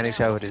 He panic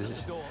shot with his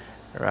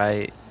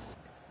right.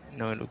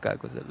 Knowing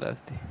Lukaku's a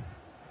lefty.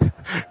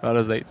 I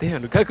was like,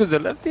 damn, Lukaku's a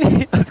lefty?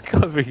 I was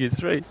covering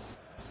his right.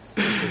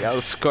 I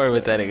was scoring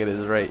with that nigga to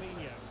his right.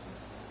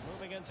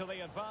 Moving into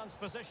the advanced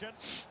position.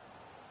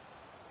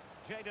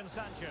 Jadon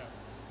Sancho.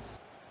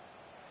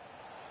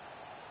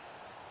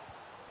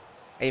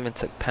 I even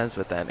took pens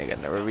with that nigga.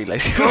 Never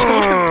realized he was.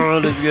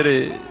 Oh, let's get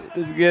it.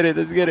 Let's get it.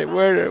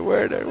 Werner,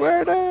 my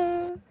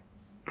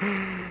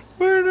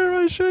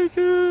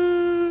shaker.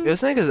 Yo,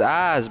 this nigga's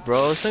ass,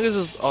 bro. This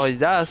nigga's just. Oh,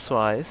 that's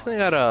why. This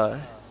nigga got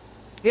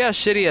he has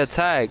shitty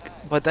attack,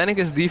 but that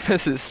nigga's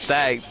defense is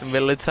stacked.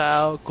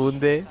 Militao,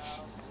 Kunde.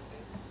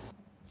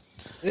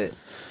 Yeah.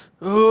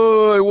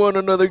 Oh, I won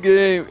another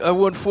game. I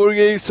won 4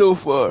 games so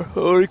far.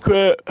 Holy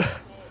crap.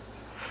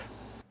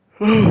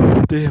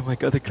 Oh, damn, I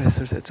got the class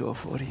starts at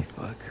 12:40.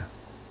 Fuck.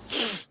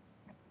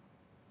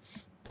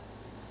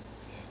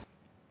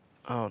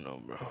 I don't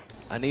know, bro.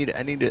 I need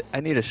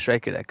a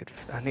striker that could.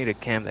 I need a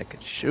cam that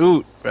could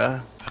shoot,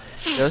 bro.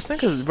 Yo, this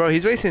nigga's, bro,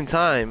 he's wasting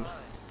time.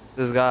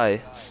 This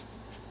guy.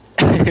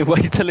 Why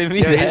you telling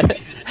me that?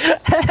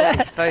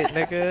 Tight,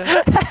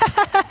 nigga.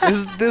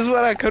 This is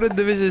what I could have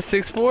Division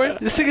 6-4.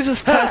 This nigga's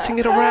just passing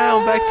it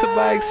around, back to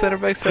back, center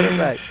back, center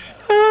back.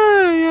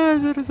 Yeah,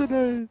 that is so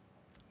nice.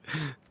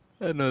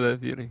 I know that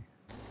feeling.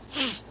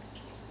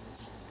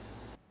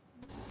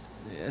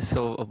 Yeah,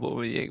 so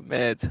Aubameyang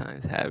mad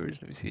times.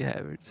 Havertz, let me see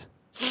Havertz.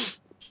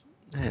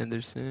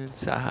 Henderson,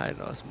 Saha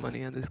lost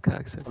money on this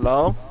cocksucker.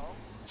 Hello?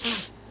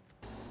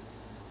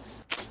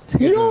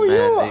 doing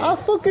mad, I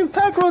fucking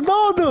pack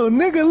Ronaldo,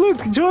 nigga.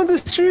 Look, join the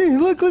stream.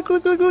 Look.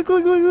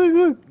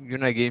 You're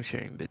not game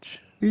sharing, bitch.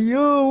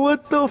 Yo,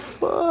 what the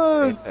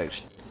fuck?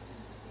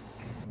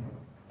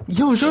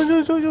 Yo, join.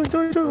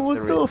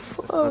 What the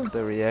fuck? With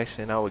the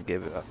reaction, I would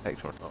give it a pack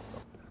Ronaldo.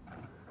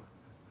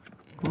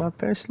 My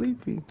parents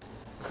sleepy.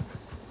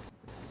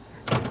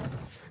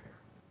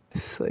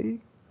 Say.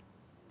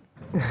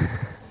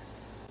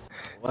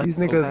 What? These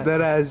niggas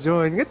dead ass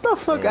join. Get the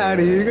fuck out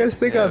of here. You guys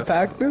think I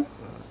packed them?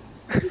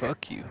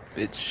 Fuck you,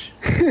 bitch.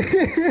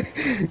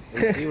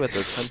 You with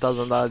the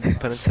 $10,000 you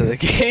put into the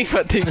game,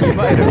 I think you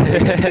might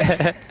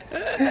have.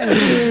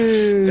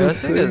 Yo,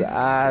 this nigga's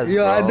ass,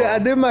 Yo, bro. I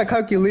did my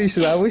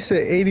calculation. I wish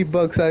said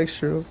 $80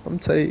 extra. I'm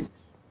tight.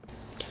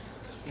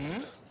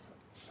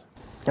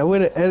 I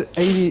would have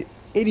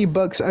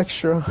 $80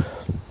 extra.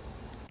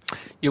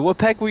 Yo, what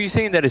pack were you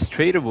saying that is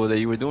tradable that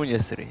you were doing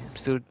yesterday? I'm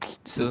still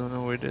don't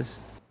know where it is.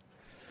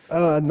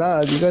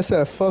 Nah, you guys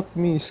said fuck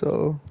me,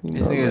 so you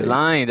This know. nigga's Like,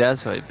 lying.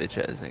 That's why, bitch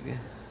ass nigga.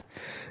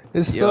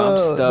 it's Yo, I'm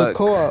the stuck.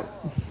 co-op.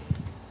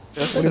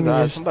 Yo, What do you mean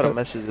I'm you're about to stuck?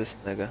 message this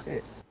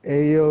nigga.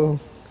 Hey yo,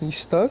 you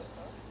stuck?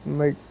 I'm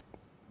like,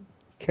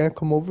 can't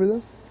come over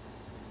there?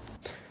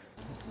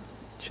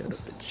 Shut up,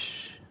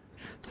 bitch.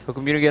 How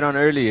come you didn't get on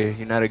earlier?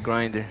 You're not a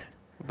grinder.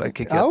 About to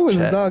kick you I out the was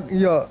chat.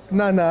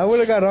 I would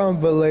have got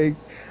on, but like,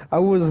 I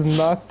was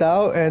knocked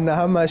out and I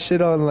had my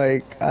shit on,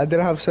 like, I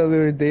didn't have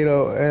cellular data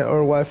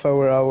or Wi-Fi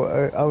where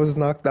I was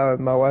knocked out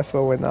and my Wi-Fi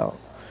went out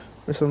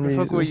for some Where the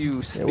reason. fuck were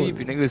you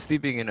sleeping? Nigga was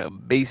sleeping in a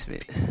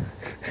basement.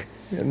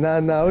 Nah,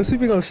 I was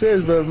sleeping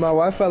upstairs, but my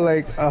Wi-Fi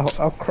like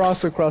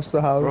across the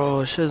house.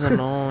 Bro, shit's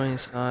annoying,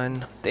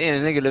 son.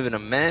 Damn, the nigga live in a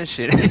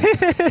mansion.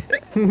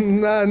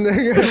 Nah,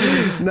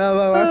 nigga. Nah,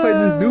 my Wi-Fi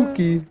just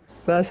dookie.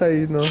 That's how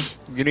you know.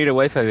 You need a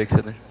Wi-Fi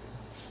extender.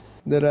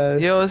 That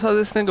ass. Yo, that's how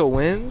this nigga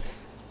wins?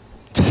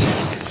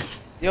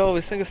 Yo,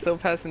 this nigga's still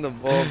passing the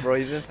ball, bro.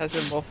 He's been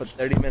passing the ball for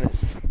 30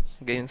 minutes.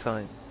 Game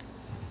time.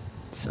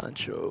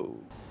 Sancho.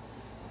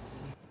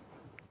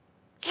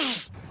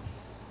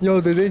 Yo,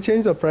 did they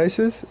change the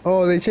prices?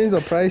 Oh, they changed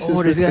the prices.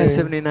 Oh, this for guy has thing.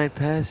 79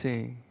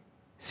 passing.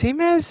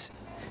 Same as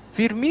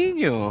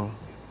Firmino.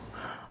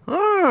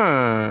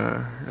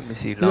 Let me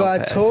see. Yo, I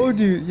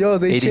told you. Yo,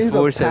 they changed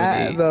 84,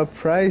 78. the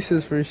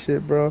prices for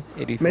shit, bro.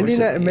 84, Mendy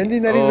not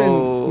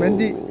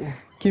 78. even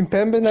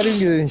Kimpembe not even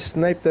getting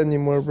sniped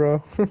anymore,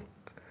 bro.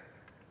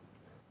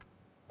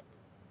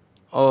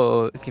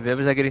 Oh,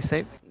 Kimpembe's not getting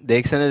sniped? They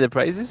extended the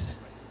prices?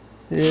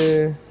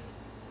 Yeah.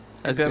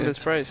 That's Give him good. his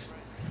price.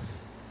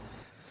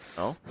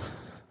 No?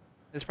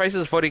 His price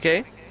is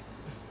 40k?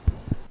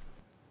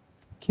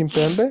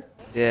 Kimpembe?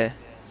 Yeah.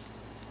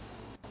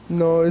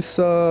 No, it's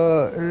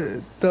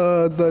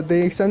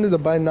they extended the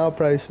buy now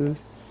prices.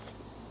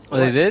 Oh,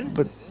 they did?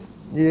 But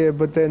yeah,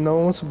 but then no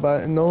one's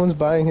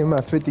buying him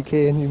at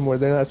 50k anymore.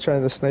 They're not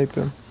trying to snipe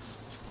him.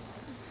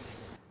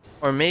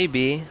 Or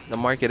maybe the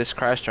market is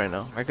crashed right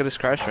now. Market is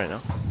crashed right now.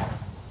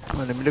 Oh,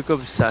 let me look up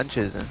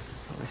Sanchez then.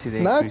 Let me see the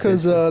Nah,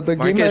 increases. cause the game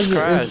Market is hasn't.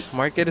 crashed.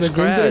 Market is The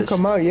game didn't crashed.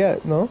 come out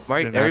yet. No.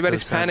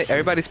 Everybody's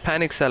Sanchez.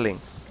 panic selling.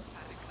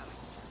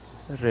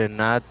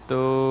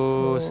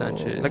 Renato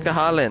Sanchez. Look at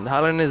Haaland.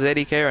 Haaland is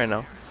 80k right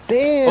now.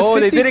 Damn. Oh,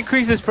 50... they did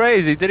increase his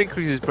price.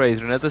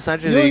 Renato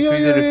Sanchez, they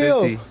increased it to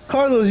 50.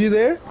 Carlos, you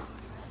there?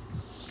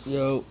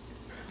 Yo.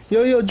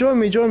 Yo, join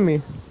me.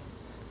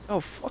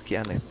 Oh, fuck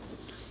yeah, nigga.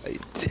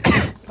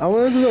 I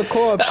want to do the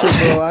co-op shit,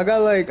 bro.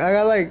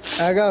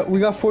 We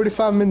got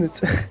 45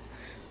 minutes.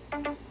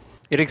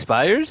 It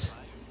expires?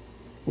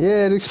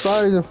 Yeah, it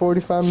expires in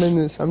 45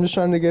 minutes. I'm just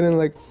trying to get in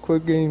like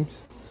quick games.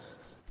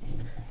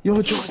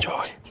 Yo,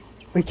 join.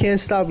 We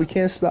can't stop. We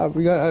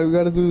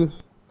gotta do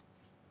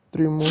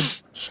 3 more.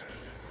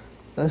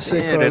 That's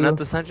it, Yeah, Carlo.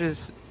 Renato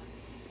Sanchez.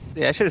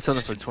 Yeah, I should have sold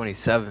him for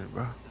 27,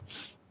 bro.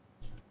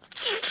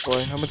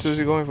 Boy, how much is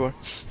he going for?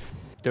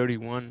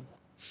 31.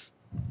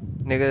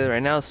 Nigga,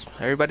 right now,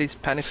 everybody's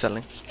panic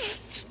selling.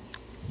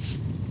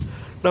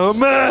 No,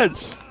 man!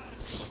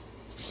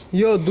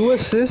 Yo, do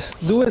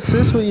assist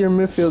with your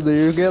midfielder.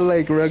 You get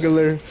like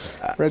regular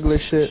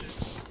shit.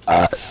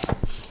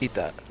 Eat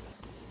that.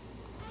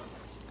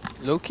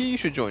 Low-key, you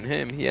should join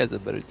him. He has a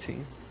better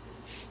team.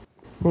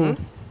 Who?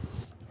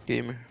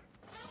 Gamer.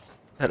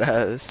 That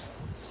ass.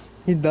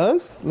 He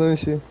does? Let me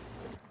see.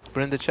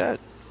 Put in the chat.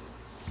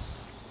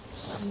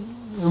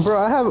 Bro,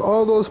 I have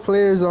all those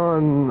players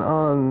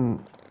on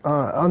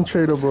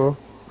untradeable.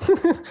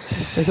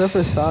 Except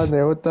for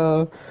Sane, what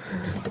the?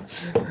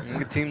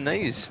 Nigga, team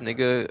nice.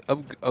 Nigga,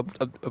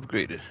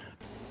 upgraded.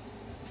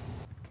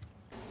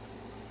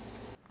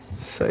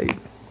 Say.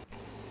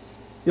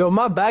 Yo,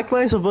 my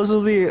backline's supposed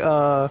to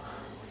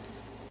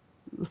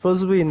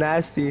be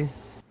nasty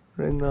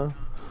right now.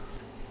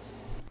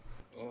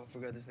 Oh, I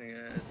forgot this thing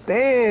has.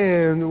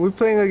 Damn, we're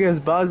playing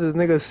against bosses,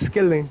 nigga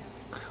skilling.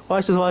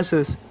 Watch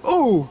this.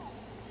 Oh!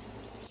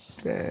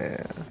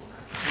 Damn.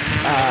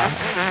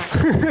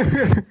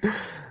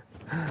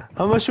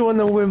 How much you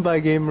wanna win by,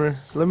 gamer?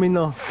 Let me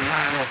know.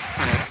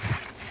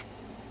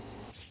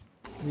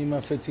 Need my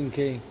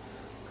 15k.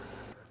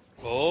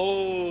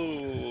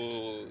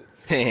 Oh.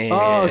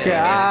 Oh, okay.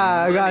 That's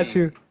Ah, I got money.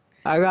 you.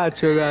 I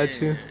got you. I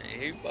got you.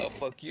 He about to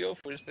fuck you up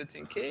for his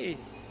 15K.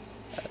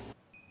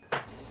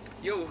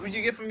 Yo, who'd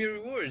you get from your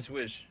rewards,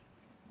 Wish?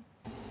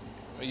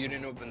 Or you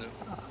didn't open them?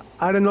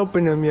 I didn't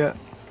open them yet.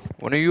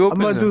 When are you I'm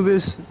gonna opening do them?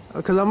 this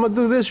because I'm gonna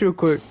do this real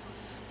quick.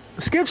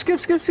 Skip.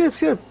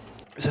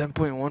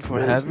 7.1 for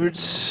Yes.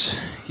 Havertz.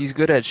 He's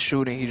good at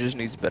shooting. He just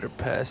needs better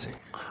passing.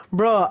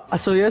 Bro,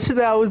 so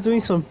yesterday I was doing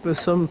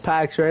some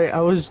packs, right?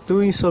 I was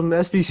doing some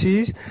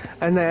SBCs,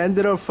 and I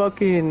ended up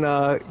fucking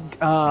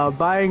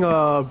buying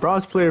a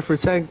bronze player for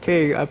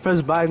 10K. I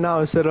pressed buy now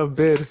instead of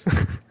bid.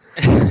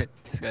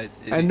 This guy's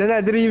idiot. And then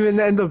I didn't even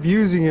end up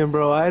using him,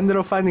 bro. I ended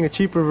up finding a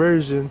cheaper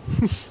version.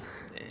 Damn.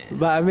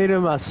 But I made it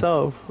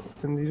myself.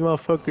 And these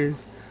motherfuckers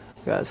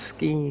got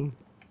skiing.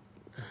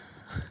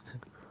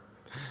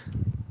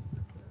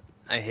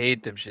 I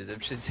hate them shits. Them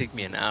shits take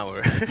me an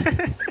hour.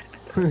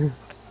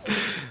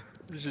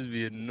 This should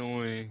be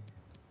annoying.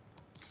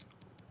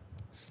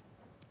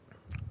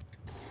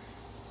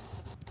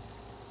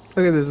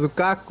 Look at this,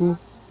 Lukaku.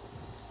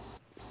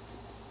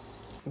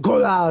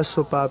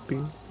 Golazo,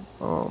 papi.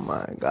 Oh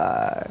my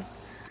god.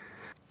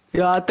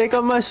 Yo, I think I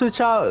might switch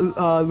out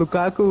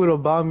Lukaku with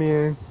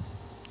Aubameyang.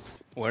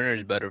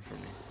 Werner's better for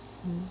me.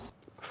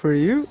 For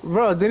you?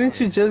 Bro, didn't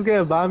you just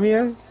get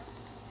Aubameyang?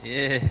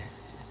 Yeah.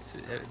 It's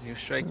a new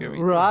striker.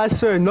 Bro, I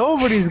swear,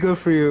 nobody's good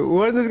for you.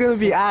 Werner's gonna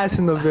be ass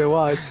in a bit,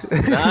 watch.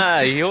 Nah,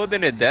 he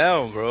holding it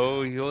down,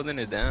 bro. He holding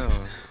it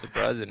down.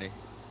 Surprisingly.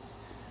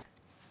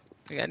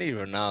 I need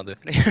Ronaldo. If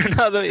it ain't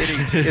Ronaldo, it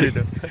ain't good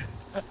enough. If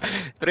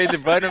it ain't the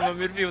bright in my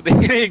midfield,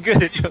 it ain't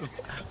good enough.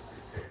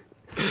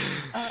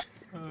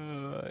 Oh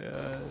my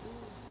god.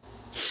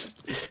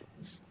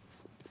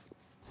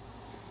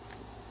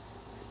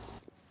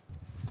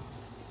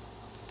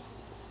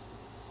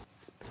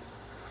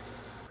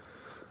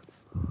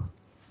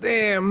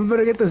 Damn, I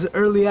better get this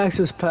early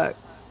access pack.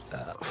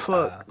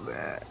 Fuck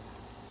that.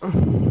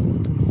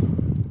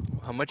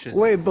 How much is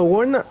Wait, it? but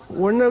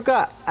Werner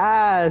got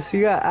ass.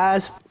 He got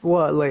ass,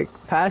 what, like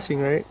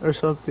passing, right? Or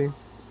something.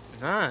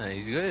 Nah,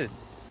 he's good.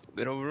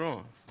 Good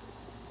overall.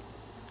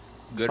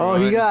 Good Oh,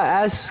 runs. he got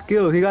ass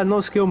skill. He got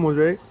no skill moves,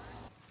 right?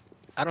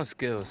 I don't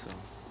skill, so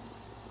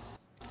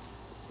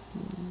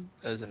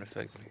that doesn't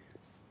affect me.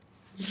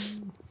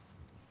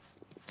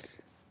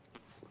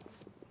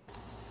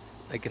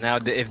 Like now,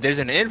 if there's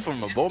an in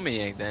from a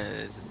Aubameyang,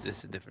 then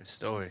it's a different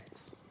story.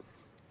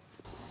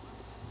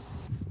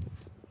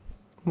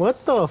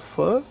 What the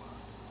fuck?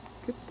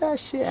 Get that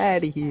shit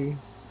out of here.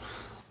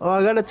 Oh,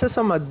 I gotta test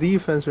on my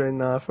defense right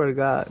now. I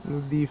forgot.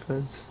 New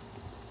defense.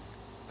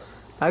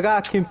 I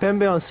got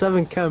Kimpembe on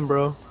 7 chem,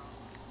 bro.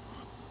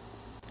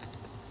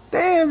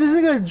 Damn, this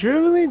nigga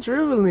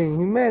dribbling.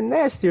 He man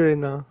nasty right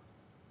now.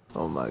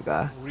 Oh my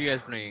god. What are you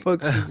guys playing?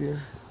 Fuck What this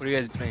year. are you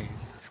guys playing?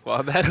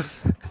 Squad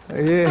battles?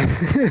 Yeah.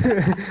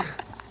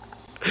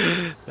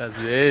 That's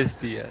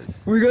nasty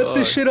as We got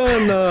this shit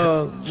on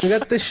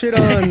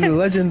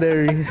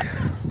legendary.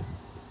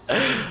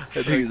 I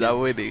think he's not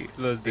winning.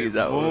 Los He's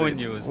not winning.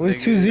 demonios, We're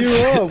nigga.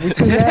 2-0 up. We're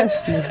too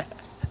nasty.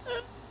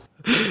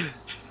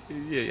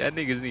 Yeah, y'all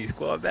niggas need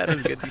squad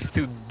battles. Get these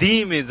two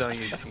demons on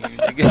your team,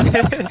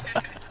 nigga.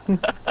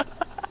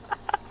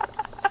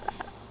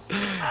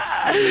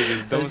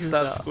 Niggas don't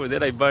stop scoring. They're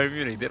like Bayern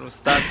Munich. They don't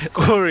stop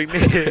scoring,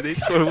 nigga. They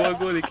score one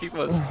goal, they keep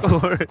on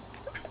scoring.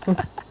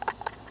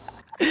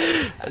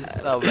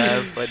 That's not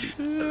bad funny. I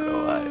don't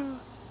know why.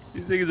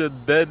 These niggas are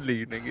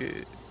deadly,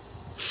 nigga.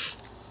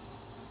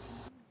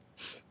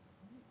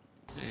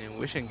 Man,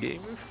 wishing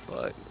gamer?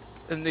 Fuck.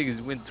 Them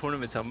niggas win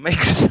tournaments on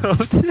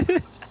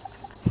Microsoft.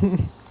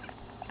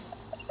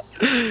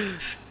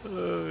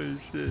 Oh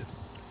shit.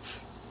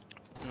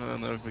 I'll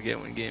never forget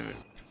when Gamer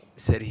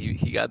said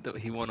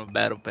he won a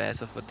battle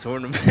pass of a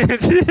tournament.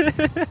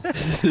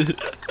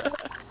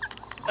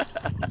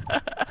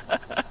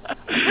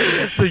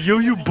 So yo,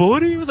 you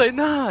bought it? He was like,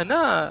 nah,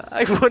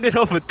 I won it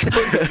off a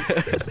tournament.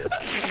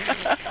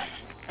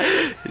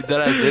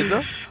 That I did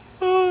though?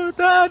 Oh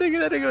nah, nigga,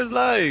 that nigga was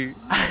lying.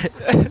 I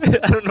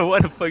don't know why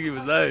the fuck he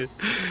was lying.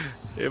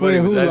 Everybody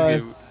Wait, was who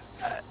asking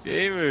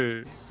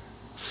Gamer.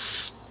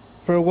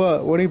 For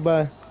what? What did he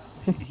buy?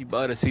 He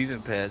bought a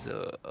season pass,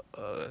 a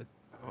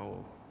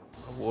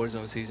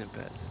Warzone season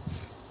pass.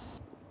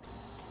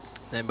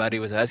 Everybody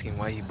was asking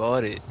why he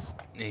bought it,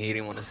 and he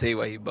didn't want to say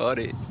why he bought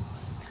it.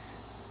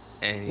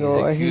 And his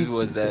Yo, I excuse hate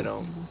was that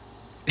people.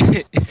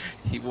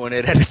 he won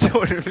it at a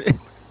tournament.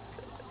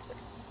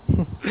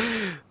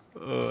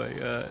 Oh my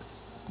god.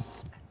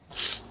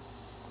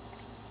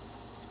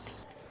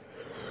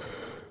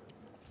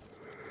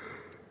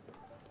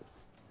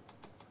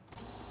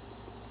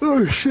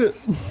 Oh shit.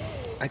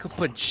 I could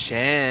put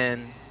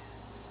Chan,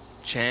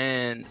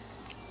 here.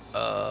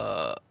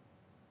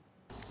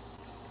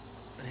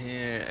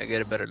 I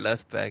get a better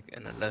left back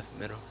and a left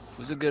middle.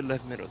 Who's a good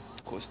left middle?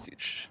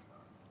 Kostic.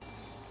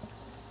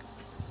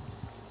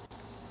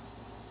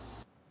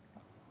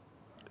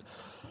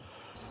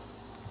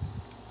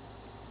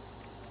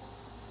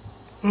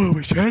 Oh,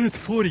 but Chan is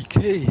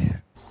 40K.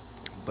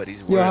 But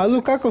he's worth Yo, how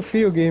Lukaku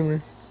feel,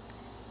 gamer?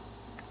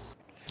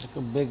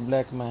 a big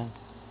black man.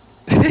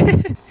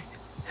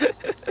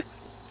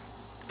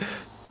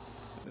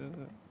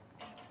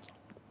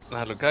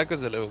 Nah,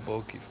 Lukaku's a little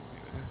bulky for me,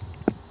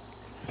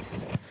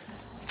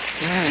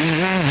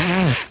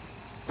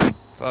 man.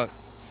 Fuck.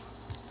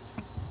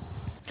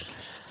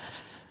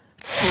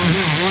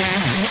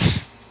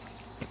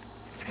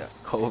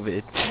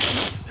 COVID.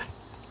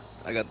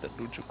 I got the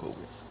Lucha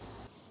COVID.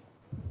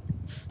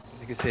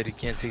 Nigga said he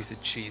can't taste the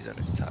cheese on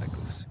his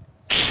tacos.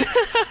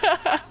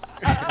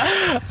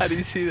 How do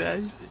you see that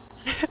shit?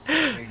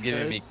 Nigga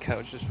giving me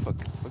couches. Fuck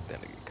that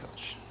nigga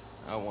couch.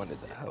 I wanted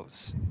the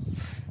house.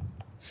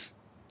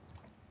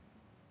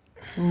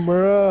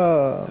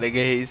 Bruh.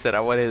 Nigga, he said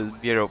I wanted his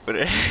beer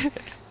opener.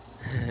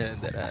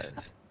 That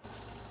ass.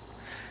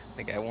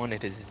 Nigga, I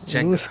wanted his Do a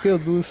Jenga. skill,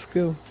 do a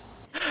skill.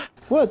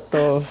 What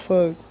the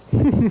fuck?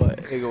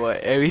 What? Nigga,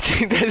 what?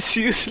 Everything that's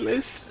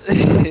useless?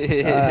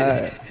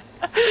 Alright.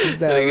 Get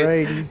that Nigga,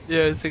 righty.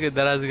 yeah, this nigga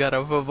that has got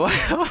a football.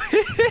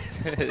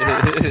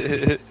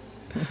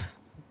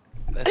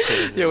 That shit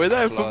is Yo, in where's my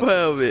that football closet.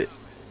 helmet?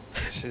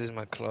 That shit is in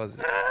my closet.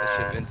 That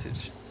shit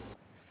vintage.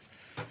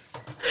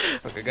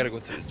 Fuck, I gotta go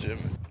to the gym.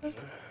 What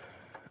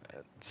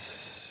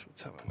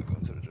time am I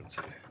going to the gym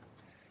today?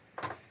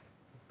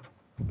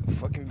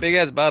 Fucking big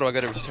ass bottle. I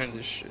gotta return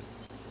this shit.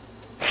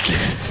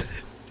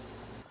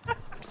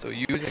 I'm still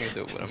using it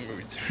though, but I'm gonna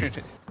return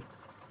it.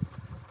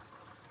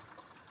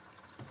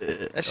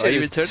 That shit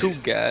is 2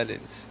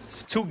 gallons.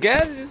 It's 2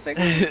 gallons,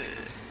 nigga.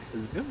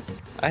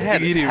 I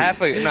had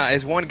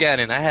it's 1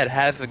 gallon. I had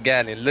half a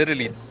gallon.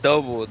 Literally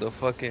double the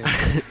fucking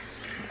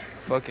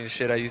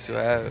shit I used to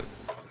have.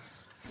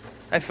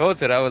 I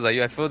felt it. I was like,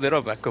 yo, I filled it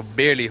up. I could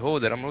barely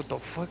hold it. I'm like, what the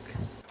fuck?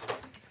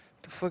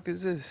 What the fuck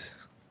is this?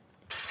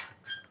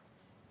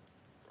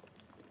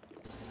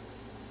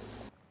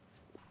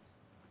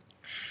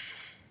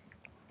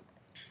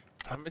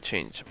 I'm gonna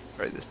change.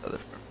 Try this other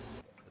firm.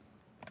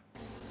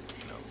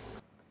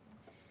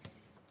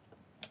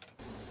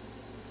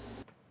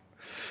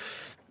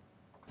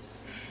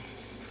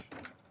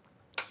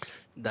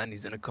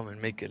 Danny's gonna come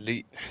and make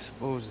elite,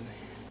 supposedly.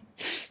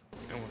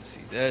 I wanna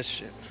see that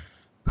shit.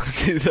 I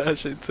see that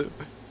shit too.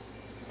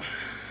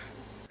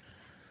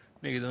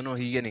 Nigga don't know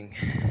he getting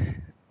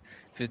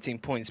 15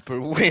 points per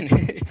win.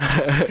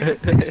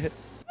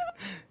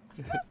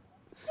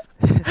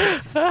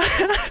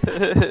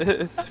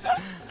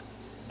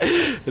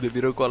 And if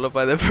you don't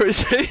qualify that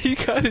first day, you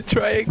gotta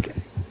try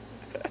again.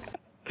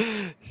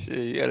 Shit,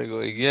 you gotta go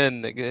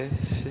again, nigga.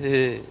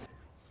 Shit.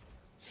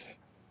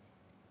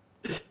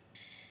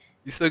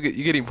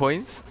 You getting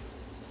points?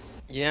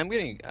 Yeah, I'm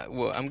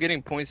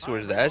getting points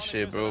towards that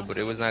shit, bro, but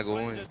it was not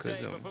going because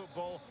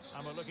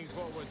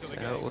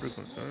order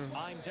confirmed.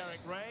 I'm Derek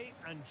Ray,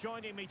 and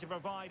joining me to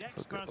provide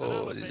expert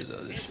Oh, these are the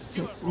other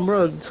shit.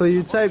 Bro, so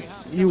you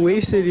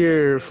wasted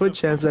your FUT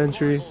champs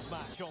entry.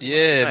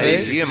 Yeah,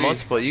 You get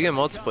multiple.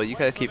 You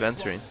gotta keep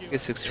entering. You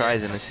get 6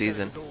 tries in a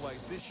season.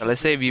 Now,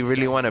 let's say if you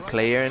really want a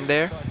player in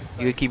there,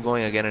 you could keep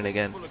going again and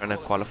again, trying to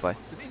qualify.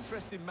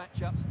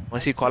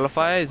 Once you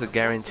qualify, it's a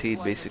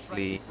guaranteed,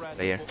 basically,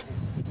 player.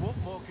 What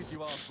more could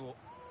you ask for?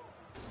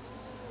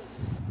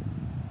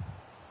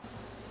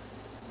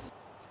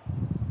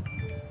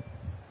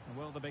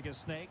 Will the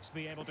biggest snakes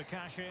be able to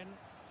cash in?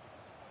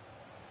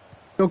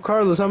 Yo,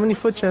 Carlos, how many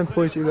FUT champ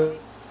points you got? Well,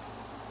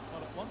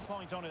 at one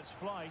point on its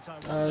flight, I I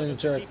wondered didn't if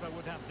the check. keeper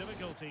would have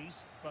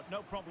difficulties, but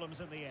no problems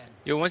in the end.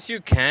 Yo, once you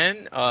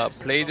can,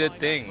 play the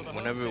thing.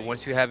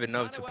 Once you have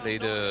enough to play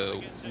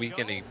the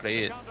weekend, you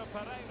play it.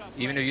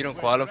 Even if you don't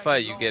qualify,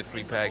 you get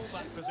free packs.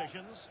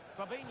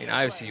 I mean,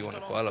 obviously you want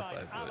to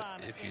qualify,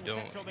 but if you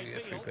don't, you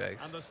get free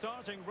packs. And the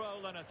starting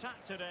role in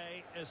attack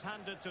today is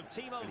handed to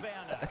Timo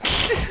Werner.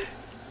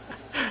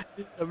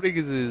 Them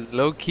niggas is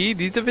low key.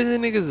 These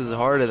division niggas is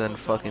harder than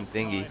fucking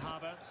thingy.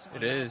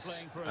 It is.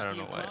 I don't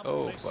know why.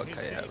 Oh, fuck,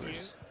 Kai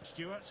Havertz.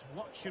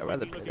 I'd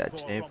rather play that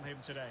champ.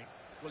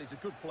 Well, he's a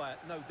good player,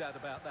 no doubt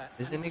about that.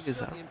 These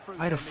niggas are.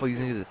 Why the fuck these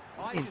niggas is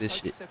playing this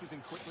shit? Settles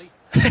in quickly.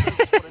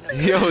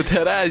 Yo,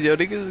 that ass, yo,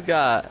 niggas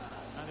got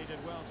And he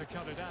did well to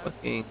cut it out.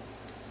 fucking.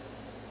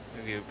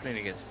 Okay, we're playing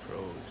against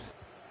pros.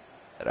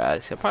 That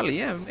ass, yeah,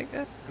 probably am,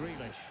 nigga.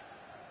 Grealish.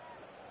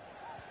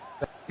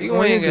 We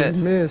going just against.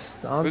 missed.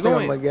 I don't We're think I'm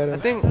going. gonna get him. I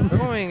think we're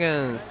going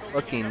against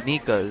fucking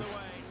Nika's.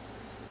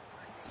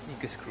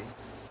 Nika's crew.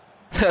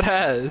 That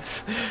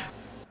ass.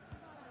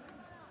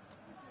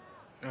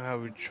 You know how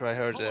we try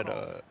hard at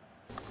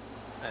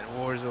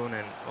Warzone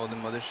and all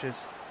them other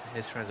shits?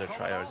 His friends are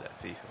tryhards at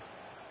FIFA.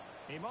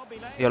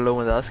 Yo,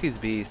 Lewandowski's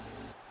beast.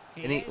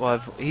 And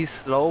he's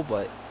slow,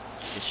 but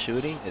his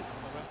shooting is.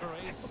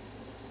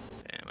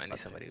 Damn, I need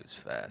somebody who's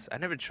fast. I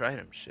never tried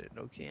him, shit.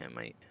 Okay, I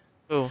might.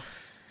 Oh.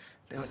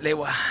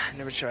 Lewa, I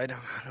never tried him.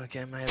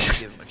 Okay, I might have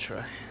to give him a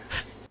try.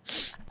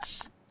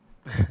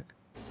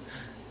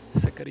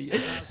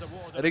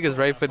 Zacarias. I think his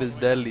right foot is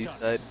deadly,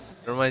 side.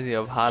 Reminds me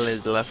of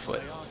Haaland's left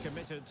foot.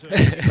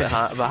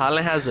 but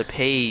Haaland has a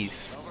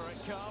pace.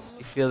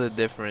 You feel the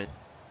difference.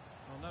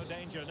 Well, no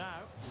danger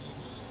now.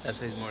 That's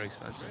why he's more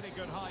expensive. Really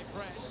good high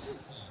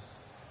press.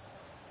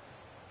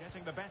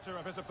 Getting the better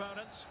of his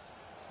opponents.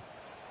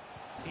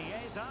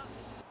 Chiesa.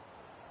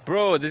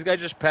 Bro, this guy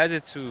just passed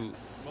it to.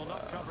 Well,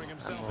 not covering That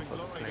himself in motherfucker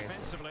glory playing for.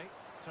 defensively.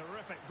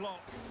 Terrific block.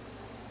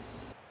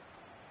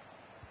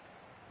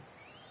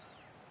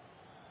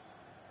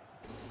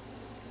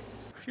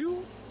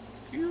 Phew,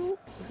 phew,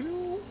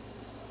 phew.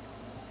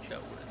 Yeah, I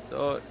would have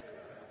thought.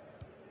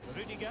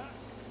 Rudiger.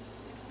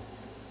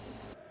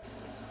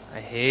 I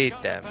hate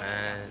that,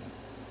 man.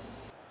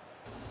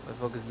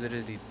 Motherfuckers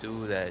literally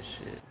do that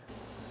shit.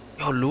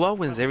 Yo, Lua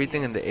wins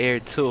everything in the air,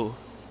 too.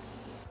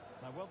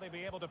 Now, will they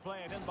be able to play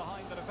it in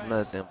behind the defence?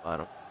 Another thing about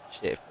him.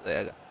 Shit,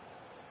 I got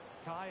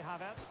Kai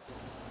Havertz.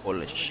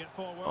 Polish. Moving it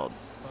forward, Oh,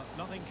 but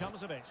nothing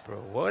comes of it. bro,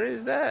 what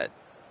is that?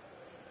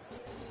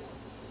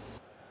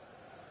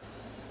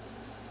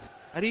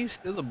 How do you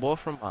steal the ball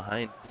from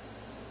behind?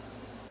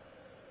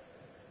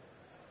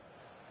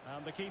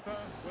 And the keeper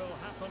will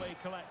happily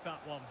collect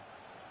that one.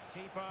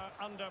 Keeper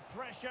under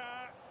pressure.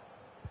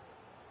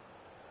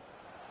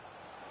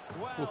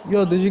 Well,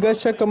 Yo, did you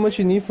guys check how much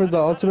you need for the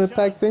ultimate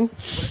pack thing?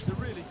 Well, it's a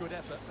really good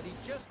effort, but he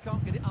just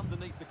can't get it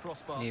underneath the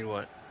crossbar. Need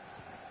what?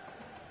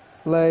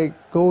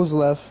 Like goals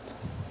left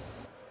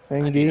I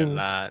and need a games.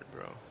 lot,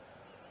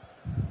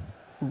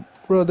 bro.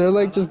 Bro, they're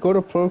like just go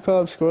to Pro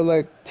Club, score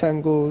like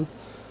 10 goals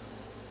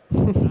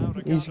now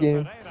each Ricardo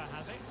game. Pereira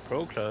has it.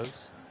 Pro clubs.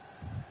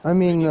 I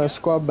mean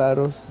squad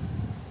battles.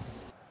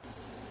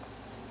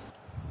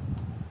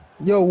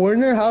 Yo,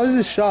 Werner, how is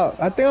his shot?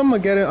 I think I'm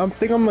gonna get it. I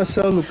think I'm gonna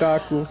sell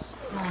Lukaku, For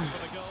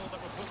the goal that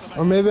would put them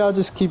or maybe I'll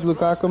just keep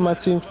Lukaku on my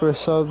team for a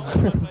sub.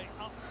 ultimately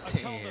up a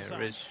Damn, cul-de-sac.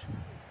 rich.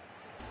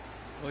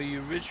 Oh,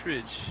 you rich.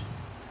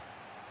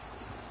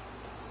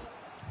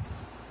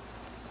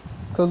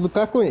 Cause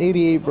Lukaku in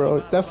 88, bro,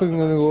 definitely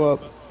gonna go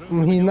up.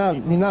 He's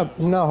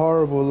not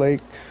horrible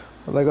like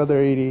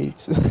other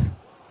 88s.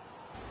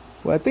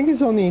 Well, I think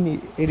it's only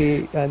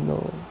 88. I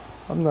know.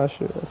 I'm not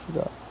sure. I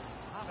forgot.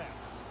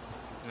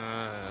 Havertz.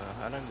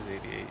 Haaland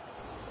is 88.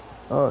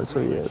 Oh,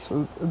 so yeah.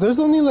 So there's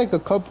only like a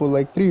couple,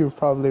 like 3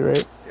 probably,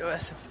 right? Yo,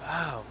 that's a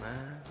foul,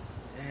 man.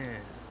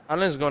 Damn.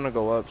 Haaland's gonna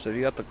go up, so if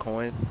you got the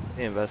coin,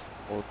 they invest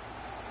in both.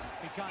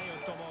 Fikayo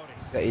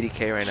Tomori. Got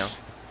 80k right now.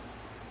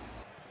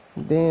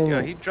 Damn.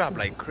 Yo, he dropped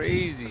like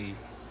crazy.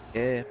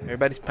 Yeah,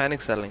 everybody's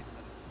panic selling.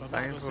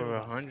 Buying for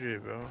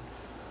 100, bro.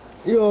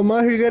 Yo, I'm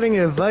out here getting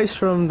advice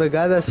from the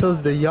guy that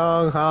sells the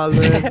young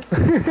Holland.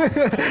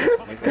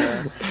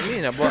 I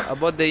mean, I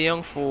bought the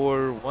young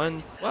for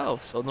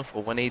 112, sold them for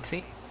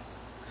 118.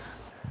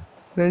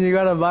 Then you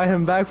gotta buy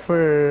him back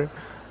for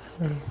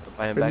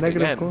Buy him for back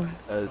negative again. coin.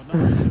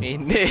 I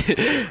mean,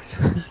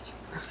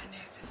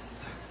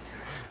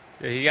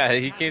 Yeah,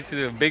 he came to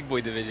the big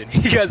boy division.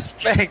 He got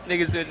spanked,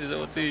 niggas with his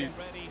whole team.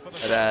 Ready for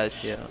the that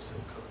shit.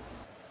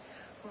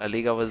 La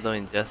Liga was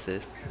doing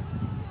justice.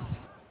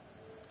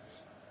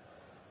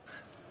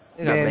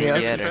 They got Damn, Ben yeah, I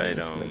Yedder.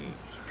 tried,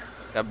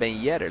 Got Ben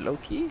Yedder, low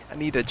key. I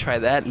need to try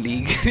that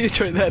league. I need to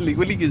try that league.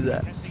 What league is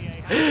that?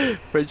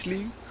 French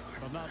league?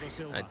 Bernardo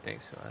Silva. I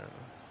think so, I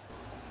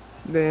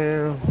don't know.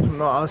 Damn,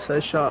 no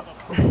outside shot.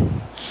 Wasn't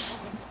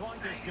quite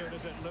as good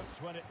as it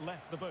looked when it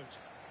left the boot.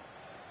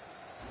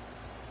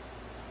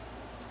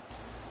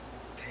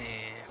 Damn,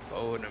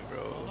 Foden, Well,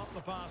 bro. not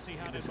the pass he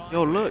had in mind.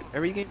 Yo, look,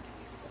 every game.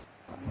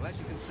 Well, as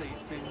you can see,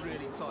 it's been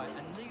really tight,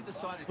 and neither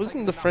side has Who's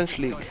taken in the enough French risk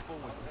league? going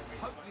forward.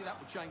 Hopefully that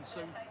will change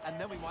soon, and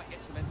then we might get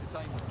some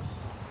entertainment.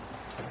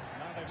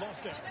 Now they've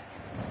lost it.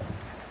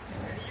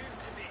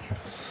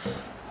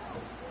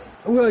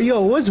 Well,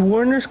 yo, what's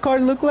Werner's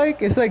card look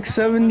like? It's like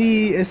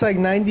 70. It's like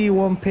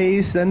 91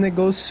 pace. Then it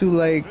goes to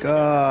like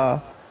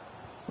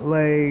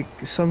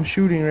some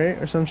shooting, right,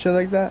 or some shit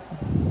like that.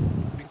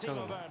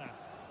 Timo Werner.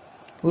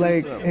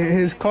 Like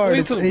his card,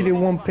 it's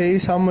 81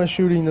 pace. How much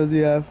shooting does he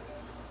have?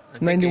 I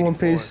think 91 84.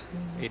 pace.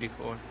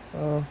 84.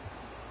 Uh,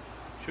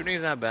 Shooting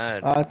is not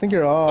bad. I think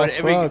you're off. But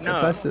every- Fuck,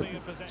 no. pass it.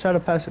 Try to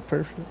pass it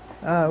perfect.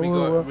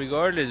 Well.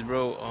 Regardless,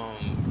 bro,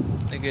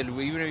 nigga,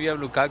 even if you have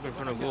Lukaku in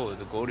front of goal,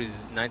 the goal is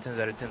 9 times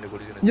out of 10, the goal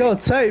is gonna Yo,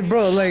 take. tight,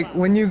 bro. Like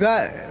when you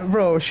got,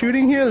 bro,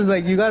 shooting here is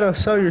like you gotta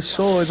sell your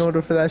soul in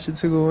order for that shit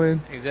to go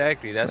in.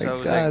 Exactly, that's My why I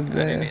was God, like,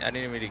 man. I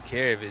didn't really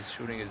care if his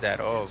shooting is that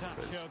off.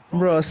 'Cause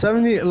Bro,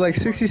 70, like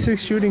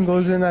 66 shooting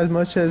goes in as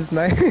much as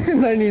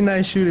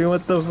 99 shooting.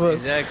 What the fuck?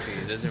 exactly,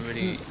 it doesn't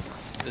really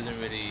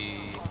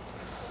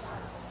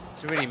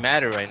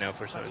matter right now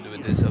for some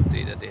with this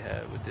update that they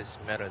have, with this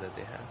meta that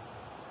they have.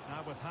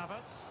 Now with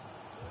Havertz.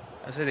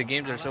 That's why the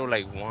games are so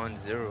like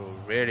 1-0.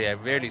 I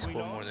rarely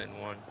score more than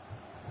one.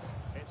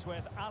 It's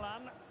with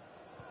Alan.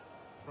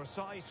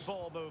 Precise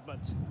ball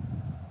movement.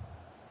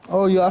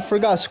 Oh, yo, I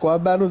forgot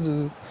squad battles.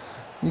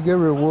 You get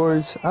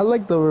rewards. I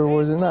like the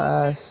rewards. They're not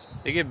ass.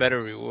 They get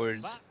better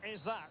rewards. That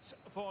is that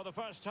for the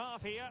first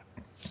half here.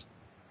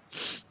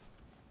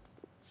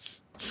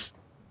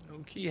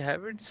 Okay,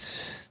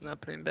 Havertz not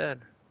playing bad.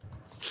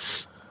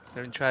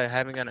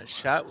 Haven't got a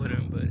shot with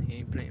him, but he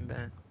ain't playing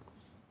bad.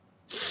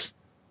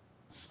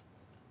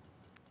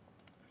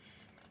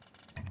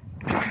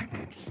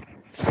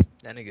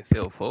 That nigga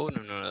Phil Foden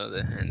on the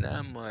other hand,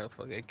 that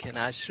motherfucker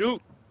cannot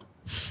shoot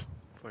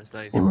for his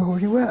life. Where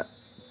you at?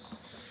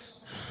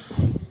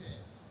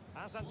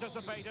 As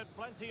anticipated,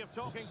 plenty of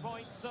talking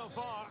points so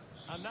far.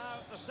 And now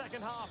the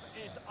second half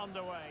is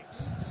underway.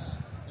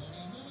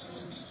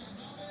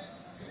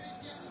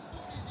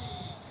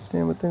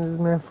 Damn, I think this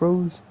man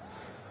froze.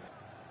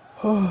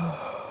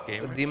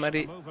 But Di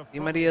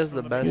Maria is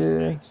the best.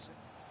 Yeah.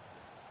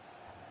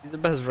 He's the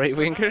best right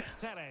winger.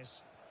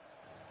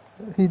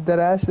 He dead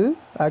ass is?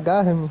 I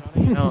got him.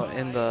 No,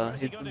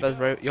 he's the best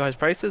right. Yo, his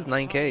price is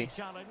 9K.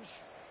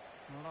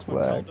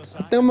 Swag. I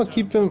think I'm gonna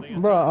keep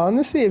him, bro.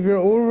 Honestly, if you're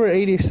over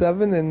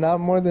 87 and not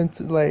more than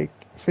like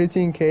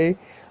 15K,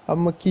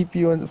 I'm gonna keep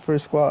you in for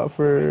squad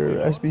for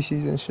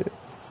SBCs and shit.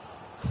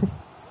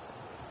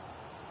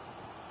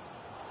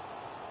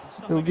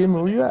 Yo,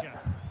 gamer, where you at?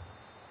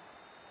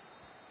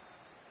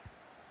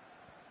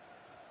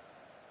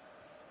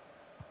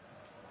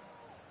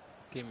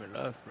 Gamer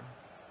love, bro.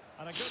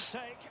 And a good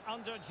take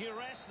under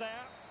duress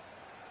there.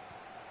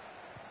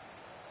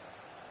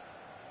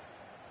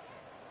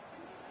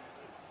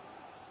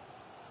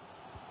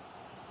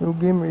 Yo,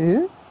 gamer, you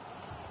here?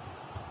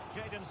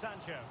 Jadon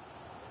Sancho.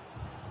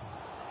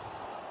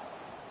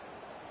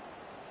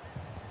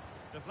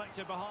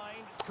 Deflected behind.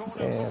 Corner.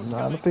 Damn, nah,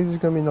 I don't think there's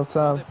gonna be enough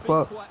time. They've been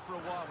Fuck. quiet for a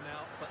while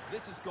now, but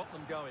this has got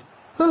them going.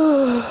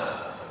 The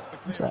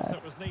clearance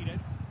that was needed.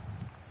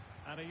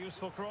 And a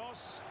useful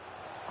cross.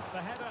 The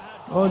header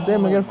had Oh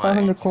damn, I got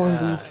 500 coins,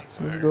 God.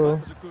 dude. Let's go.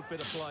 That was a good bit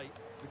of play.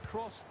 The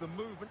cross, the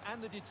movement,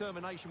 and the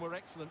determination were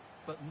excellent,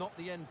 but not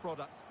the end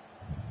product.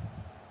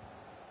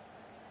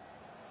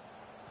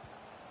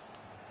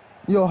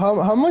 Yo,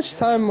 how much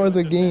time are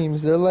the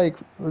games? They're like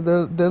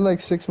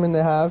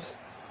 6-minute halves.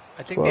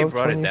 I think they 12,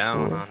 brought it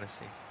down, 24.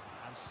 honestly.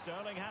 And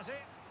Sterling has it.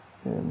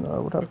 Yeah, no, I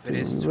would have If to. it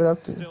is We would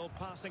have to. Still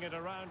passing it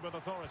around with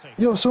authority.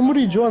 Yo,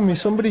 somebody join me.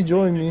 Somebody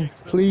join me,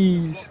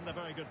 please. Wasn't a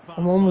very good pass.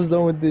 I'm almost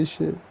done with this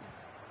shit.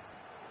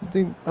 I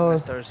think. I'm Oh, gonna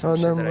start some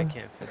shit never that I mind.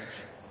 can't finish.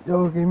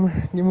 Yo,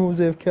 gamer was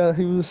AFK.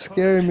 He was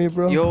scaring me,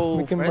 bro. Yo,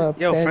 Making my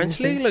French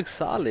thing. League looks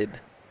solid.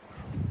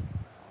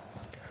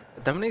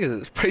 Them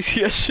niggas is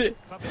pricey as shit.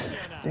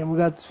 Fabinho now. Damn, we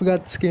got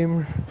this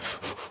gamer.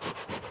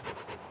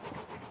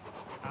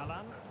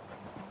 Alan.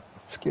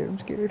 I'm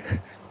scared.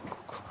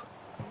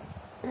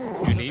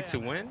 You need to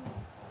win?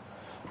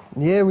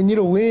 Yeah, we need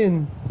to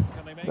win.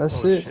 Can they make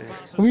That's Oh, it. shit.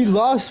 We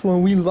lost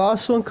one.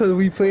 Because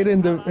we played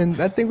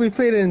I think we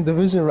played in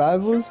Division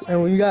Rivals,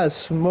 and we got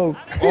smoked.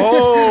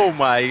 Oh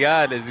my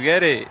god, let's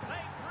get it.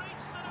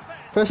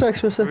 Press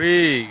X, press X.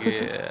 Rig, yeah.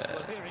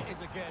 Well, here it is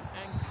again,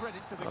 and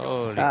credit to the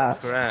Holy Ah.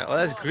 crap. Oh,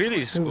 that's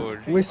Grealish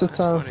scored. Waste of That's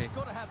time. funny.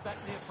 Got to have that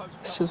near post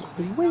It's goal. just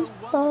No waste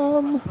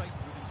wonder he's time. frustrated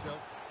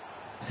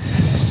with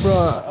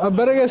himself. Bro, I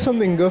better get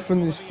something good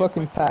from this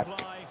fucking pack.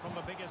 fly from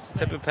the biggest What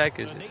type of pack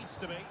is There it? needs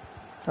to be.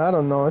 I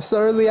don't know. It's the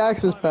early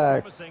access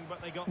pack. Promising, but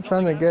they got I'm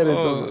trying to nothing get it else.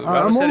 Oh, though. Robert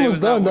I'm said it almost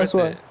was not done. That's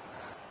worth why. it.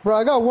 Bro,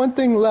 I got one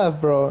thing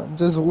left, bro.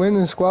 Just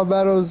winning squad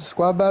battles.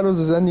 Squad battles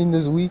is ending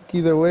this week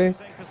either way.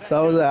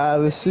 So I was like,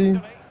 let's see.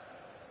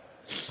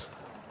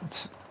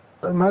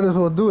 I might as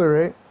well do it,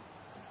 right?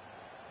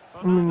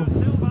 I mean, Bernardo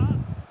Silva.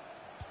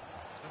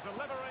 The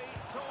delivery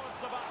towards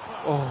the back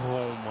post.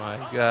 Oh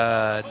my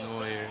god,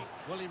 Neuer.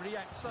 Well, he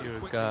reacts so You're a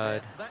quickly god.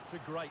 there. That's a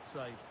great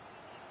save.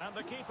 And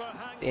the keeper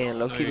hangs Damn, on.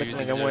 low-key No, looking you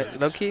like didn't I'm deserve win. it.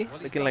 Low-key Well,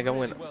 he's looking done like I'm really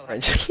winning well.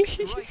 French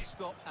League. Great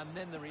stop and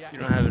then the You reaction.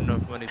 don't have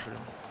enough money for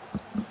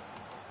them.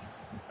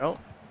 No?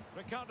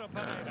 Ricardo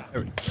Nah, Pereira.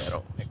 there we go. I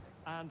don't.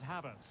 And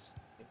Havertz.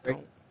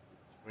 Don't.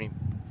 Scream.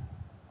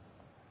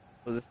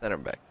 Who's the center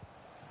back?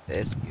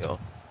 Sergio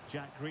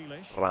Jack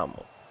Grealish.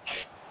 Ramos. Can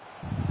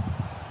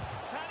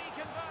he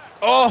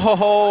convert?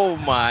 Oh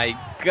my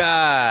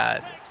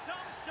god. Takes some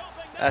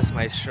stopping there. That's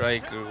my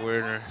striker,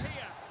 Werner.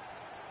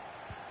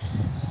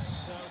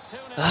 So 2-0.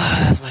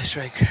 Ah, that's my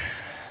striker.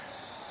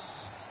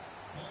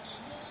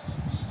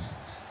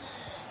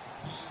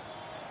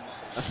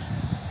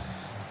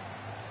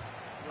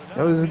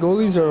 yo, these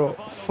goalies are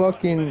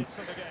fucking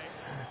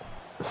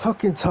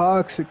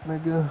toxic,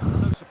 nigga.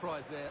 No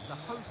surprise there. The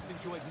hosts have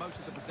enjoyed most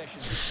of the possession.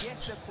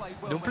 Yes, they've played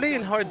well. Don't play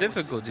in hard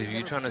difficulty if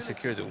you're trying to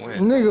secure the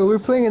win. Nigga, we're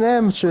playing an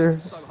amateur.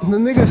 The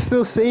nigga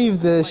still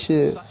saved that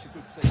shit. Such a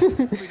good season.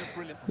 It's been a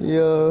brilliant performance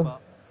Yo. so far.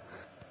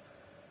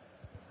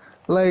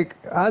 Like,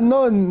 I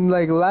know in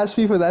like last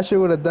FIFA that shit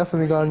would have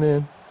definitely gone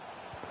in.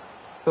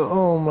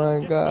 Oh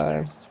my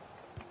god.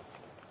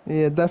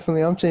 Yeah,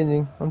 definitely. I'm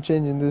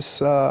changing this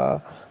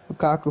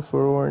Lukaku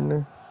for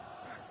Werner.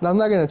 No, I'm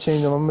not gonna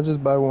change him. I'm gonna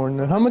just buy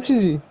Werner. How much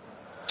is he?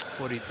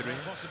 43.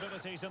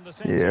 Possibilities in the Yeah,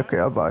 centre. okay,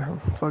 I'll buy him.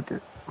 Fuck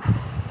it. And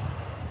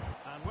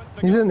with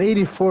the He's goal- an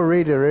 84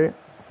 rated, right?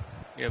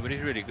 Yeah, but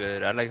he's really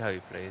good. I like how he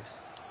plays.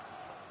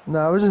 No,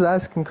 I was just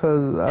asking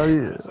cause I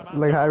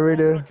like high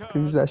rated.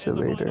 Could use that shit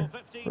later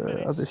for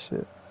other shit.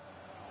 And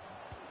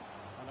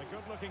a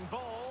good-looking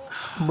ball.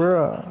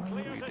 Bruh,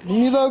 Clears it. give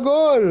me the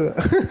goal.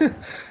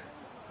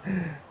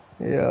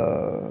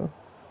 Yo,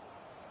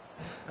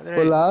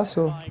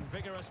 golazo. Applying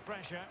vigorous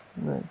pressure.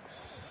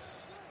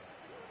 Next.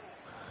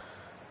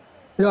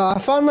 Yo, I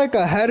found like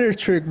a header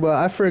trick, but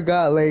I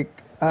forgot.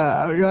 Like,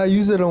 I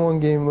used it on one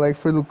game, like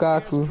for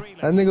Lukaku.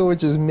 That nigga would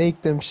just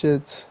make them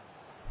shits.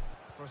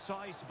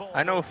 Precise ball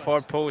I know far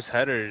movement. post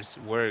headers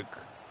work.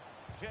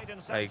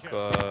 Jadon Like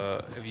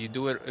Sancho. if you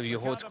do it, if you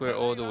hold Ricardo square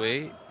all the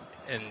Pereira. way,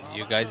 and Well,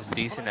 your that's guy's a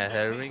decent at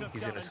splendid piece headering, of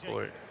he's gonna challenging.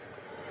 score it.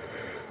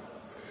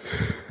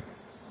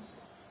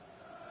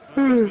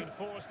 Well, he's been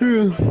forced out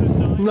to play this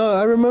time. No,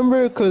 I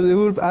remember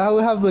because I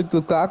would have like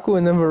Lukaku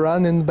and then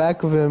Varane in the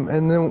back of him,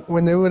 and then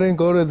when they wouldn't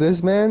go to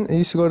this man, he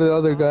used to go to the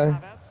other Kai guy.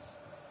 Havertz.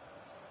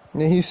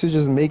 And he used to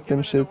just make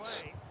them Given it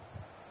shits. away.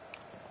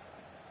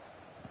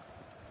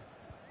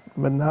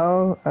 But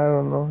now, I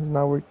don't know, it's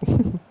not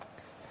working.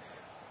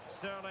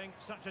 Sterling,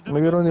 such a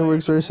Maybe it difficult only player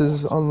works to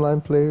versus thwart. online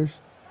players.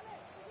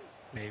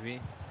 Maybe.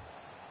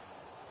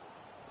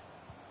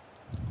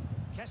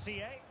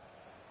 Kessié.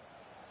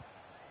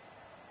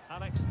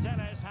 Alex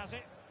Telles has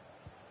it.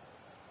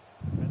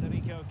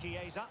 Federico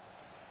Chiesa.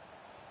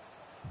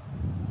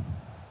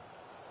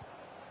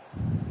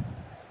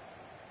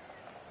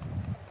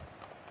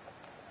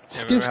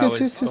 Skip, skip,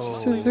 skip, skip, Oh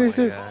skip, They skip, win my the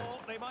skip. god. ball.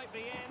 They might be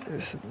in.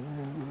 Yes.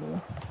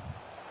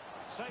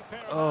 Safe pair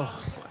of Oh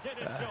hands. my Did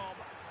his god. job.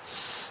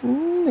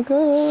 Nigga.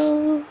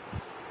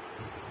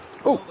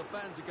 Oh. Well, the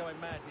fans are going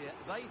mad here.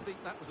 They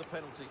think that was a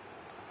penalty.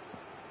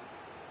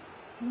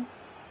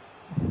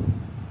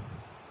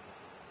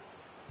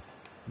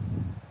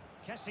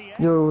 Kessié.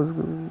 Yo, what's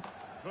good?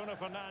 Bruno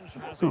Fernandes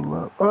has it. Come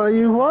up.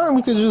 You want?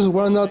 We could just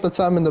run out the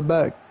time in the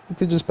back. You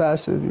could just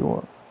pass it if you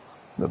want.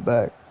 The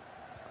back.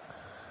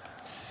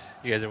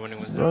 You guys are winning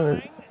 1-0.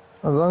 Sterling.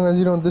 As long as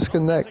you don't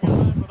disconnect. Not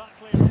messing around with that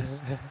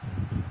clearance. Well,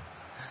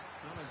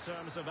 in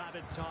terms of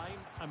added time,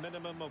 a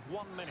minimum of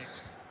 1 minute.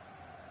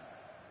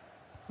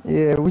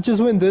 Yeah, we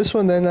just win this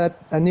one, then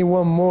I need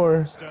one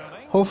more.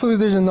 Sterling. Hopefully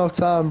there's enough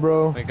time,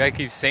 bro. My guy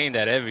keeps saying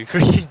that every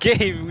freaking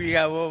game. We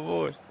got one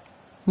more.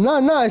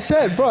 No, I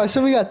said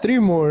we got 3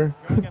 more.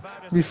 Going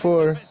about his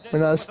Before, defensive business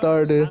when I with them.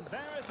 started. And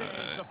there it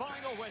is, the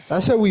final whistle. I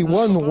said we And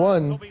won the fans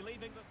will 1. be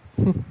leaving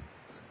the-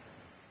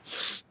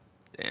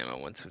 Damn, I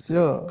won 2-0.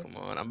 Yo. Come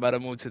on, I'm about to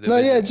move to No,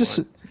 Division yeah, just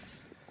 1.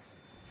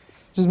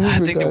 move I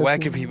your think the guy,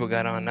 wacky please. people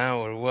got on now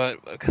or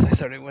what? Because I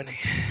started winning.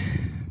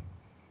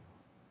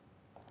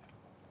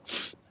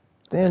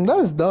 Damn,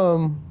 that's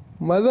dumb.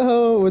 Why the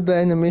hell would the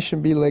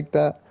animation be like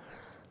that?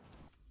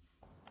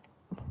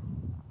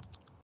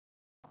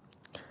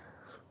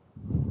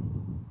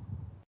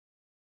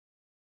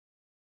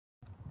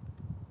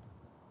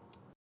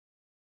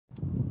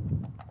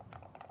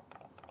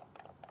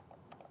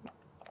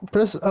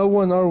 Press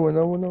L1, R1,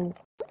 L1,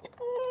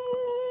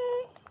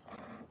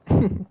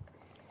 L1.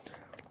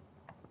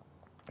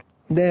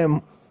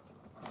 Damn.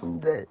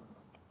 That.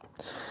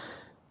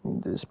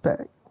 Need this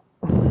pack.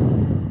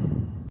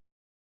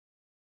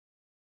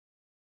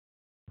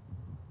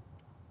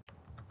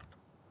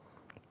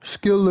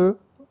 Skiller.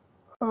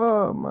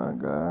 Oh my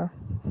god.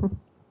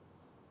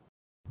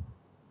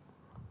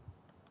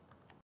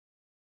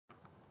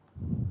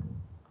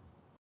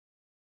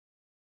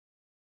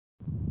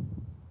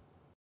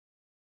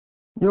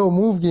 Yo,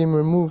 move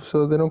gamer, move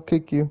so they don't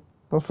kick you.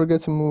 Don't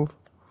forget to move.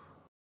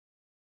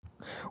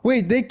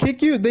 Wait, they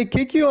kick you? They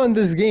kick you on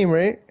this game,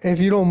 right? If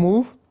you don't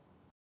move?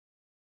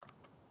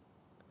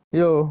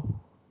 Yo,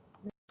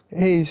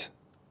 Hayes.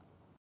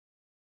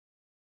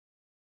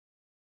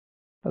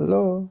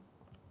 Hello?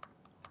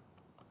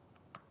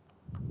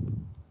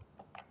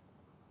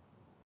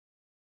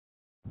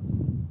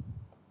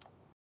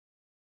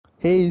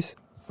 Hayes.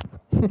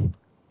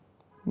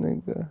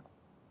 Nigga.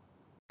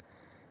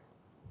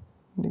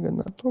 Nigga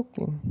not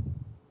talking.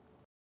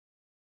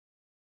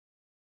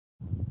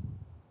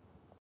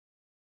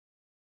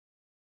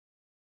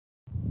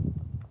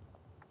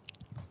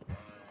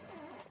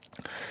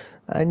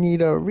 I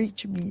need a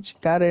reach beach.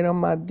 Got it on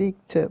my dick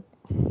tip.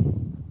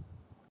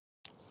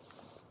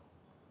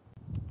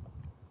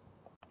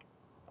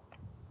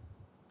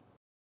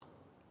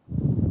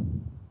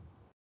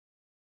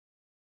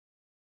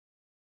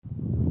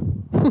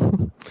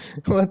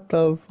 What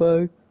the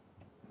fuck?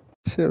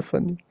 Shit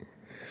funny.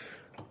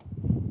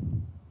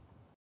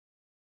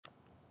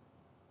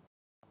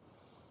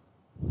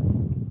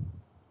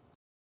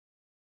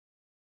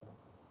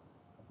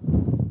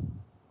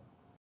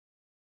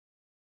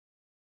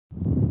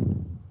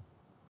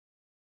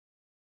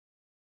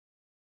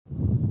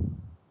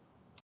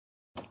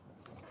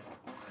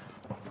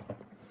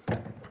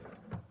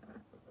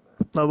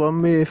 Now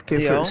I'm AFK for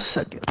a Yo.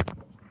 second.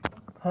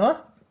 Huh?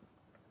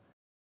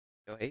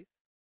 Yo, hey.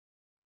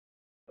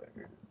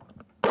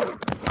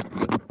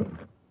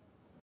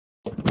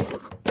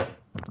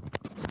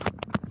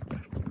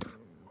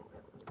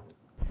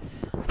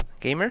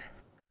 Gamer?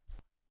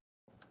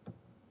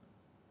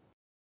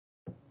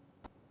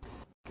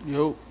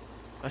 Yo.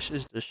 Rush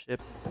is the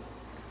ship.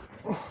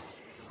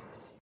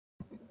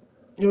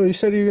 Yo, you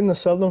said you're gonna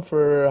sell them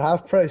for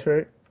half price,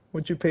 right?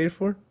 What you paid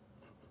for?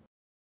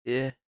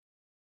 Yeah.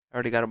 I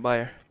already got a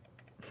buyer.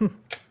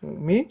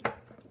 Me?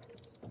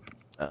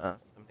 Some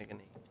nigga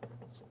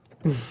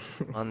named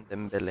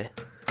Mandembele.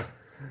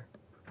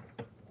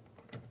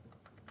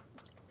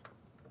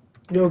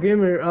 Yo,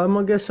 gamer, I'm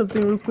gonna get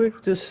something real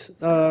quick. Just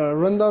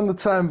run down the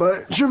time,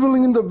 but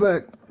dribbling in the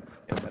back.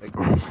 Yeah, better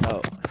get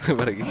out.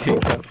 About to get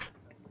kicked out.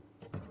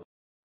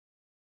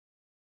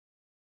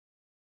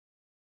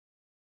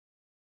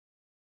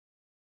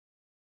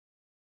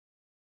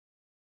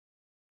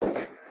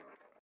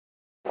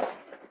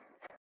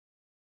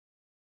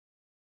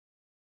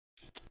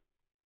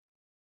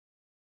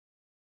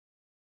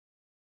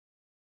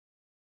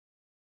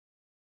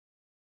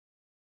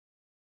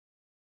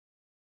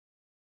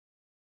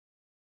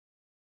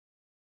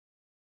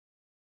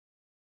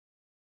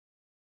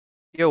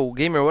 Yo,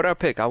 gamer, what do I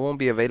pick? I won't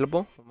be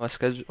available. My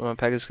schedule, my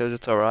package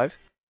scheduled to arrive.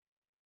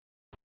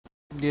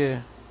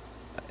 Yeah.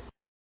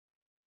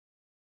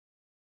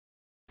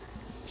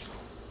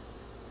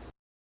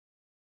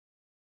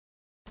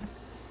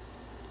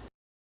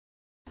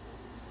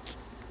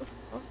 What the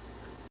fuck?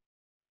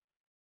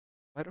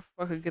 Why the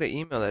fuck I get an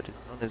email that it's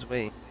on his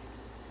way?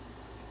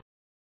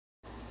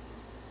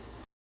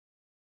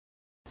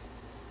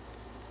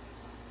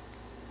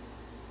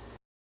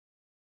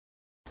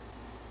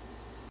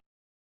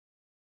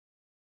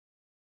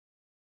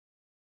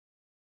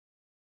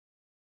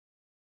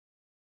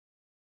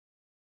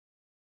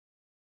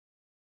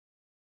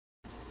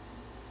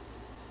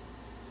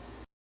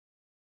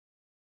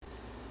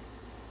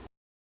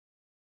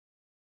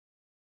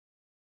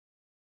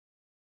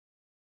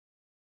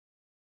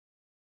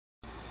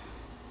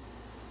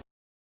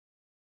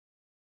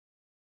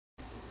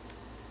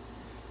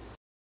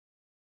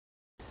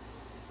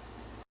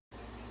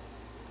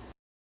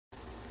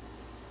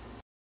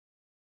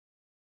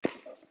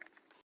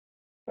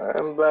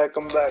 I'm back.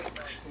 I'm back.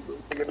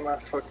 Get my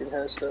fucking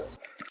headset.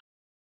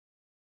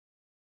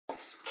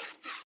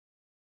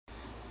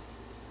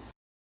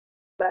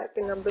 Back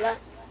and I'm black.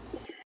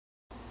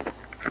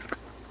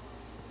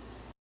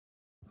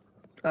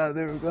 Ah,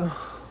 there we go.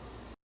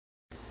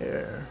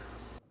 Here.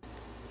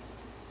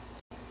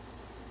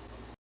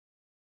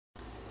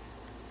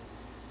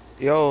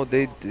 Yo,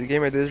 the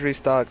gamer did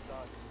restock.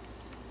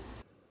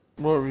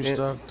 What Yeah,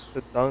 restocked?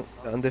 the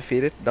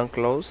undefeated, dunk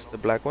lows, the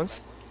black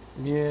ones.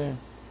 Yeah.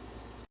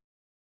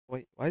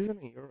 Wait, why is it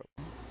in Europe?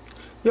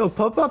 Yo,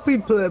 Pogba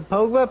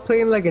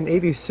playing like an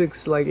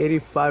 86, like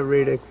 85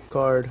 rated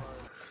card.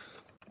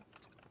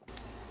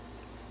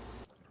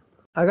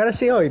 I gotta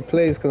see how he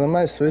plays, cause I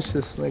might switch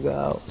this nigga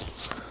out.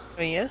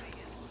 Oh yeah?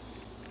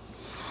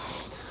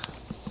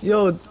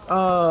 Yo,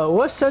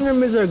 what center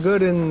mids are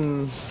good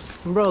in,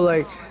 bro?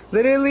 Like,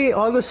 literally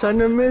all the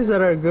center mids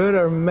that are good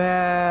are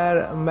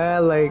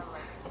mad like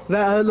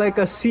that are like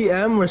a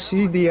CM or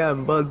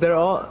CDM, but they're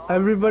all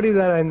everybody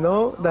that I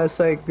know that's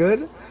like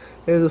good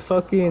is a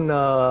fucking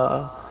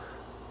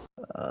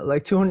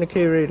like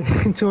 200k rated,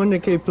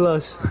 200k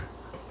plus.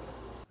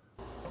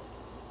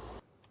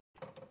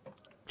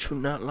 True,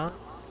 not lying.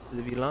 Because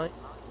if you lying,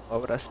 why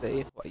would I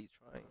say? Why you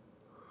trying?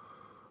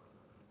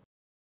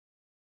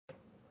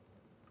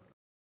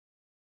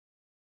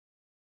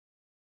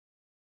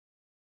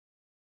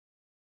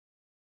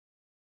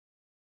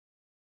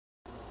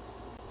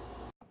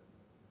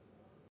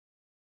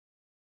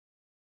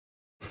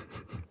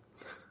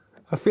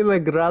 I feel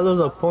like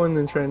Ralo's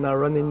opponents right now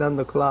running down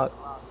the clock.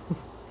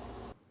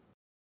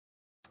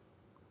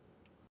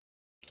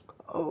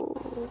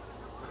 Oh.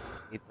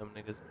 Hate them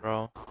niggas,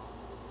 bro.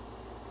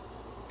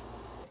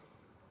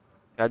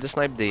 I just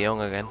sniped De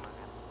Jong again.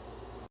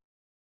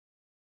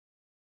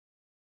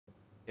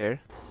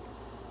 Here,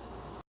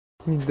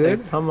 You did?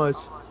 sniped How much?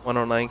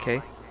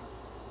 109k,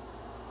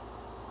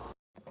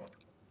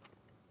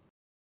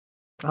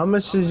 How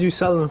much did you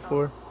sell him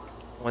for?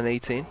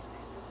 118.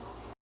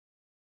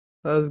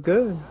 That was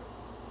good.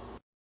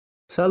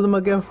 Sell him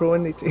again for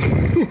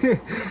 180.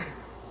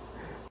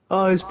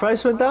 Oh, his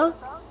price went down?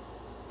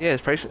 Yeah,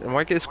 his price, the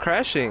market is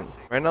crashing.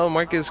 Right now, the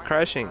market is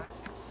crashing.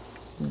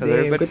 Cause Damn,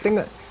 everybody,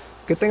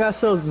 good thing I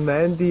sold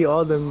Mandy,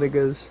 all them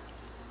niggas.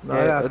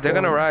 Now I yeah, got they're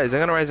gonna coin. rise. They're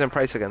gonna rise in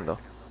price again, though.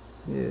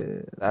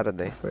 Yeah,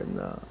 Saturday. for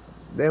now.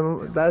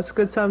 Damn, that's a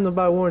good time to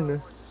buy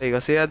Werner. There you go.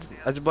 See, I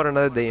just bought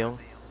another De Jong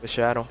with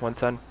Shadow,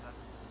 110.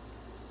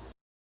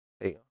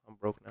 There you go. I'm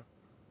broke now.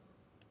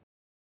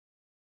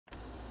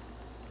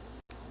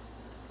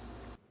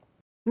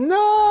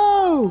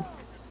 No!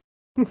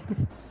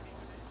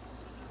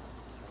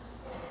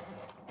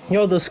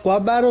 Yo, the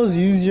squad battles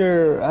use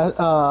your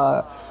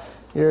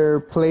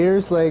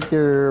players like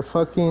your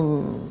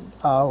fucking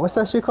what's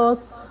that shit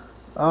called?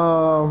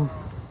 Um,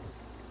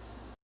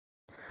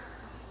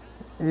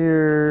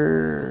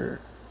 your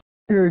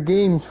your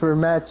games for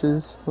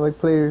matches like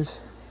players.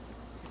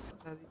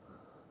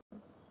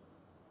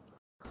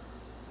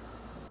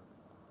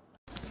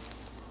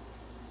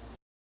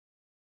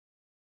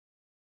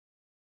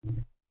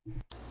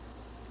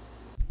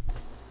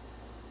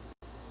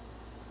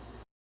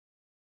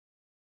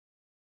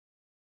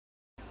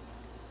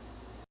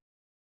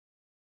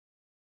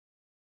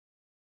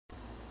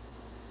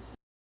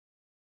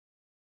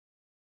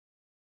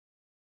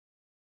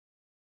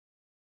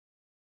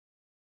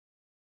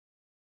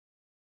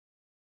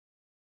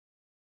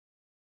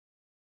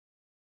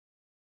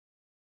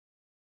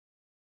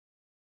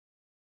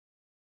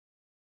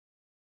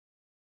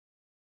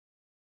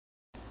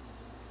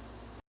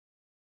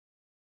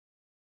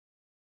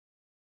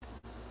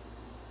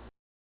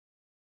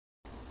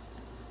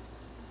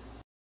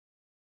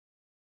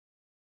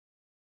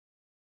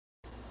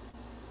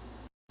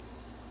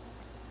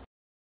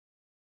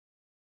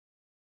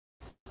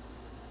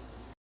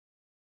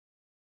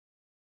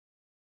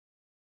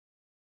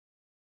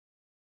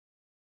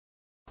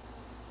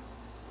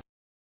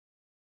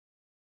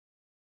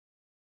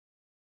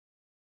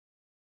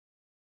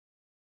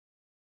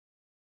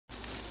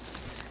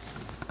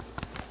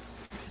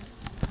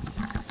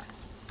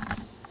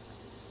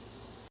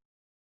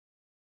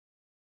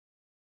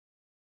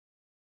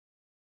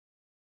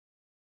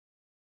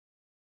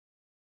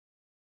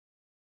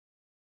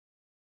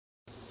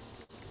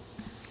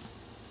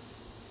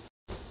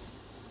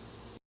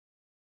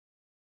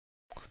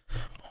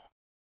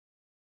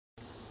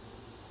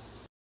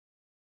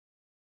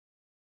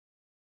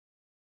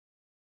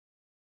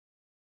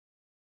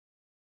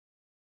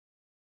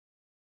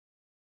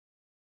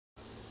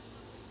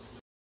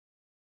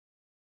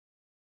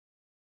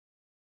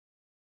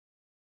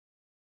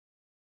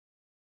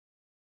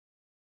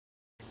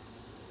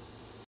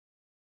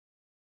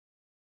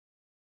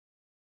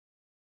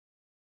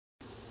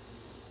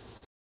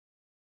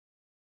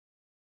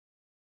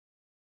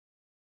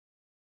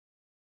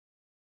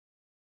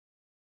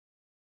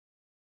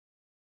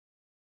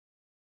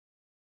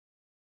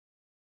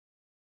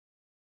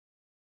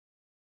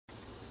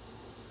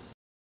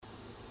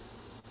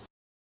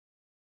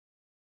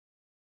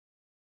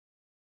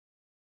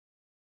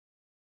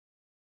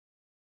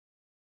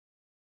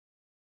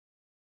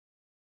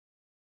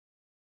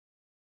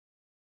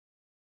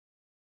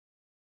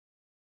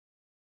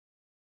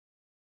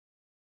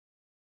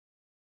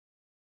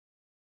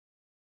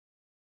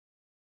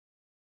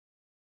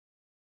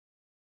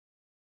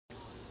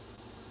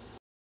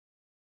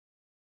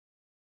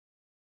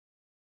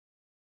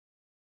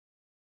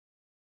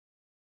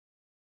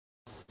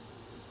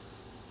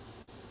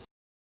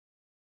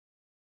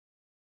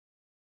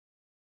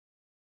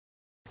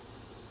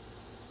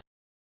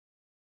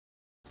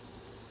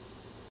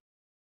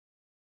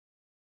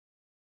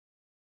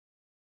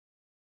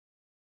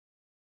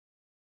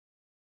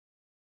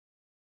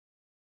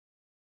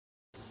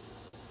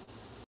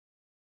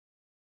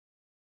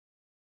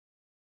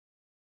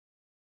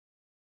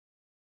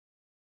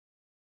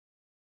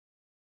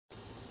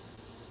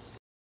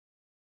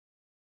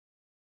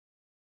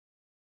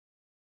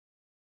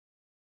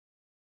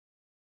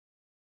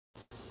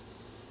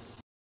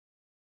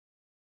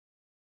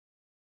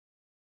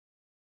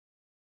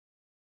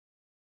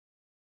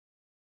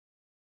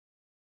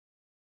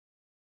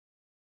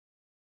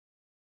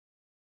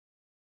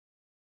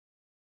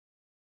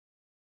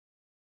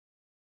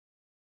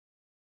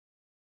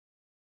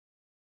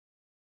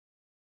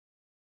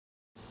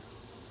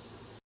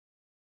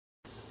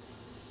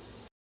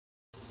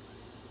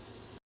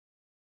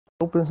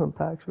 Open some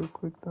packs real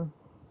quick then.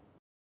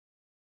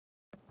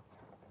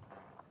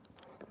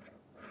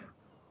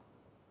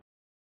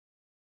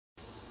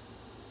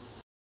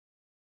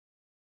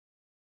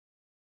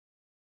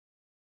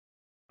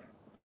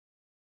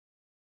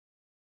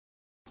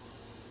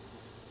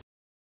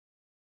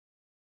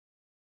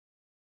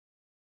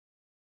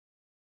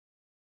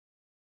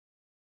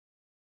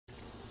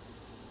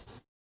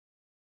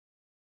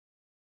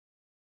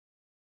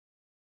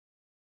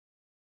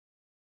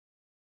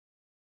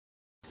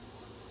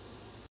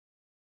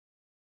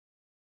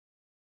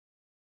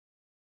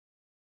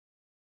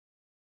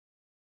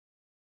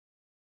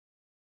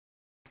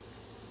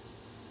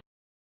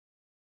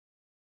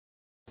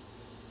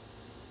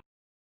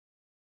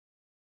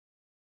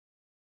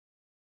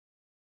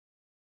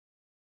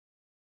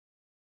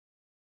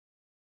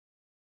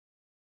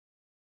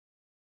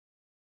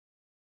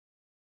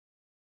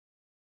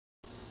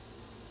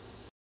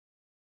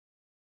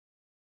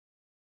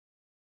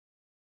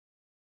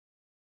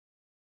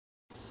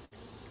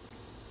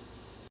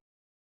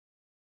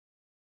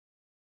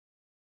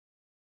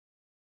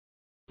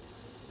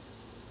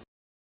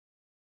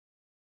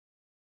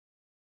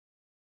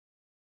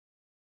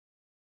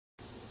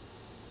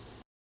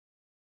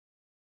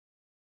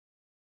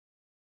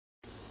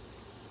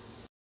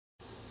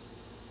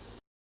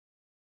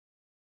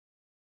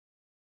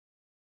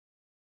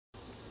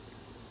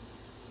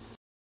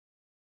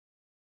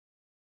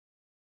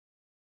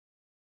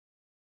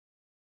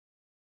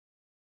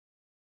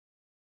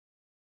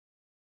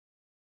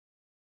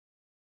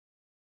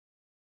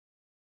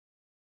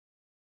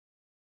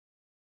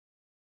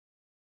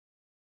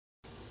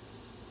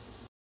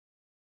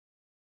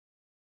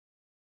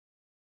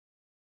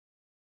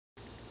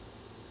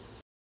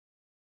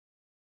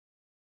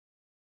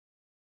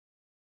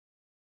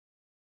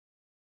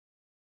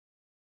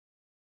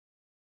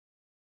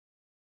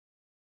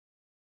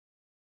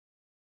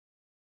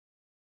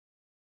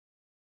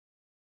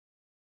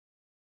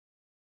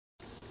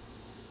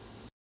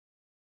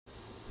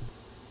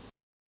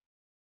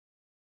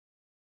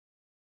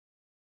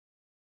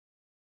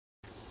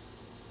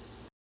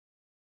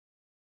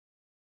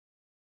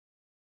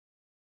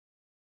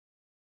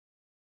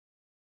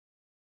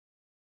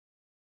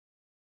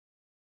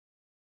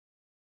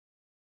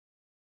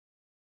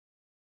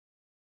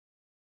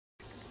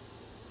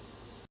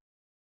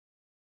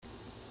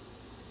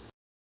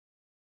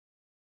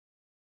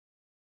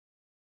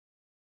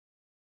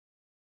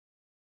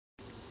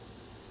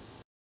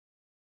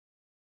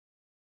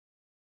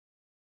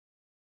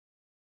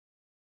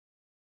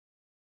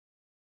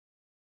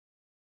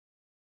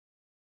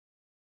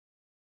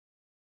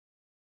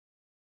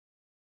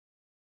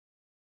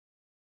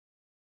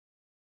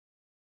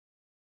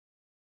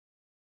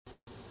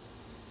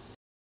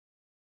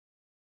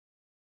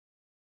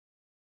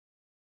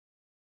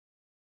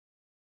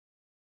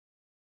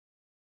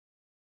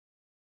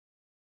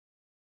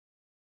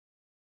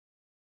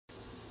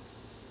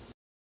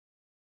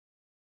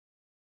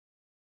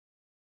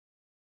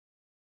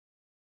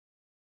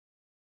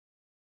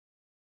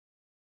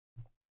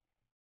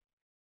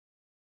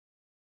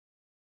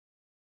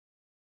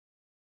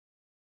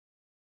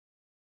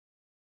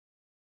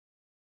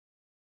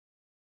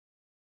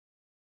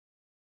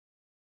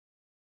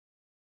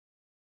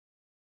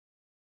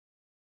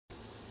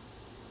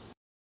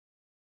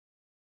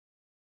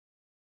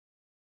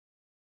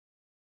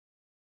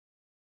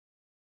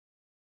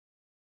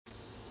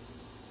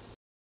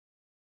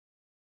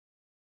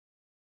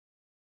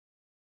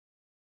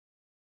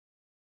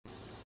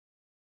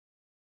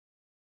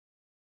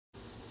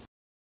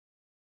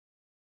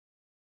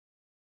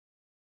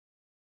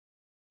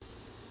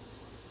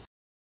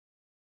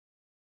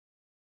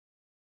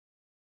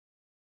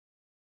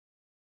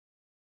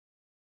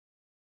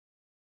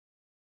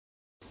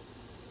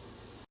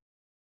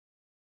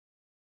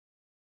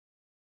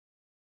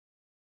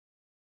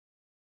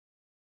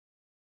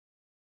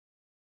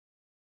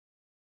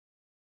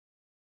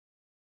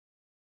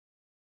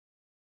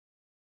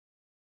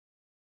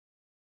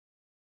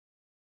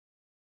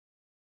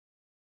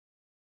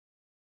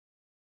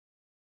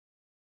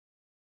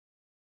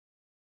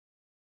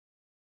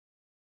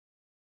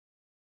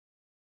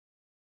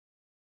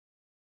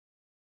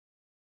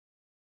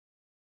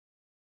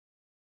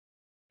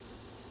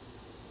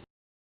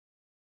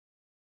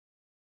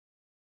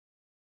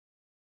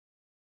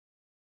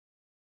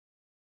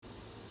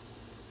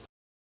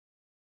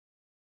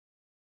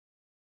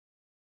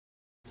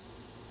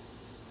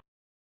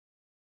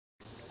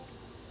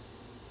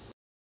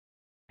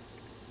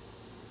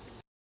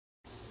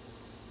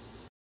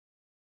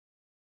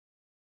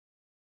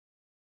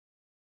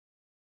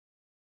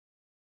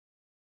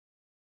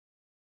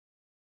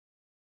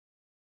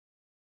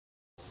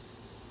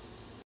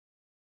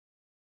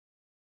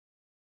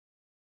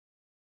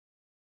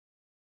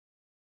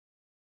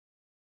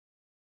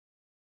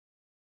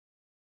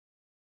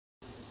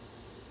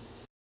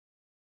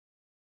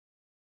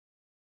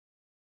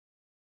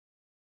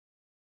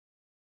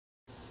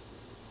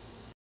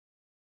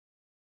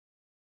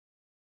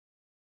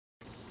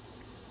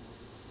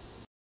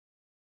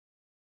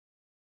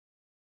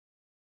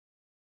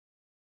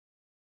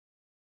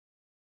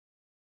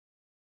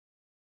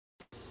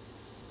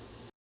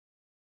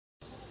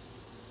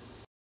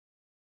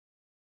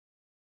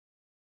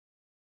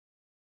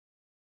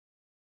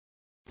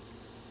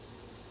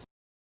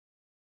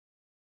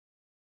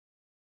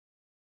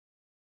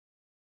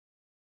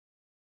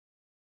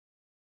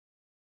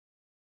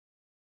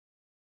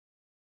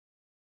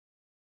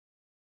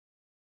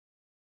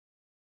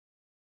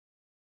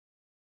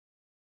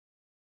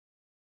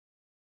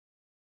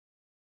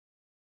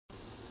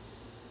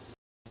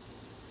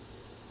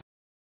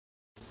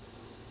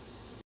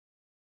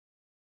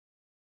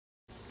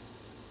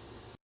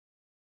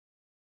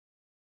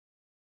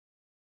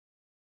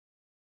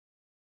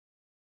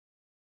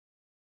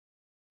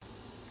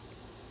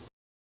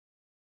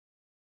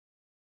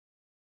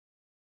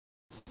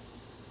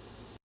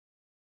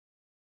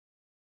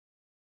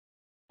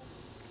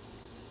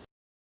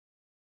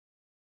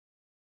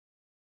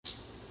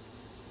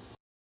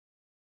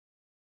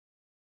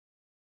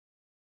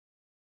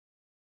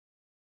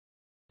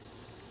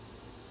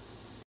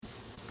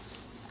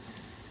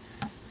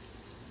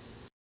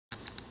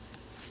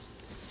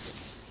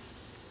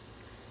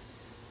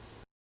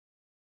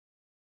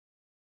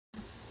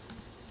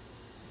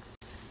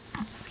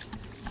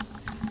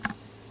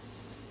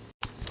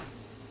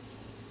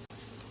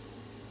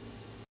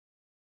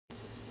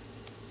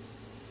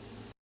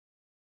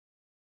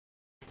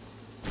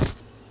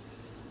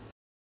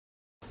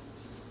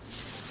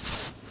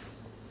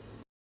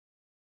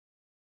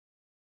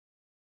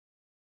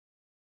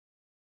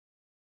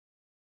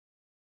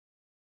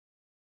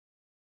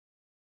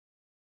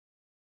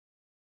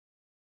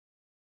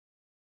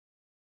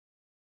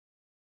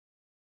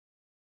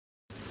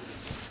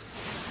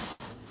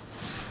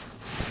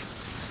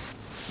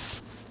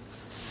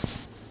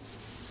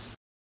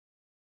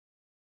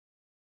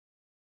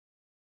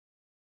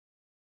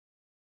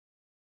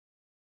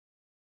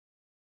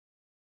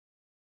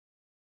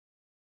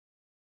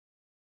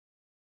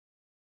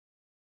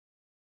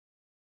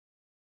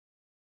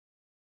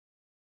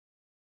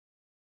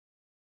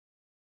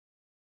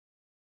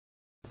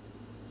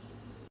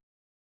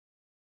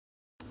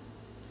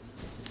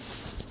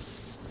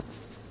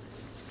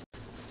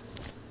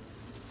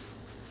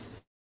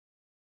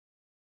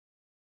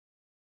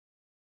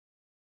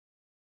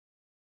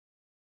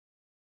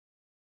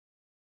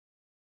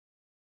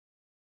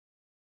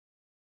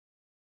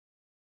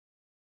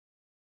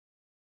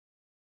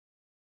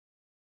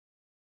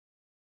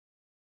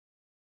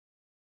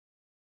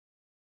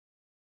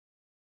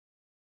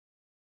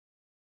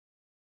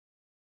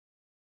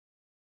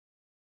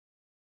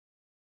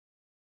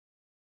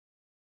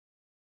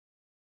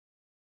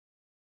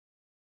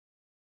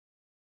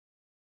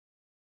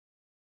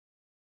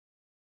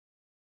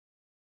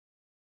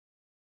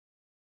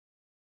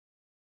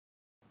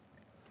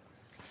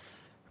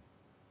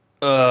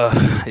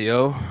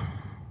 Yo.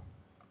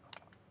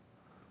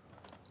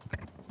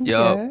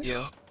 Yeah.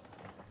 Yo.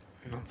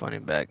 I'm funny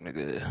back,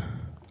 nigga.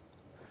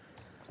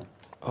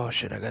 Oh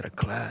shit, I got a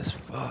class.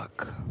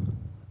 Fuck.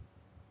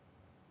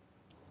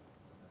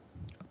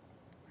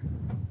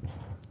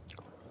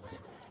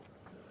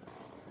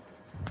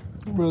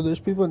 Bro, there's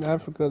people in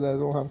Africa that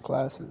don't have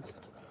classes.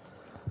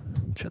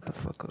 Shut the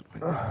fuck up,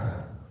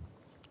 nigga.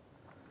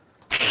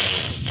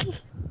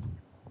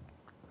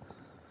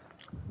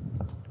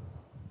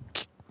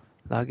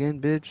 Log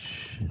in, bitch.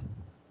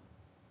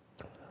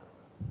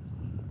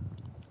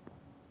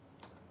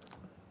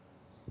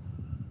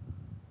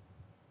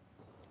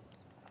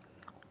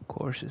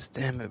 Courses,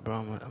 damn it, bro.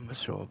 I'm gonna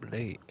show up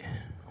late.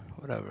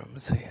 Whatever, I'm gonna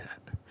say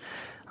that.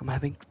 I'm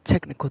having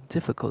technical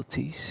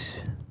difficulties.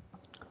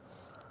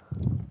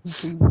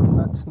 These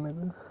nuts,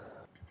 nigga.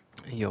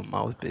 In your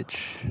mouth,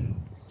 bitch.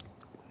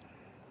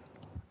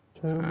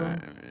 Chill, bro.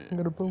 I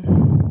gotta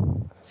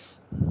boom.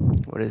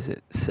 What is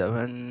it?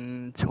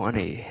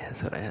 720.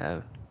 That's what I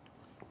have.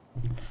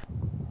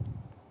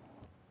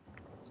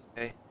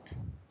 Okay.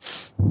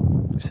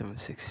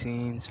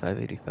 716s,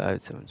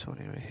 585,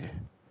 720 right here.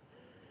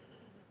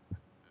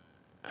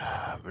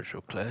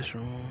 Virtual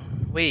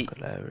classroom. Wait.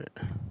 Collaborate.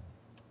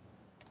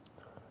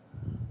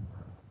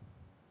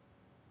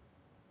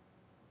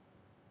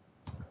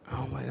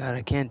 Oh my god,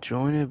 I can't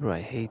join it, bro.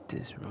 I hate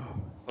this, bro.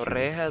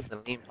 Correa has a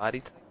lean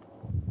body type.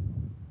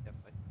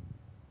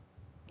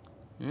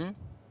 Hmm?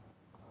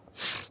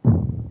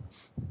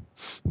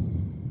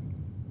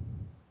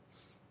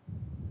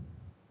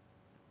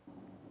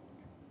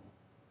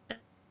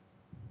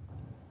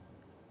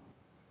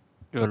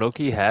 Yo,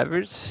 Loki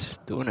Havertz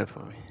doing it for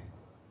me.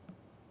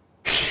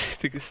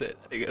 Nigga said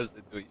nigga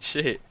wasn't doing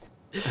shit.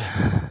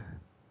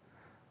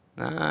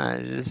 Nah,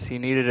 just he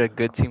needed a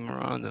good team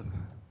around him.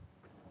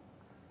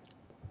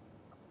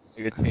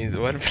 Nigga changed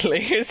one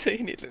player, so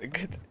he needed a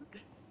good.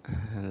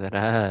 That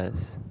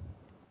has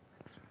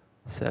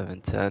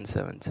 710,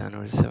 710,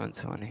 or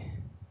 720.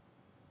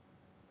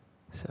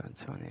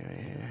 720 right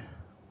here.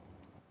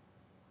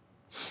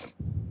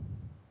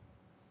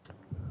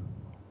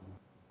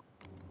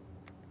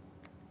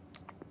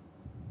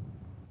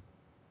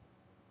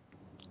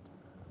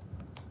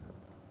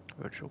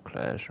 Virtual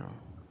classroom.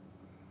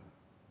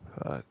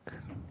 Fuck.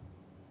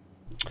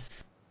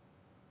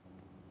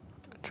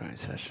 Join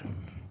session.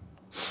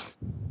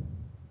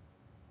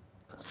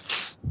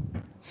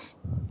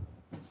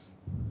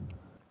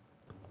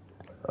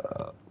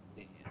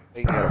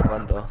 Nigga got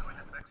fun though.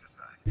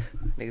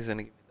 Nigga's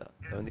gonna give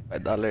me the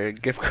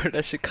 $75 gift card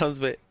that shit comes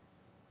with.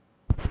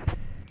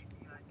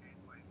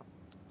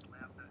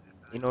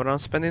 You know what I'm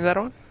spending that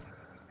on?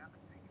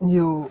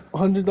 Yo,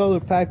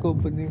 $100 pack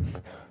opening.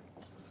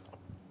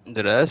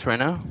 Did I ask right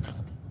now?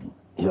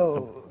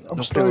 Yo, I'm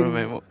Don't play with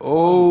starting. me.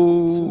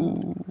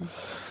 Oh,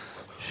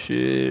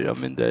 shit.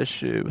 I'm in that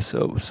shit. What's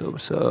up? What's up?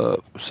 What's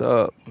up? What's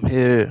up? I'm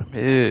here. I'm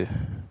here.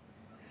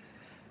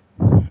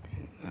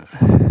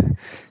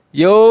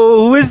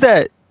 Yo, who is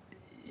that?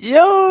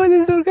 Yo,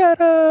 this dude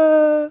got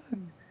a.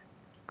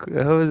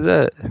 Who is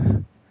that?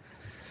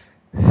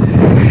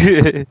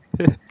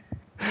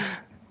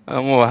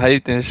 I'm all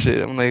hyped and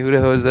shit. I'm like, who the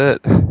hell is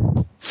that?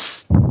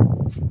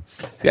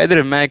 This guy did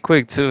it mad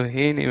quick too. He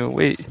didn't even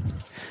wait.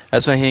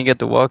 That's why he didn't get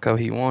the walkout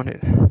he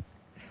wanted.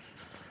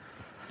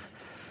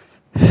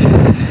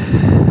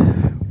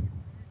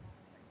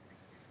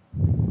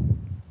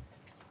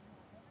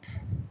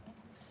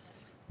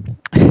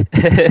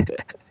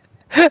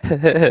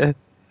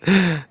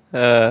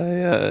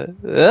 Yeah.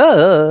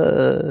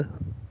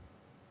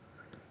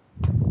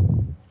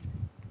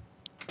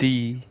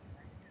 D.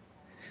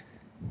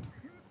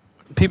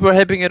 People are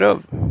hyping it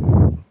up.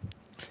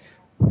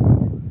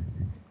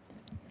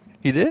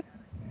 He did?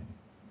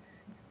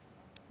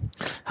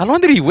 How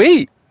long did he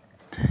wait?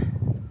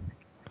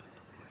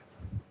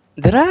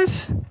 Did I?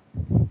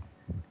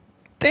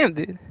 Damn,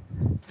 dude.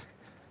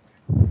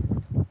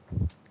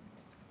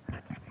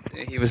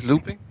 He was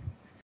looping?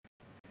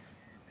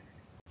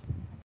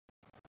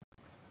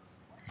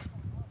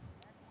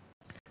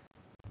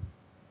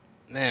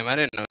 Damn, I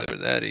didn't know they were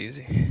that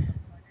easy.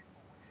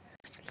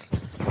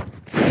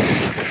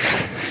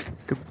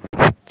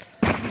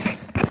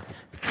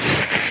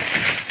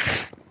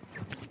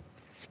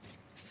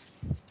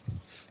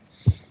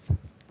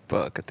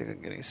 Fuck, I think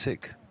I'm getting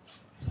sick.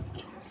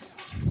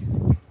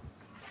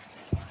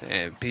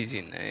 Damn,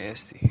 PG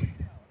nasty.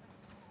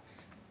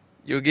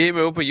 Yo, gamer,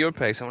 open your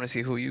packs. I want to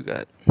see who you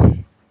got.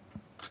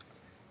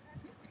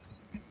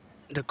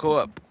 The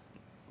co-op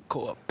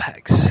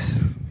packs.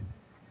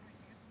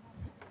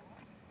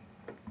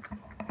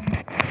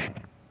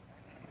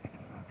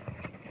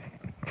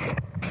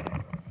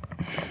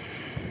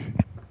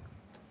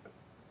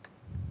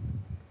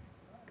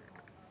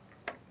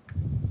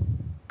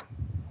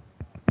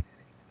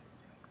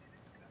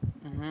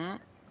 Mhm.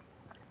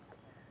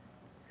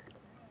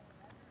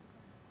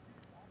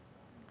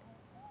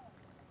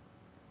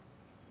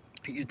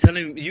 You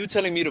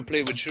telling me to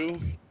play with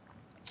you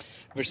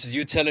versus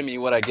you telling me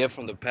what I get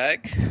from the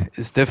pack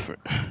is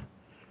different.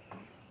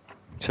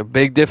 It's a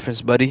big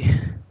difference, buddy.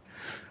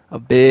 A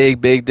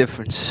big, big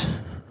difference.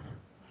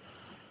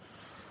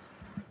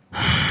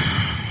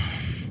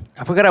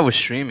 I forgot I was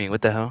streaming.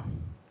 What the hell?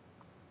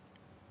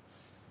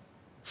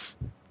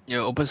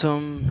 Yo, open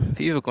some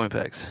FIFA coin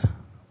packs.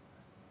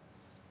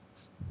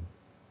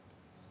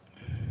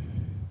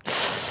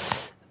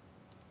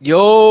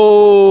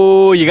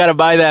 Yo, you gotta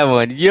buy that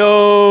one.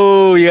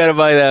 Yo, you gotta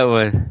buy that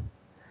one.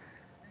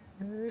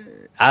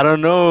 I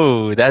don't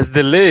know. That's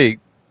the league.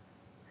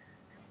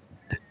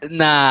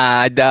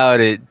 Nah, I doubt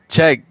it.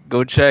 Check.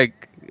 Go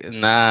check.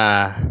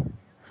 Nah.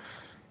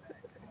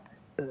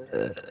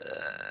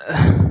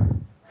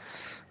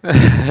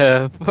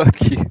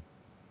 Fuck you.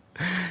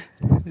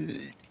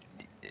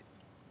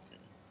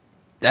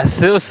 That's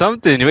still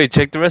something. Wait,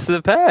 check the rest of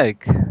the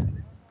pack.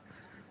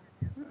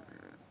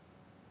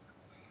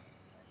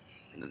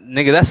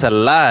 Nigga, that's a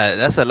lot.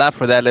 That's a lot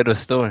for that little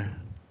store.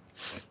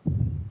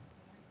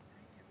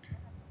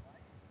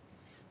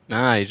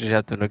 Nah, you just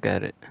have to look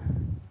at it.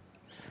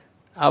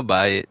 I'll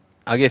buy it.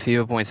 I'll get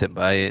FIFA points and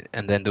buy it,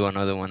 and then do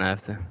another one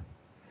after.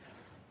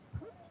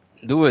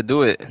 Do it,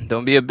 do it.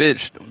 Don't be a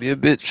bitch. Don't be a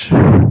bitch.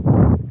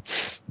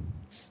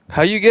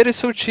 How you get it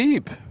so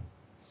cheap?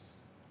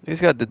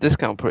 He's got the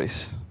discount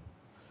price.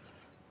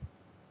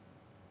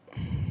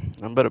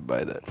 I'm better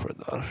buy that for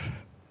 $1.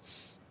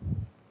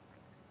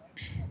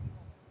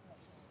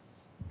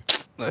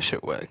 That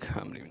shit whack.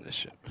 I'm leaving this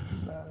shit.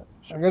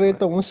 I gotta get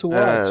the ones to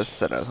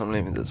watch. I'm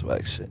leaving this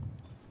whack shit.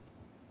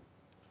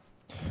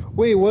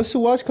 Wait, what's to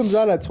watch comes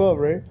out at 12,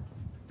 right?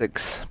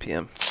 6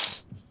 p.m.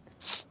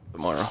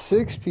 tomorrow.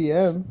 6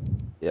 p.m.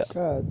 Yeah.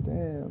 God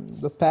damn.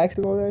 The packs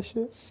and all that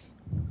shit?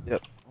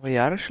 Yep. Wait,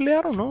 actually,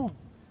 I don't know.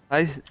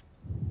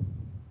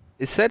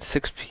 It said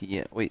 6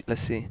 p.m. Wait,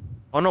 let's see.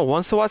 Oh no,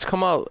 Ones to Watch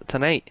come out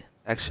tonight,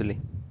 actually.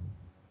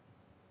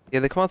 Yeah,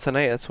 they come out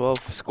tonight at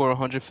 12. Score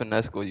 100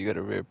 finesse goal, you get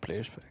a rare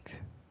players pack.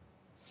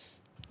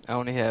 I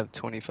only have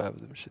 25 of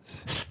them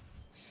shits.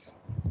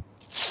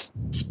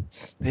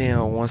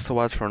 Damn, Wants to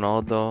Watch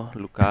Ronaldo,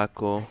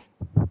 Lukaku,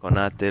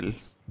 Konatel.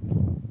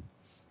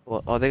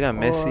 Oh, they got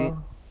Messi.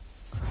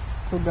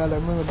 Oh god,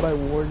 I'm gonna buy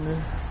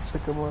Werner.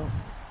 Check him out.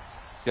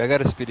 Yeah, I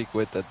got a Speedy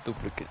with that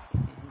duplicate.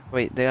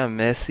 Wait, they got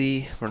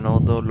Messi,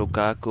 Ronaldo,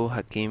 Lukaku,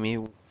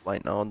 Hakimi,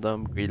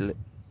 Wijnaldum, Grealish,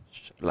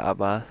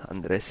 Lava,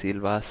 Andres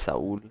Silva,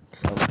 Saul,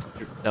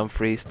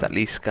 Dumfries,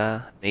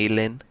 Talisca,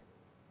 Malen,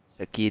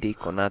 Shaqiri,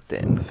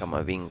 Konate, and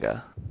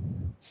Camavinga.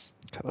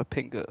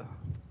 Camavinga.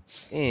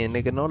 Eh,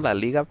 nigga, no La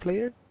Liga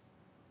player?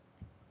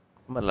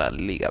 I'm a La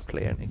Liga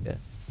player, nigga.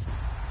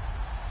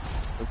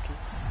 Okay.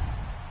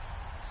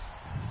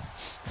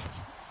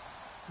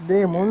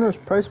 Damn, Werner's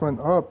price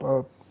went up.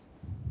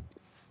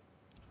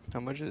 How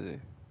much is it?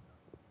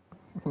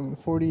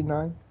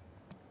 49.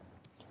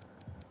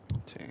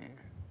 Damn.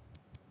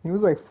 He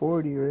was like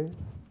 40, right?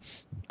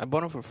 I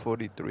bought him for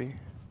 43.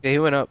 Yeah, he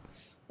went up.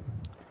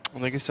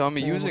 Like, he saw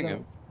me Damn, using okay.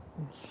 him.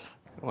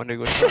 I wonder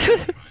what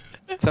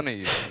it's not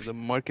you. The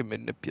market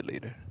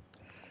manipulator.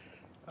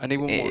 I need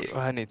one more. Oh,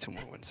 I need 2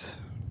 more ones.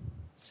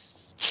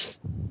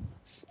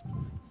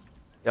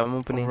 Yeah, I'm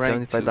opening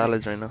Rank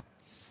 $75 two. right now.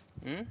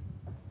 Hmm?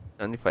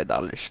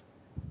 $75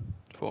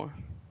 4.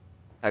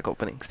 pack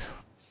openings.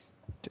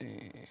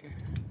 Damn.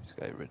 This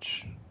guy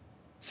rich.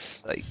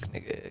 Like,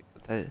 nigga,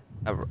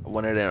 I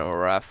won it in a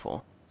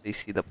raffle. You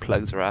see the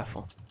plugs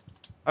raffle.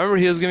 I remember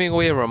he was giving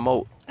away a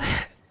remote.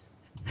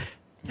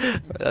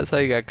 That's how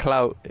you got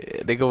clout.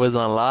 Nigga was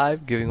on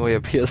live giving away a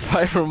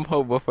PS5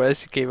 remote before that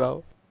shit came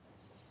out.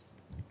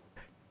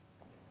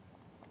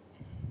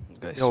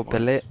 Yo,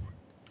 Pele.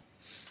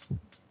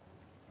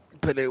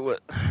 Pele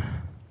what?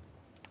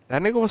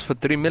 That nigga was for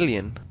 3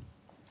 million.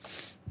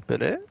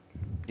 Pele?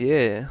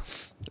 Yeah,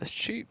 That's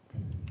cheap.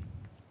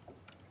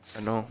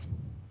 I know.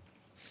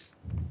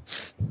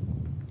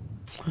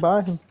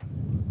 Buy him.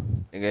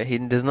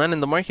 Nigga, there's none in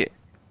the market.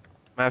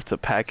 I have to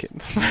pack it.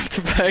 I have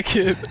to pack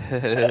it.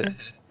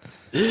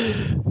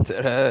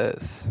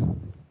 Deadass.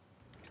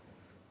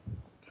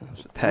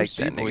 Pack Where's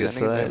that G-Boy? nigga, That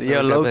son. never Yo,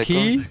 got low back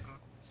key. on.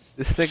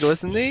 This nigga,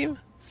 what's his name?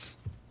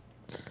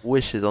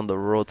 Wish is on the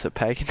road to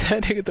packing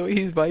that nigga the way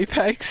he's buying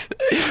packs.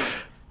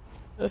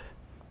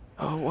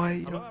 Oh, why?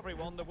 Hello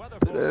everyone, the weather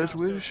Deadass forecast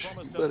Wish. has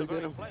promised You us better a get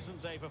very him.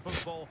 pleasant day for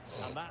football,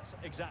 and that's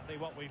exactly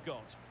what we've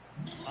got.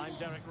 I'm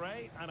Derek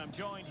Ray, and I'm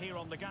joined here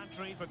on the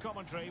gantry for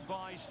commentary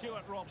by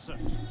Stuart Robson.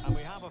 And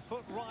we have a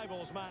FUT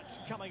Rivals match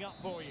coming up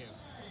for you.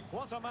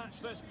 What a match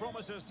this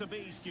promises to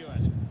be, Stuart.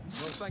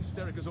 Well, thanks,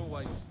 Derek, as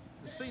always.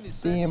 The scene is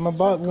set. Damn, I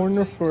bought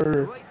Werner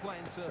for Great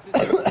playing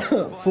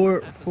surface, for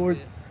has all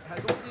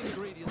the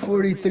ingredients for a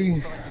really 43.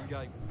 exciting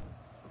game.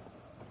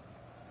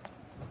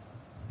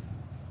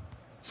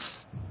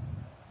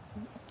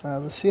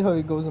 Let's see how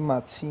he goes in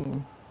my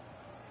team.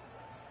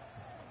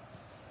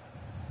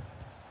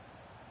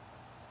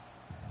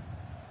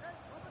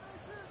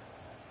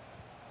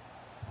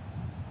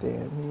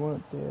 Damn, he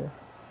went there.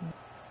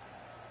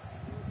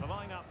 The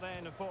lineup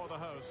then for the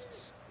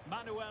hosts.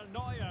 Manuel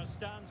Neuer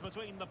stands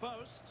between the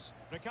posts.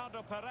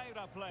 Ricardo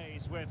Pereira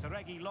plays with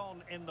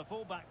Reguilon in the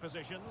fullback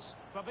positions.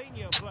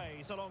 Fabinho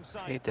plays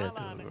alongside Hate that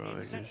Alan dude, bro. in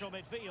It's central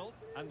midfield.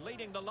 And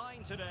leading the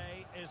line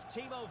today is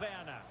Timo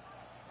Werner.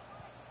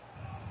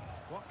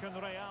 What can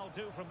Real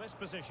do from this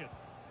position?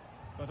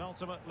 But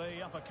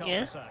ultimately up a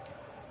cul-de-sac.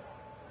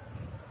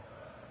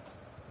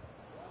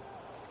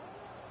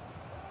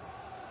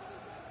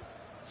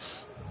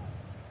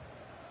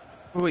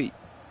 Wait,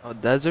 oh,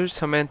 deserts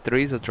cement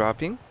threes are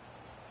dropping?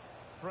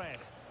 Fred.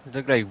 They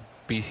look like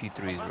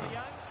BC3s, bro.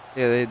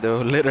 Yeah, they do.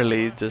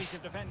 Literally,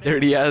 just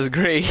dirty ass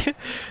gray.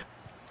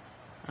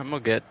 I'm gonna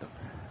get them.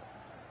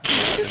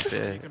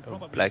 You can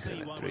probably Black see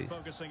why we're 73s.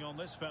 focusing on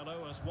this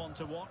fellow as one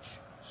to watch.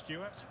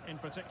 Stuart, in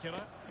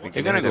particular.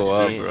 They're gonna go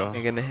up, game, bro.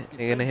 They're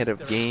gonna hit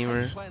up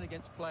gamer.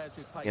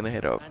 They're gonna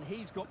hit up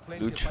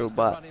neutral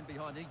bot. And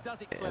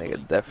they're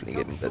definitely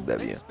getting the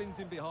W.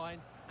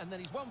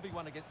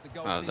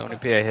 The only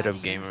pair I hit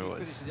up gamer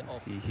was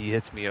he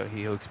hits me up.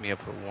 He hooks me up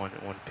for one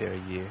pair a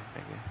year.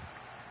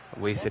 Nigga. I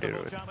wasted it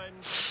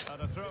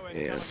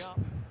already. Yeah.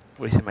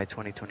 Wasted my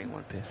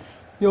 2021 pair.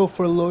 Yo,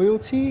 for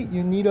loyalty,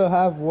 you need to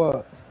have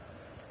what?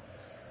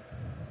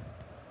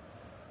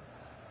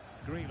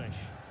 Grealish.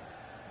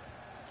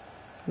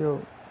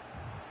 Yo,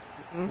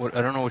 What,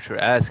 I don't know what you're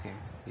asking.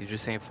 You're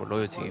just saying for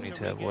loyalty you need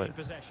to have what?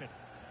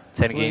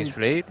 10 games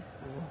played?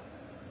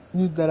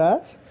 you dead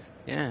ass?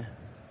 Yeah.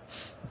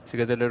 So you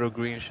got the little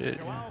green shit.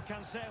 Joao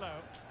Cancelo.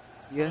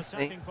 Yes,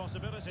 Attacking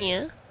possibilities.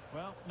 Yeah.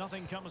 Well,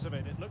 nothing comes of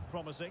it. It looked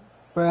promising.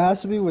 But it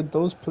has to be with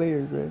those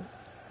players, right?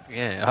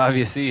 Yeah,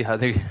 obviously. How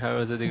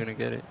else are they gonna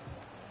get it?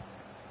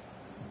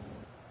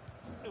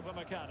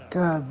 Upamecano.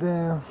 God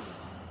damn.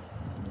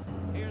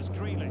 Here's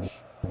Grealish.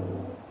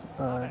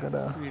 I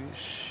gotta.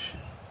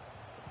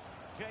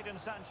 Jadon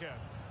Sancho.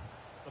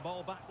 The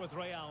ball back with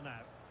Real now.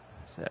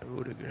 Is that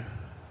Rudiger?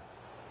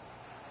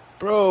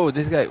 Bro,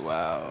 this guy.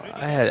 Wow, I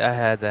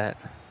had that.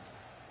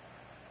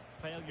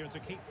 Failure to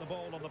keep the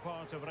ball on the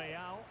part of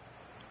Real.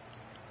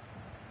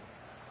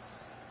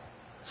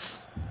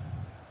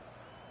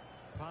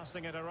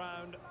 Passing it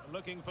around,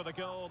 looking for the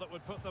goal that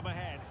would put them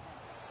ahead.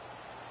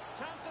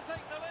 Chance to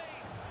take the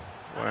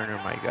lead. Werner,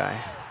 my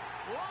guy.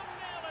 1-0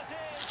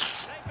 it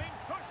is. They've been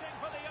pushing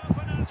for the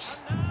opener, and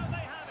now they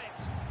have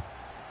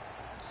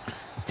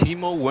it.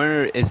 Timo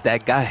Werner is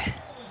that guy.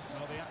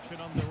 Well, the action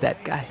He's underway.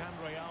 that guy.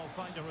 Can Real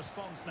find a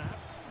response now?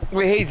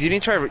 Wait, hey, you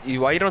didn't try.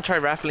 Why you don't try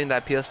raffling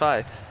that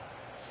PS5?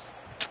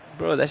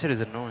 Bro, that shit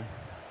is annoying.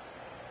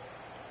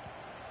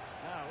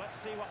 Now, let's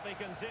see what they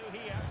can do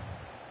here.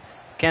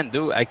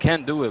 I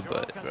can't do it, Joao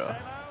but bro, Cancelo.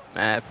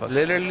 man, fuck.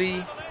 Literally,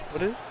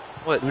 what is?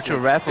 What? Which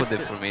one raffled it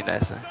for me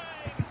last time?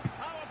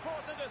 How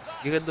important is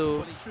that? You can do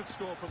Well, he should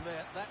score from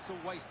there. That's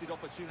a wasted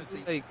opportunity.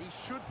 Like, He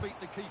should beat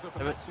the keeper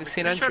from that sort of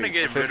 16 I'm trying to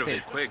entries, get rid of 15.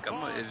 it quick.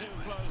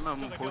 I'm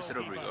gonna post it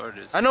up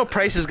regardless. I know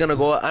price is gonna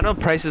go up. I know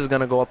price is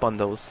gonna go up on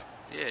those.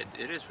 Yeah,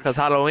 it is for Cause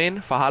sure.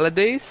 Halloween for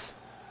holidays.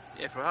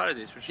 Yeah, for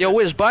holidays for sure. Yo,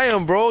 Wish, buy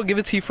them, bro. Give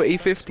it to you for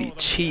 $850.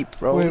 Cheap,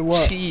 bro. Wait,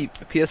 what? Cheap.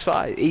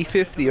 PS5,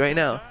 $850 right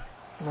now.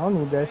 I don't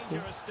need that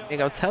shit.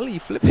 Nigga, I'm telling you,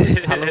 flip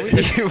it. Halloween,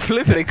 you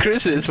flip it at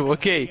Christmas,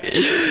 okay?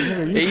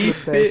 Nigga, you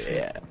flip that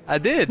shit. I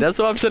did. That's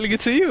why I'm selling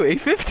it to you.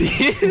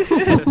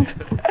 $850.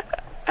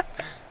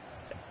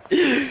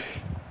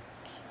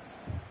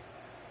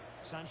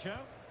 Sancho,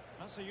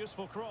 that's a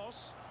useful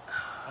cross.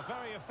 A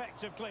very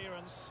effective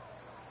clearance.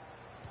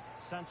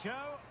 Sancho.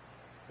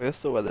 What's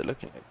the weather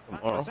looking like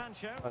Back tomorrow? to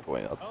Sancho. Not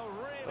going up. Oh,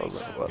 I really was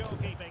like, sound what?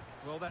 goalkeeping.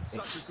 Well, that's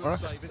such a good Mark,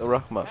 save. the isn't it?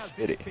 Rahma, How hit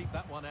did it. he keep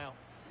that one out?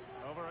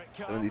 Over it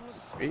comes.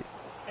 73.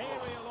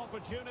 Aerial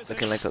opportunity.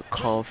 Looking like a Couldn't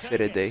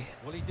confident take it. day.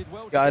 Well, he did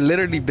well to Yeah, I get the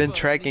literally ball been first.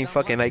 tracking He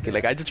fucking done Nike.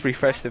 Like, I just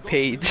refreshed the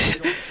page.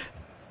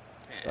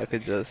 I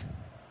could just.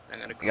 I'm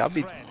gonna Like, I'll come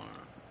be. tomorrow.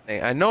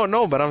 Like, I know,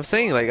 no, but I'm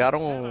saying, like, I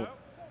don't.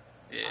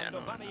 Yeah, I And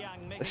know.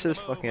 Aubameyang making That's the just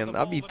move with fucking. the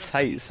I'll ball be that is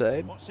tight, his.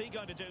 son. What's he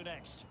going to do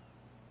next?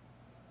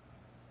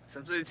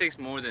 Sometimes it takes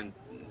more than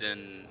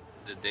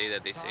the day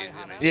that they say it's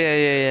gonna. Yeah,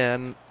 yeah, yeah.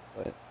 And,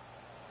 but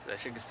So that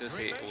shit can still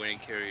say winning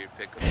carrier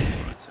pickup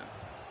tomorrow too.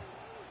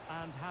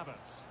 And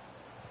Havertz.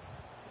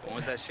 But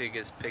once that shit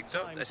gets picked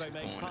up, that Times they shit's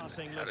make going in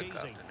passing the look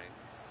helicopter, easy.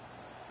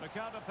 nigga.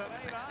 Ricardo For the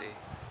next Pereira. day.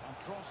 And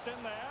crossed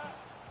in there.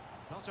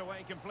 Not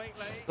away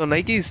completely. so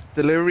Nike's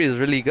delivery is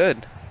really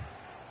good.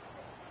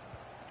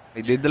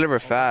 Like, they deliver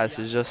fast.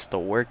 It's just the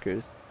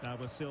workers. Now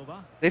with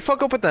Silva. They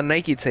fuck up with the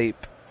Nike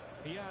tape.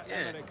 Here, Yeah.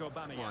 Emerick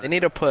Aubameyang. They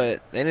need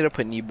to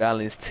put New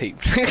Balance tape.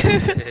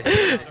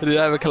 They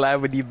have a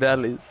collab with New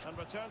Balance. And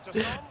return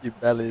to Son. New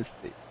Balance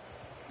tape.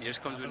 It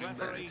just comes And with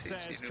the new referee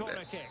balance. says New corner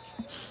balance. kick.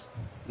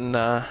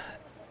 Nah.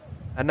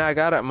 I know I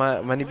got it.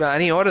 My New Balance. I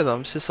didn't order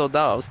them. Shit sold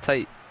out. I was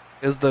tight.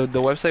 It was the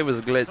website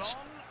was glitched. Son.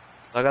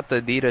 I got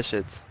the Adidas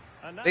shits.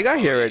 And They got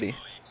now- here already.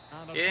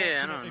 And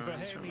Yeah, I don't unfortunately know. for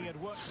It's him, from- he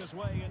had worked his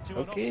way into an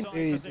Okay, offside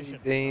they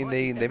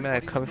position.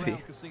 mad comfy.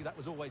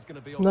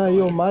 Nah,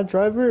 yo, my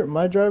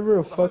driver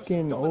a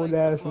fucking old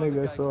ass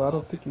nigga, so I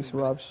don't think he's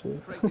robbed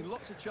shit.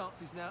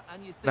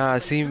 Nah,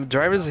 see,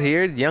 drivers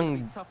here,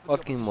 young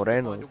fucking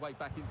Morenos.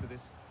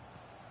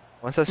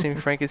 Once I seen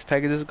Frankie's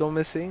packages go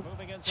missing,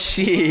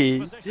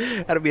 shit,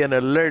 gotta be an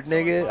alert,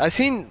 nigga. I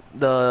seen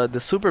the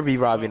Super be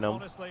robbing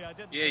them.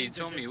 Yeah, you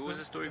told me. What was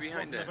the story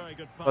behind that?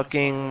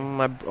 Fucking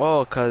my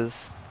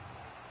cause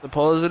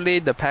supposedly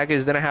the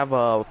package didn't have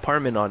a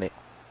apartment on it,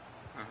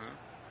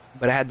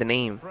 but it had the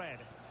name.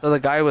 So the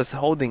guy was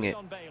holding it.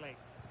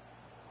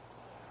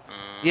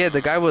 Yeah,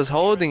 the guy was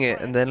holding it,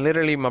 and then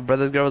literally my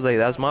brother's girl was like,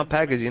 "That's my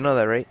package, you know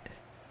that, right?"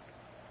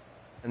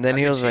 And then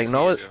he was like,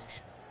 "No,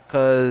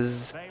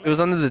 cause it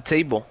was under the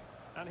table.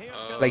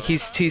 Like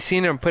he's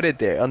seen her put it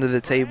there under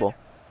the table.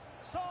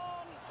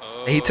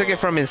 And he took it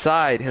from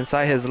inside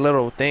his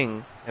little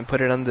thing, and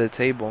put it under the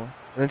table.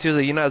 And then she was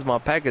like, "You know, it's my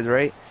package,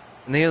 right?"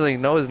 And then he was like,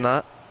 "No, it's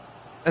not."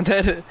 And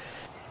then,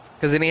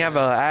 cause then he have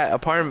a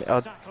apartment,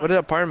 what is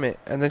apartment?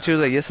 And then she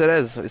was like, "Yes, it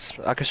is.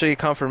 I can show you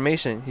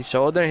confirmation." He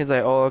showed her, and he's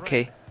like, "Oh,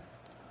 okay."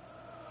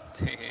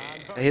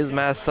 And his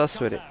mad sus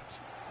with it.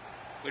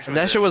 And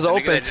that shit was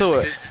open to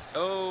it.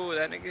 Oh,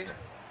 that nigga?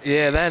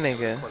 Yeah, that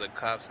nigga. Call the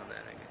cops on that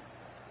nigga.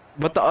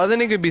 But the other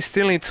nigga be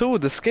stealing too,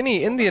 the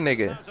skinny Indian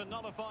nigga.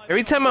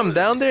 Every time I'm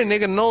down there,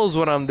 nigga knows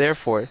what I'm there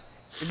for.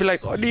 He be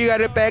like, "Oh, do you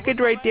got a package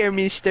right there,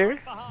 mister?"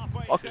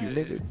 Fuck you,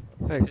 nigga.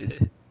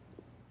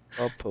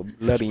 I'll put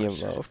blood in your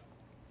mouth.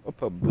 I'll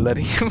put blood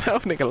in your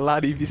mouth, nigga.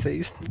 Lottie be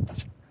saying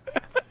stitch.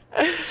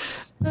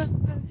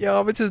 Yo,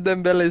 how much is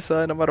Dembele,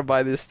 son? I'm about to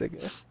buy this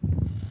nigga.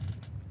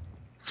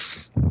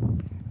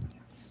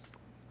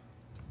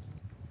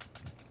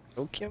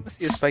 Okay, I'm gonna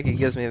see if Spikey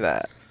gives me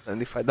that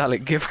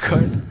 $95 gift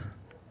card.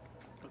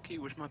 Okay,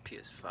 where's my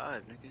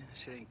PS5, nigga?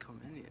 Shit ain't come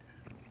in yet.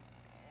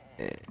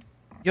 Yeah.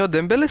 Yo,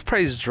 Dembele's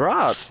price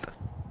dropped.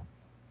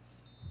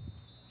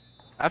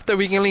 After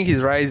Weekend League,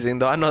 he's rising,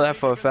 though. I know that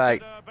for a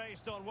fact.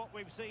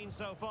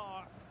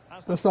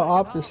 That's the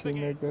opposite,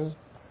 nigga.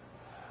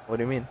 What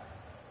do you mean?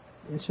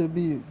 It should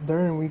be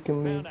during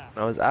Weekend League.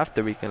 No, it's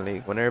after Weekend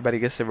League. When everybody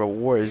gets their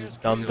rewards,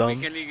 dumb.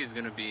 Weekend League is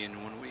gonna be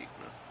in 1 week,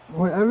 bro.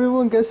 When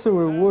everyone gets the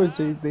rewards,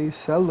 they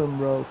sell them,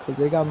 bro, because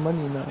they got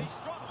money now.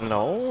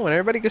 No, when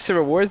everybody gets their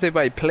rewards, they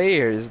buy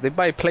players. They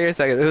buy players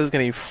that is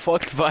gonna be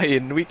fucked by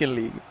in Weekend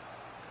League.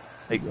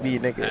 Like me,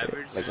 nigga.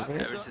 Average, Like me.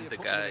 Average is the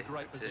guy.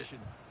 That's it.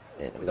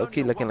 Yeah,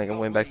 low-key looking like I'm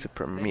going back to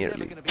Premier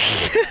League.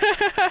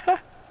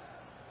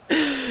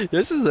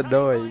 This is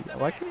annoying.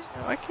 Why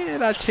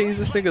can't I change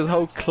this nigga's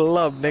whole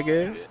club,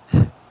 nigga?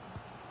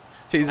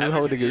 Change his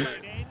whole nigga.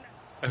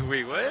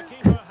 Wait, what?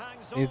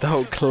 Need the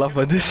whole club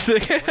of this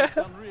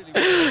nigga.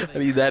 I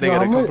need that nigga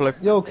to come play.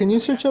 Yo, can you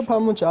search up how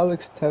much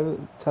Alex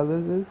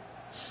Tellez is?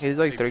 He's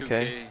like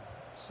 3K.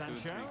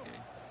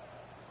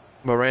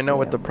 But right now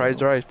with the price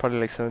rise, he's probably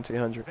like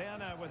 1700.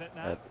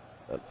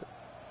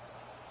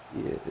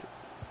 Yeah.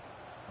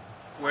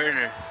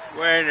 Werner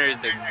is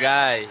the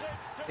guy.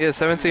 Yeah,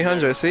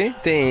 1700. See?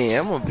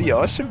 Damn,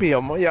 I should be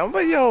on. I'm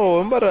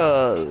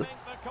about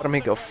to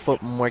make a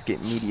FUT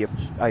Market Media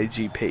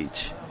IG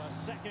page.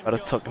 I'm about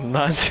to talk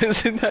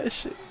nonsense in that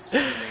shit.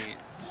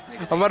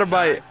 I'm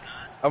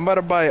about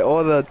to buy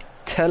all the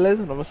tellers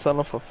and I'm gonna sell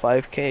them for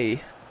 5K.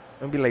 I'm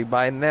gonna be like,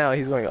 buy now.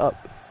 He's going up.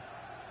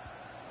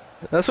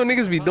 That's what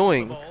niggas be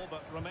doing.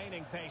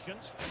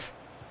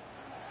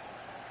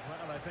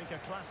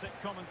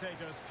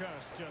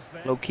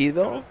 Low key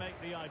though,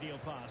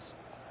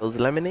 those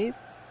lemonades.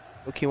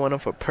 Low key want them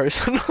for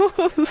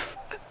personals.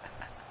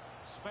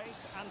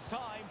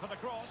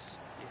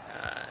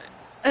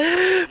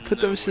 Put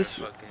them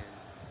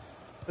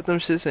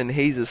shits in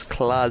Hayes'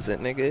 closet,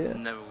 nigga.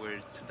 Never wear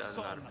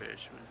 $2,000 pair of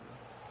shoes, bro.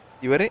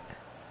 You with it?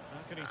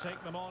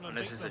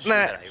 Unless it's a shoe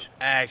that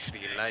I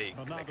actually like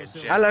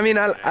a I mean,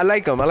 I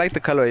like them. I like the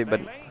colorway, but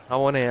I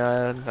want it.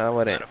 I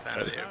want it. Not a fan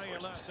of the Air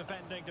Forces.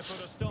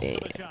 Yeah.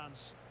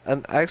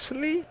 And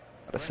actually,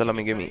 so let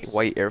me give me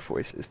white Air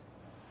Forces.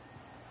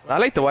 I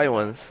like the white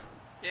ones.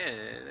 Yeah,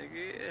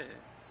 yeah.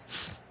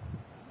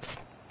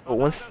 But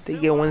once they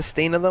get one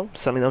stain of them,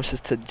 selling them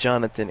just to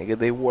Jonathan, nigga.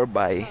 They wore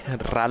by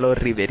Ralo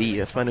Riveri.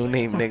 That's my new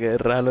name, nigga.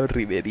 Ralo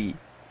Riveri.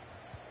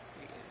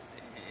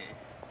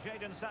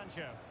 Jadon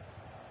Sancho.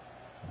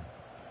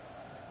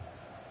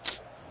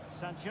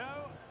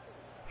 Sancho.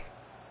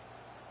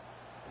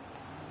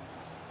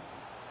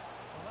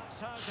 Well, that's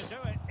how to do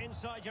it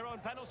inside your own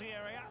penalty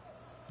area.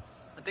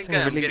 I think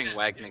I'm getting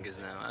whack niggas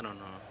now. I don't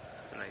know.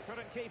 I feel like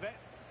Couldn't keep it.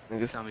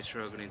 they saw me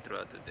struggling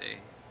throughout the day.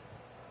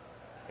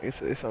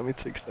 They saw me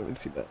take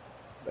 17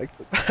 back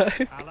to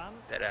back. Alan.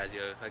 That ass,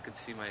 yo. If I could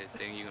see my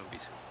thing, you're gonna be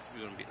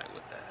like,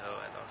 what the hell?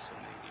 I lost so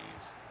many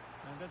games.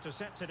 And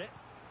intercepted it.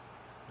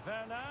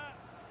 Werner.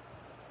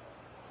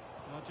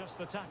 Well, just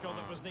the tackle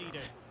that was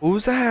needed.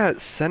 Who's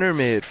that center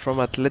mid from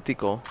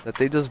Atletico that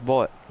they just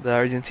bought? The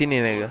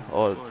Argentinian nigga.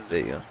 Oh, there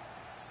you go.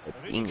 The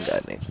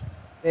pinga nigga.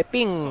 The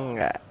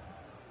pinga.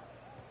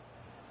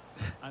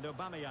 And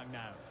Aubameyang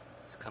now.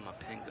 It's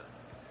Kamapinga.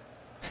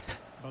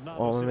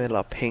 Oh, me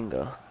la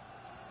pinga.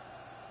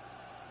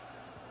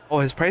 Oh,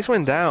 his price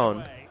went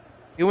down.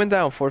 He went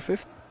down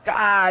 450.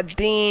 God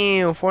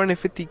damn,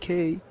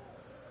 450K.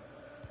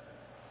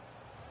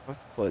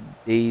 I've put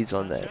days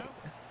on that.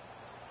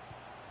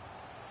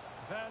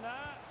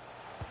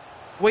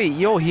 Wait,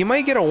 yo, he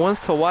might get a once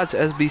to watch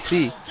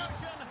SBC.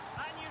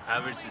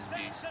 Havertz is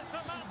beast.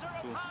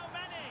 Cool.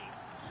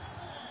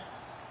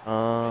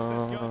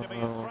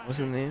 What's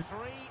his name?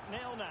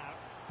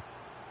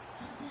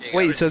 Yeah,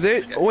 Wait, so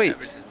there, wait,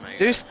 Havertz is my guy.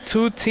 there's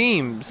 2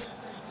 teams.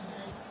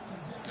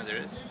 No, there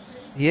is.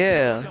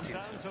 Yeah,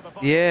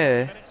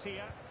 yeah.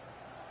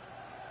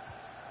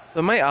 So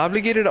am I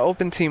obligated to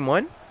open team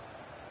 1?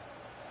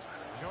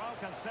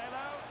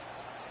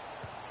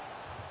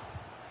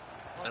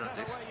 I don't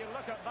think so.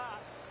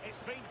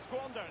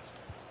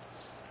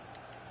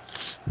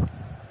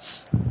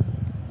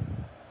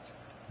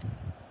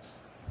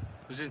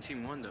 Who's in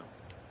team 1 though?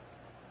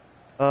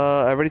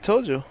 I already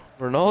told you.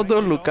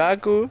 Ronaldo,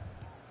 Lukaku.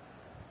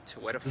 So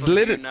why the fuck do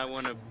you not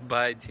want to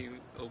buy team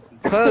open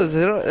team? Cause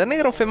that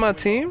nigga don't fit my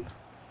team.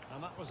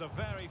 And that was a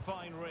very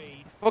fine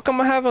read. What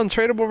come I have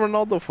untradeable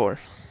Ronaldo for?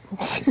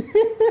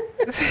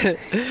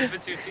 Who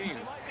fits your team?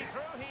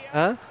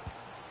 Huh?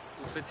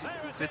 Who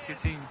fits your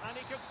team?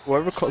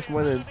 Whoever costs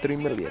more than 3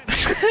 million.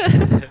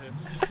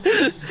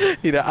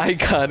 He the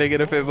icon, nigga,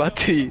 to fit my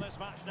team.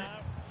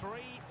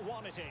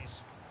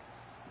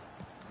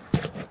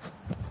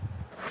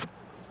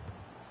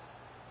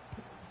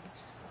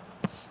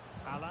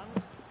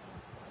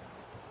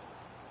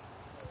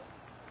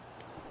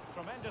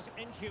 Tremendous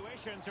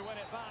intuition to win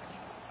it back.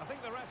 I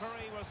think the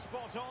referee was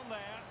spot on there.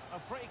 A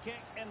free kick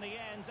in the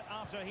end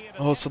after he had.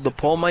 Oh, so the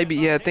poll might be.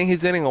 Yeah, I think he's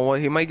getting a one.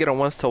 He might get a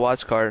once to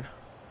watch card.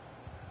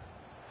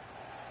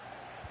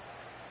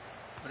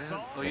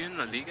 Oh, you in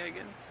La Liga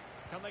again?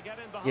 Can they get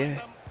in behind Yeah.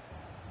 them?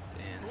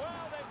 Damn, Well,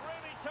 they've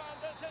really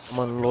turned this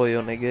into I'm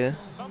unloyal, nigga.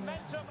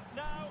 momentum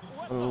now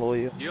with them.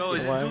 Unloyal. Yo,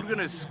 is Why? this dude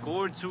gonna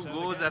score 2 So the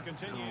goals game after?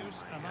 continues,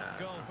 Oh and my that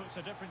goal god. puts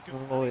a different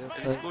Oh, and he's yeah. made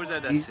If he it. scores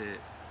that, that's it.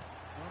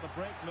 Well, the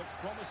break looked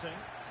promising,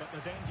 but the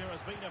danger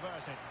has been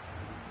averted.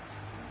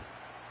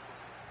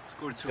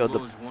 Scored 2 Yo, the-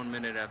 goals 1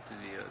 minute after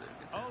the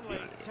other. Only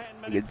 10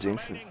 Get minutes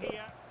jinxed remaining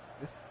himself.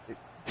 here.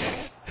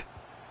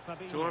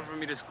 It's hard for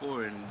me to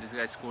score, and this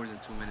guy scores in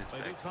 2 minutes They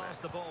do back to back. pass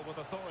the ball with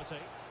authority.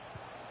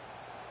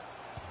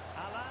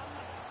 Alan.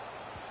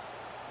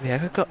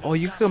 Yeah, I could oh,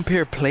 you can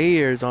compare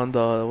players on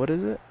the what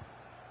is it?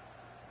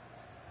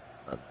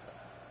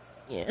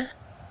 Yeah.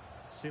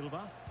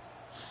 Silva.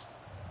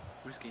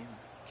 Who's game?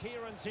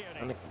 Kieran I Tierney.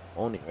 think I'm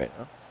owning right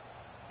now.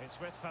 It's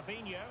with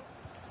Fabinho.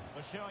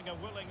 They're showing a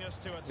willingness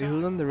to attack. Wait,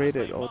 who's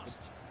underrated? as they Oh, must,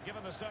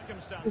 given the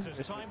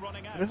circumstances, time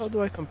running out. Where the hell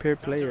do I compare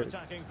players?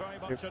 Counter-attacking very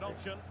much an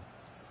option.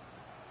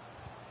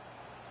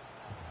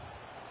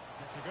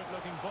 It's a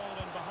good-looking ball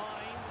in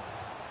behind.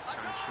 So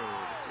I'm sure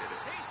we'll just get it.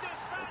 He's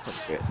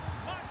dispatched Okay. it.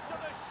 Back to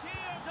the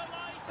sheer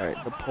delight of Alright,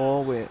 the fans.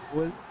 poll with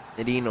what?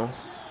 Merino.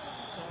 So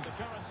the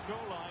current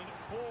scoreline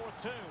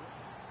 4-2.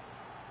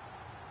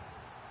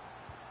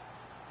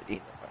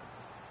 Merino.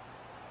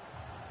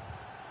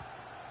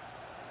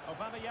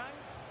 Aubameyang.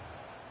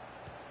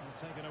 Well,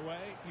 taken away.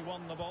 He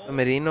won the ball.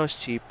 Merino's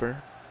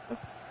cheaper.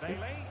 Bailey.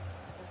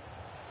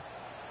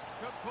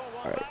 Could pull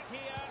one Alright. back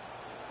here.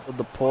 So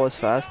the poll is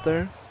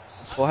faster.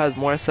 The poll has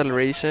more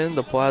acceleration.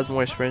 The poll has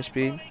more sprint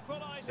speed.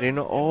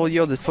 Merino. Oh,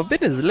 yo, this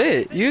forbidden is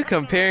lit. You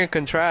compare and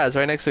contrast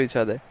right next to each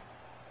other.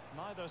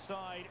 Neither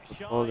side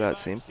shy All got about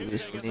same shooting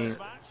positioning. in this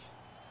match.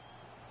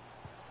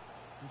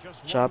 And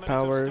just 1 Shot minute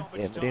of power.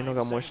 stoppage Yeah, Merino time,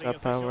 got more say the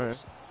shot power.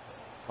 officials.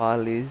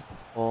 Volleys, the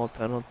ball,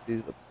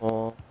 penalties, the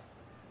ball.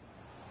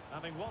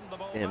 Having won the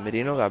ball Yeah, back,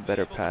 Merino he got won't be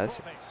better able to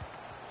passing. profit.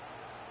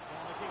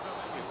 Well, the keeper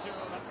making sure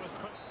that was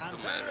put- and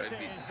No matter, there I it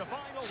beat is, this the guy.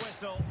 final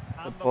whistle,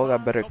 The and the ball got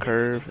fans better will be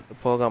curve. ringing. The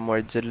ball got more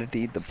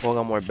agility. The ball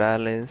got more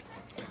balance.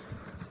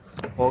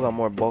 The ball got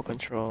more ball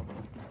control.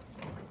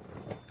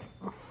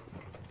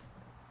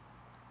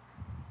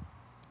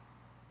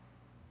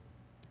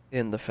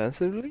 And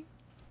defensively,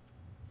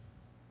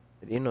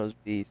 Merino's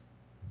beast.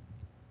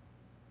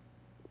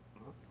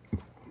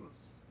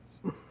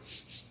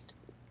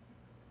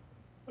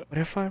 What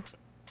if I?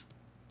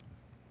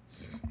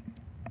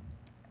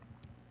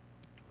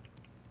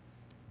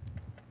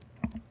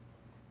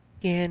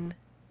 Can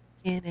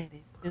it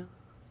do?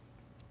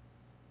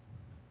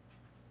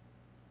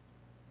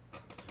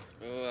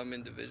 Oh, I'm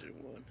in Division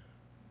 1.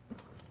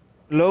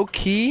 Low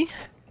key.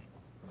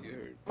 You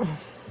heard. I'm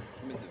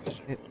in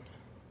Division 1.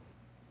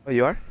 Oh,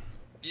 you are?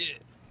 Yeah.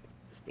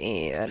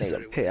 Yeah, I That's need what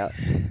to it pay was. out.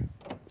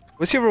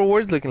 What's your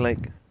rewards looking like?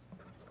 Hold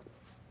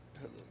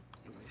on.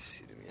 Let me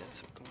see. Let me add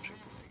some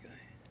contract to my guy.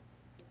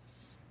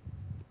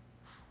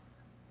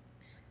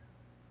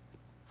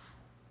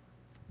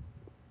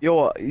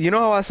 Yo, you know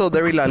how I sold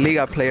every La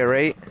Liga player,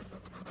 right?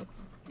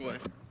 What?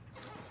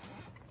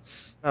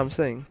 I'm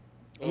saying.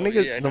 Them Oh,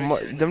 niggas, yeah, I know you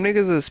said them that.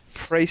 niggas is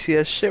pricey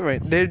as shit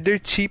right. They're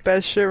cheap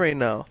as shit right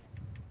now.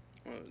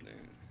 Oh,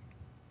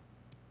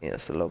 damn. Yeah,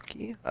 so low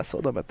key. I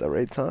sold them at the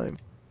right time.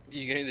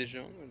 You getting this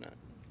wrong or not?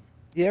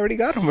 Yeah, I already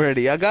got them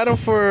already. I got them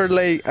for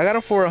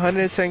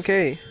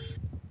 110K.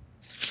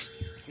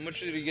 How much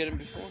did you get him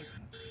before?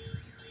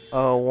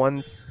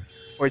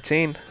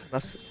 114.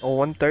 That's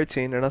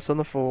 113, and I sold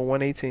them for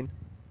 118.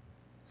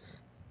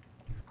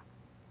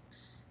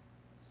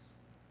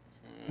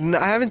 No,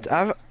 I haven't.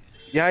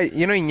 Yeah,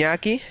 you know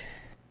Iñaki.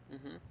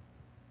 Mm-hmm.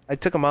 I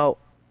took him out.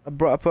 I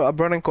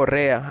brought in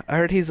Correa. I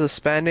heard he's a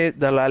Spanish,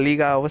 the La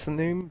Liga, what's his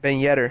name?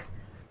 Werner.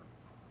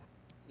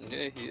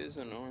 Yeah, he is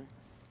annoying.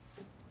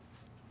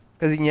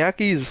 Cause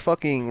Iñaki's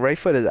fucking right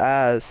foot is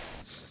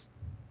ass.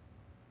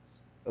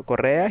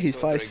 Correa, he's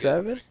So what did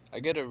I get? 5'7". I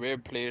get a rare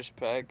players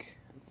pack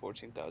and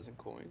 14,000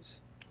 coins.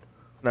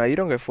 Nah, you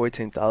don't get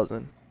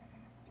 14,000.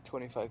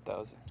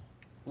 25,000.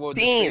 Well,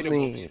 the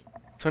tradable. Damn,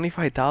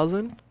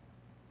 25,000?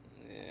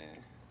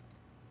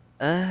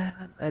 Yeah.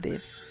 I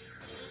did.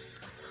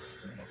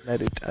 I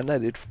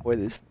did for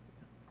this.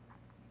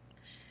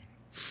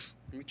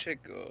 Let me check.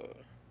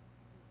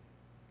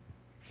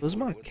 Who's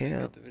my what they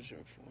cam? got Division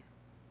 4.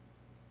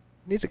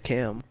 I need a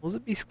cam. Who's the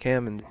beast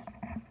cam in?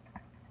 I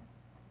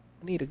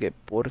need to get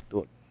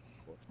Porto.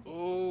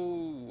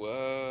 Oh,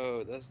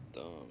 wow. That's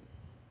dumb.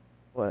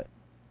 What?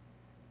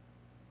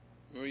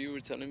 Remember you were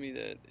telling me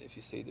that if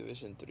you stay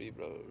Division 3,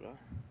 blah, blah, blah.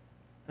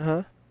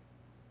 Uh-huh.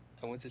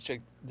 I went to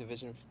check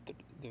division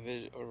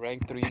or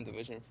rank 3 in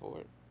Division 4.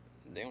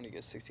 They only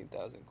get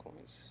 16,000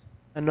 coins.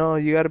 I know,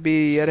 you gotta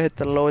hit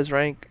the lowest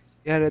rank.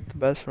 You gotta hit the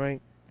best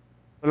rank.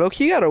 But look,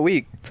 you got a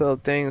week till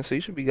thing, so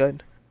you should be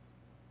good.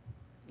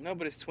 No,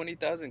 but it's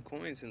 20,000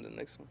 coins in the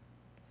next one.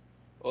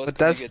 Oh, it's But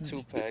 'cause that's... you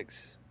get 2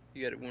 packs.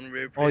 You get 1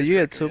 rare Oh, players you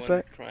pack get and 2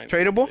 1 pack? prime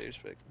Tradable? players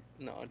pack.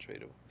 No,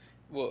 untradeable.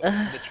 Well,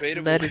 the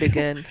tradable. Not it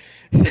again.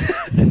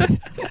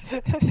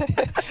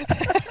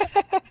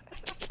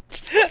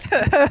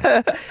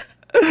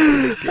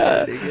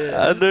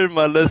 I learned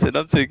my lesson.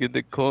 I'm taking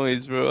the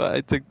coins, bro.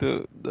 I took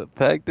the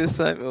pack this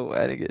time. Oh,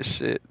 I didn't get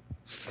shit.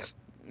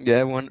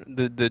 Yeah,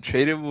 the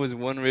tradable was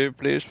 1 rare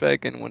players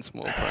pack and 1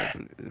 small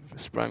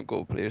prime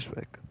gold players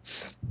pack.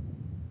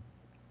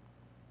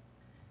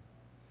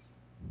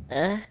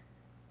 I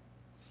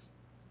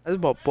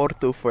just bought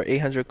Porto for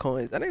 800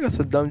 coins. That nigga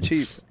so dumb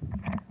cheap.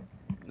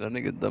 That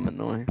nigga dumb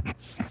annoying.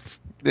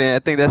 Yeah, I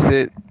think that's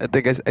it. I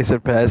think I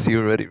surpassed you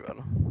already, bro.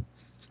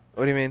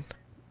 What do you mean?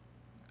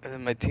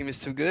 My team is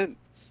too good.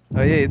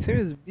 Oh yeah, your team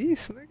is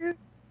beast, nigga.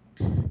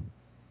 I'm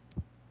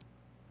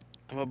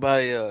gonna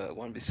buy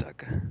one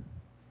Bisaka.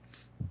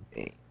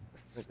 Dang,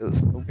 this nigga's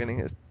still getting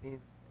his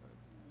team.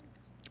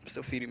 I'm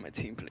still feeding my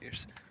team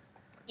players.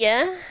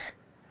 Yeah?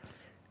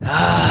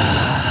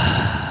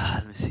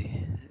 Let me see.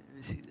 Let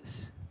me see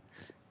this.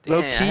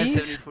 Low Damn, I have key?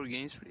 74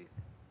 games for you.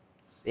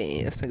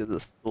 Damn, this nigga's a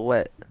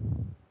sweat.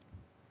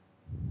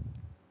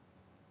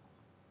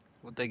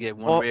 What they get?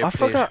 1 Oh, rare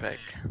players pack.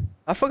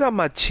 I forgot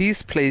my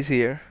cheese plays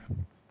here.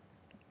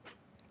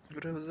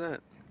 What the hell was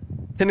that?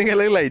 The nigga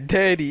look like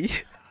daddy.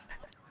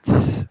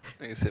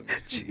 Nigga said my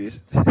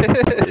cheese.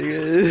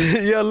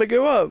 Yo, look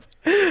him up.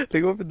 Look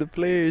him up in the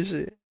player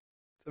shit.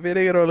 So that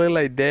nigga don't look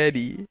like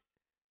daddy.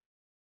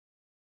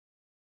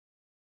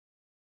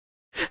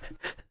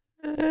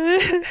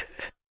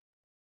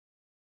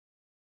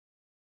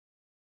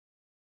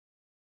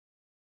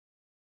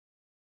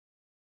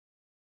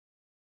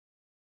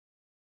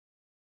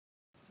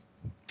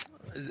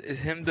 Is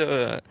him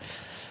the?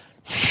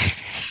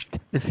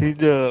 Is he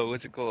the?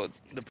 What's it called?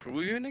 The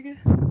Peruvian nigga?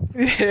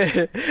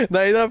 Yeah.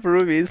 No, he's not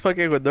Peruvian. He's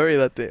fucking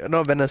Ecuadorian, I think.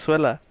 No,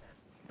 Venezuela.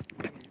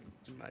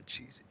 My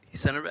cheese.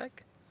 He's center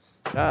back.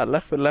 Ah,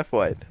 left foot, left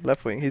wide,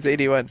 left wing. He's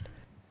 81.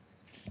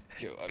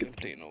 Yo, I've been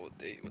playing all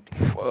day. What the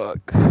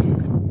fuck?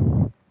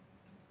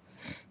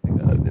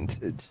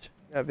 Vintage.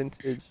 Yeah,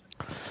 vintage.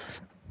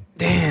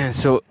 Damn.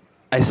 So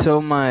I saw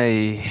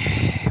my.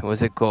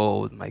 What's it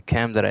called? My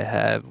cam that I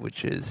have,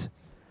 which is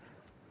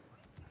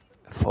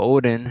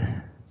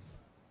Foden.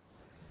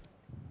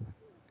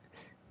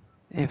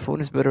 Hey,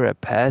 Foden's better at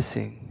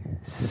passing,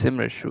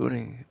 similar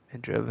shooting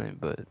and dribbling,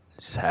 but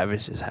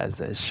Savage just has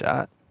that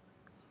shot.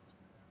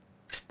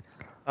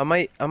 I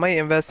might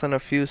invest in a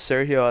few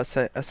Sergio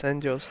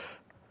Asenjos.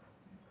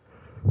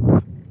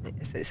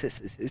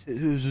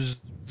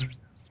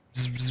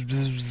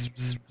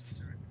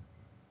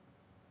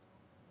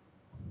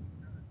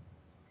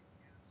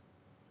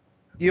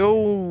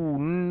 Yo,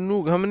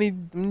 Nuke, how many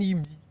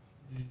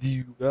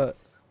you got?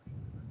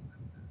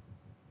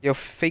 Yo,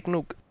 fake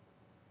Nuke.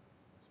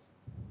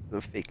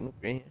 The fake Nuke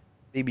right here.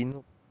 Baby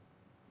Nuke.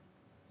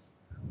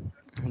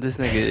 This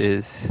nigga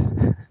is.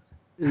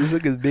 This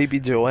look is baby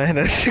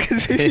Joanna. This look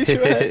is baby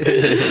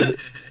Joanna.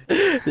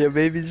 Yeah,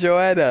 baby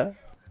Joanna.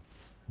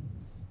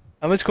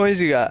 How much coins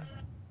you got?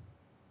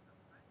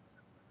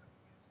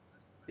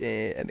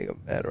 Yeah, I think I'm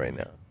mad right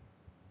now.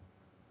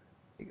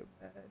 I think I'm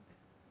mad.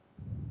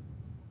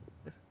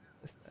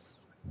 That's not...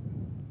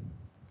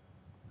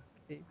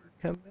 Baby,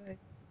 come back.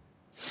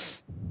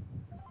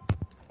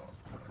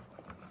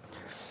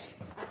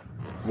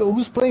 Yo,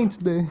 who's playing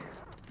today?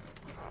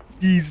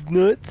 These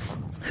nuts.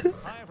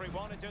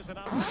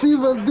 See if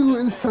I do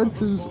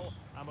incentives.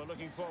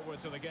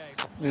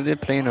 They're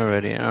playing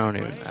already. I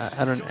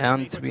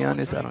don't. To be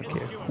honest, I don't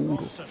care who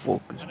the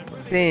fuck is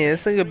playing. Damn,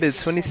 this nigga bid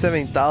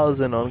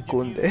 27,000 on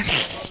Kunde.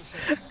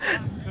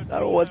 I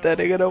don't want that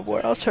nigga no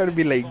more. I was trying to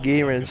be like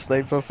gamer and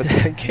sniper for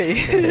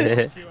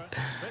 10k.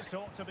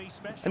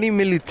 I need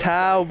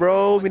Militao,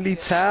 bro.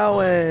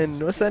 Militao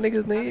and what's that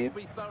nigga's name?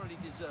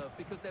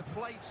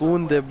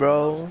 Kunde,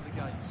 bro.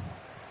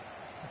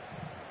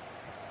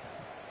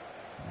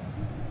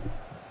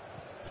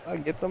 I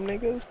get them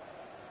niggas.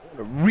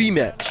 I want a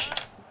rematch.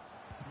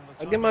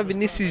 I get my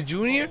Vinicius Jr.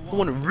 I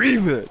want a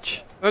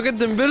rematch. I get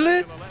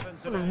Dembele.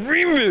 I want a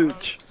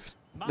rematch.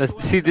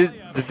 See, the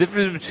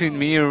difference between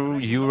me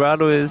and you,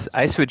 Rado, is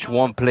I switch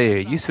one player.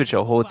 You switch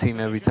a whole team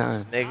every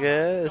time.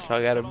 Nigga, that's how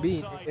I gotta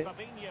be, nigga.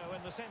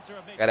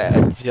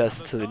 Gotta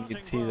adjust to the new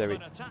teams every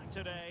time.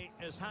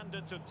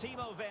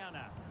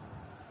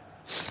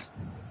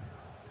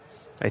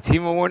 Like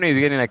Timo Werner is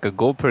getting like a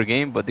goal per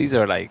game, but these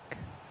are like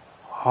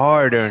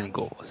hard-earned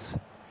goals.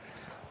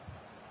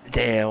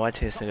 Damn, watch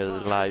this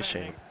nigga's live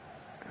stream.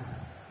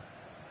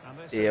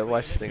 Yeah,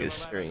 watch this nigga's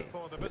stream.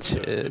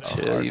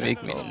 Chill, you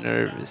make me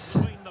nervous.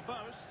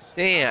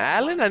 Damn,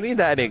 Allen, I need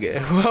that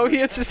nigga. Why would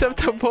he intercept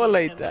the ball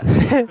like that?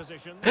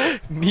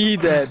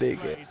 Need that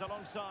nigga.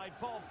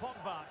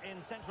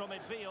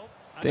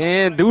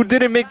 Damn, dude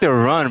didn't make the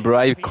run, bro.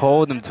 I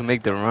called him to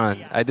make the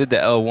run. I did the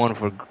L1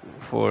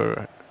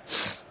 for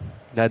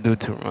that dude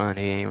to run.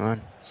 He ain't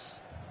run.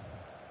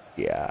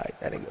 Yeah,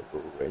 that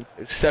nigga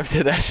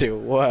intercepted that shit.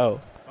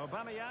 Wow.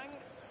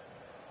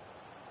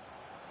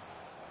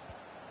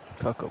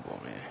 Fuck up on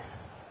me.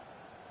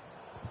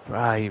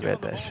 Bro, he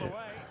read that shit.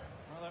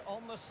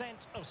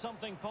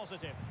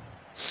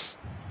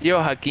 Yo,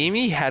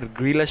 Hakimi had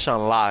Grealish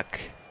on lock.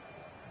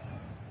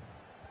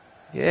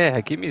 Yeah,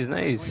 Hakimi's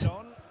nice.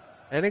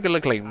 That nigga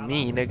look like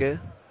me, nigga.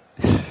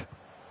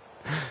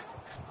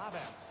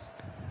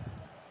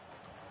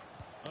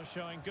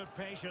 Showing good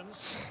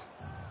patience.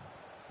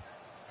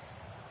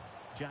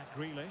 Jack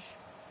Grealish.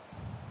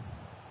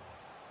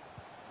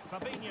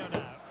 Fabinho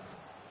now.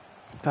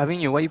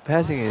 Fabinho, why you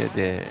passing it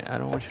there? I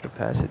don't want you to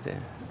pass it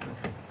there.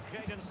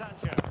 Jadon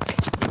Sancho.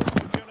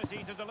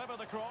 Opportunity to deliver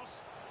the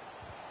cross.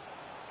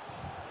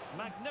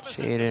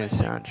 Magnificent. Jadon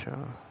Sancho.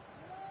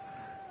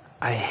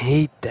 I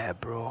hate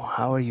that, bro.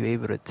 How are you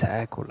able to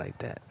tackle like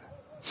that?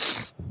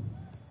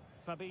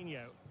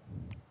 Fabinho.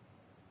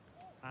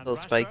 So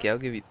Spikey, I'll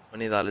give you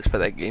 $20 for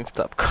that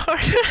GameStop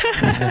card.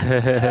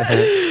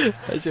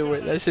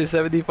 that shit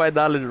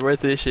 $75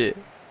 worth of shit.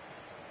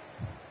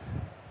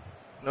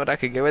 You know what I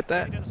could get with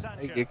that? I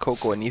could get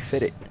Coco and you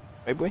fit it.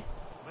 Right, boy?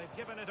 They've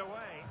given it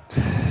away.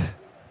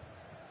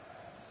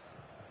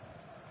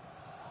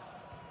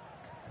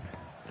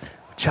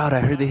 Child, I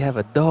heard they have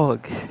a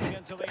dog.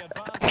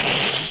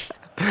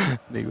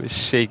 They was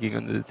shaking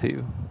under the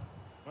table.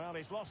 Well,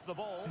 he's lost the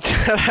ball. Look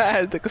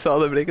at all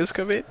the niggas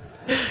come in.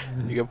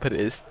 You can put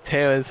his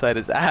tail inside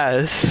his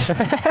ass.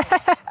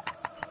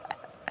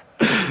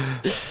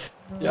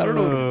 Yeah, I don't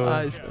know what the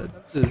eyes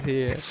is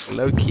here.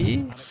 Low key.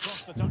 And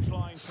across the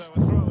touchline, so a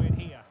throw in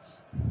here.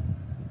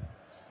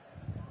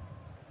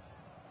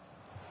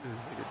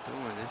 This nigga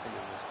doing? This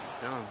nigga must be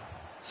dumb.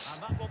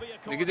 And that will be a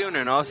corner. Nigga doing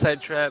an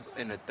offside trap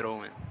and a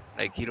throw-in.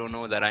 Like he don't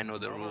know that I know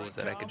the rules,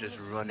 that I could just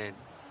run in.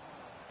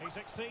 He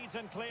succeeds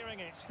in clearing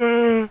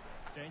it.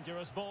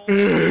 Dangerous ball.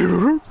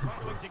 Struggling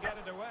to get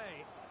it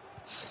away.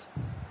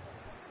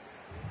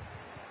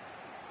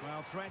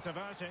 Well, threat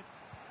averted.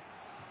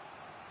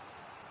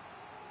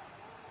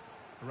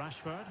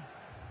 Rashford.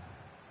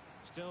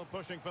 Still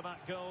pushing for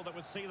that goal that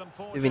would see them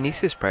forward. Did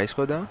Vinicius' price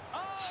go down?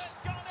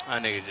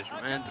 That nigga just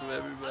ran through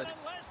everybody.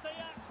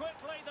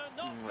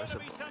 That's a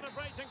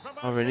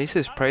Oh,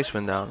 Vinicius' price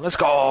went down. Let's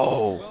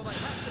go!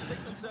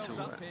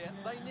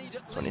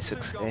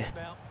 26k.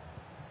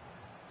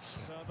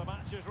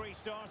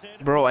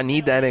 Bro, I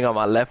need that nigga on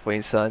my left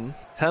wing, son.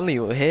 Telling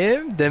you,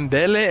 him,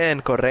 Dembele,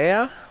 and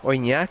Correa, or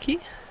Iñaki.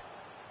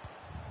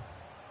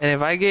 And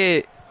if I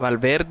get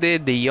Valverde,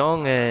 De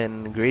Jong,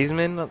 and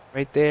Griezmann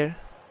right there,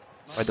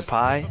 or the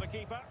pie,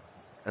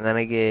 and then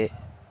I get,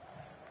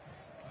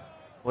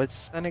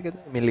 what's that nigga?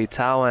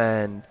 Militao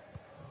and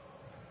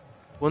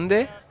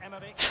Kunde?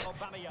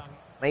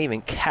 Not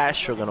even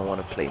Castro gonna want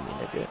to play me,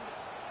 nigga.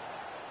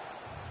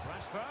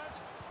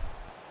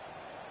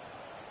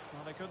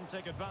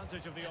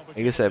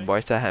 Nigga said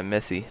Barca had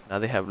Messi, now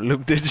they have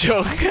Luke de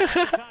Jong.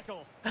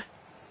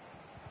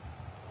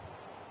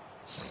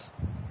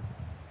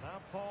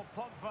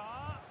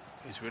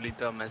 It's really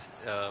dumb.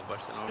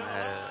 Barcelona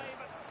had a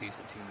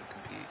decent team to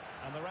compete.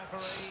 And the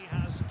referee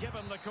has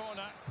given the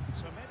corner,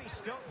 so maybe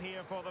scope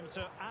here for them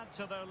to add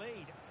to their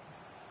lead.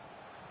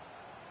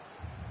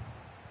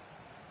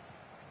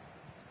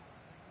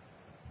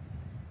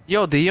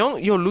 Yo, De Jong,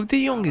 Luke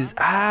de Jong is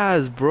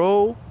ass,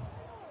 bro.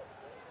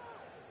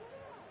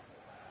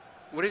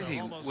 What is he?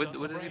 What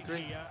does he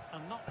play?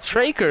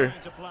 Striker.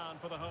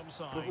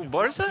 For who,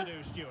 Barca?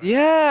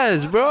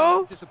 Yes,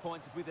 bro.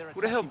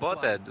 Who the hell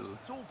bought that dude?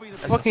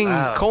 Fucking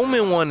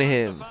Coleman wanted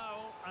him.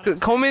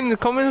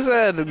 Coleman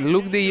said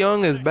Luke de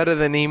Jong is better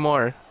than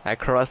Neymar at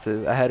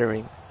crosses, a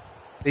headering.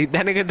 That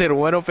nigga did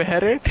one open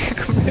header.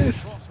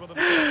 That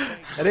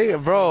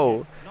nigga,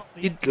 bro.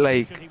 He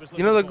like,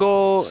 you know the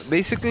goal.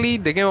 Basically,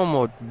 they gave him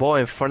a ball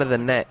in front of the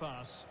net.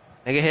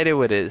 Nigga hit it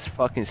with his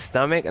fucking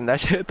stomach, and that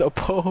shit hit the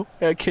pole.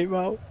 That came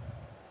out.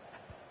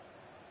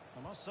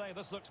 I must say,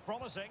 this looks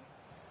promising.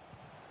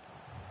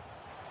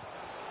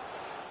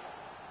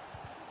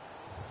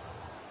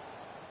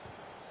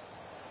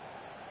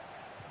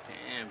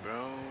 Damn,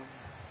 bro.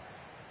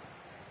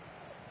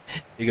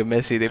 You can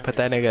Messi. They put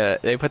that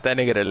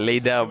nigga to lay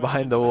down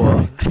behind the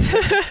wall.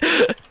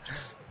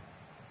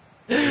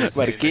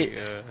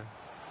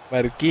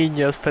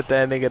 Marquinhos put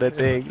that nigga to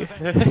thing.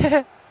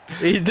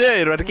 He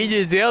did.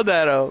 Marquinhos yelled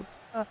at him.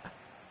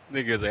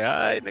 Niggas like,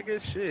 alright, nigga,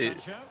 shit.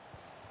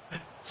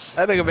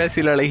 That nigga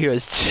Messi looked like he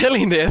was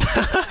chilling there.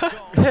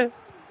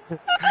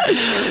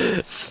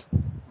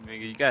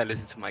 Nigga, you gotta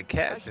listen to my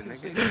captain,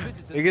 nigga.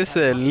 Nigga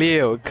said,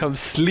 Leo, come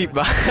sleep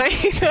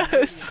behind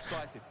us.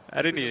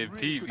 I didn't even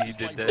peep he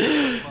did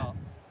that.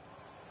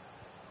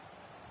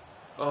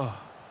 Oh.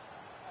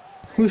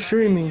 Who's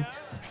streaming?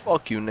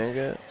 Fuck you,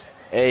 nigga.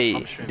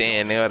 Hey,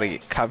 damn, they ought to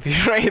get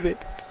copyrighted.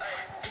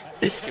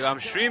 Yo, I'm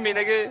streaming,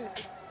 nigga.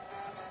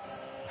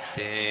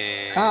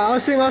 Damn. I'll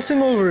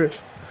sing over it.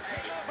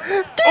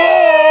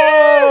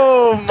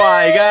 Oh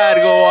my god,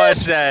 go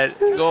watch that.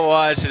 Go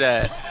watch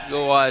that.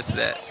 Go watch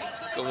that.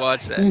 Go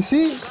watch that. You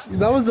see?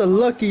 That was a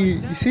lucky,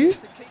 you see?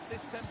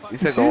 You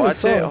said go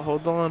watch it?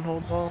 Hold on.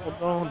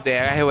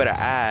 Damn, I got hit with an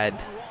ad.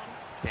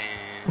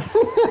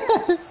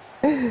 Damn.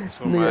 That's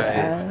for my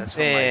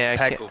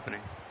pack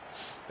opening.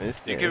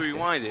 You can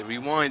rewind it,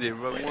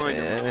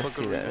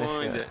 motherfucker,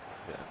 rewind it.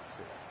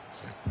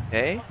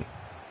 Hey?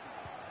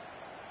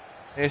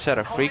 They shot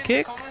a free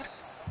kick?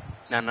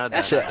 Nah, not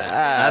that, not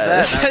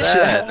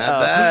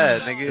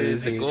that, nigga.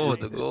 The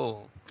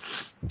goal.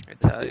 I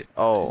tell you.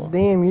 Oh.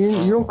 Damn,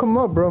 you don't come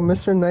up, bro.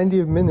 Mr.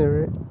 90th minute,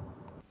 right?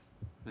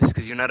 It's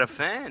because you're not a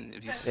fan.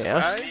 If you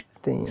subscribe.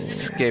 Damn.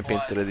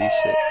 Skipping through these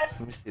shit.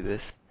 Let me see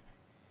this.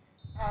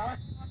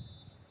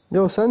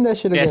 Yo, send that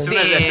shit again. As soon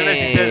as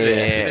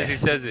he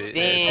says it.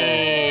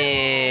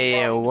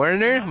 Damn,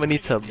 Werner, we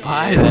need to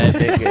buy that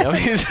nigga.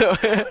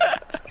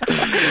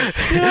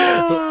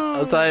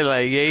 I'm telling you,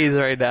 like, gays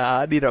right now.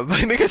 I need to buy.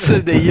 Nigga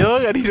said the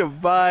young. I need to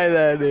buy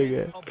that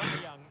nigga.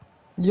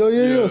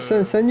 Yo,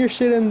 send your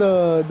shit in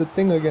the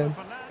thing again.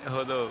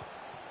 Hold up.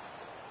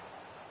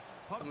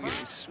 I'm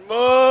getting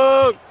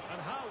smoked.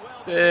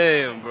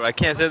 Damn, bro, I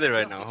can't send it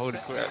right now. Holy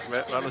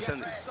crap, Ronald,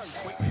 send it.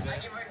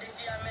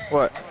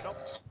 What?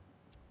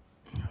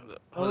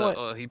 Hold up.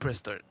 Oh, he pressed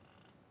start.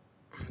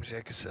 Let me see,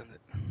 I can send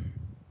it.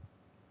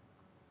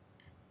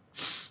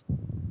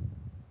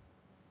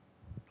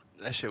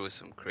 That shit was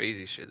some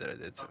crazy shit that I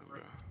did to him,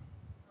 bro.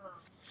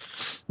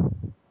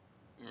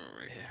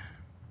 Right here.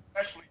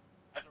 Especially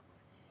as a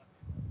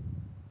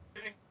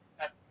giving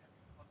that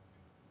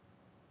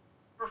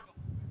first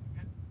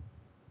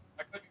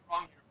I could be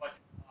wrong here, but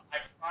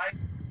I've tried.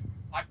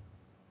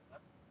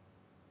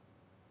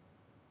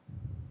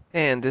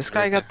 Damn, this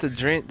guy got the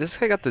dream. This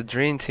guy got the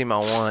dream team I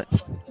want.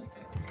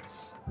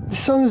 This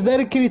song is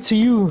dedicated to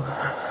you.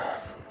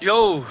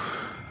 Yo,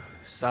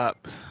 stop.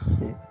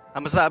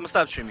 I'm gonna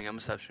stop streaming.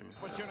 Finish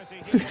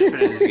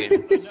this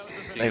game.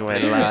 Like my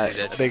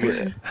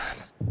life.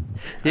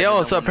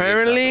 Yo, so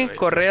apparently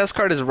Correa's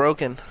card is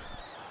broken.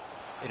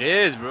 It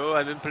is, bro.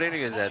 I've been playing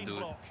against that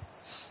dude.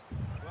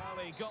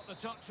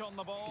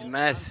 He's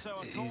mad.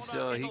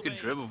 He could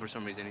dribble for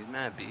some reason. He's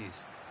mad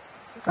beast.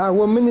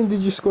 What minute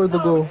did you score the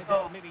goal?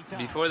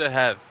 Before the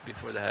half.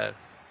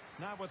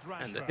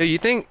 Yo, you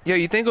think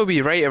it'll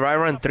be right if I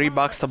run 3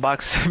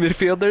 box-to-box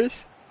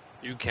midfielders?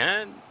 You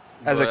can.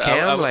 As a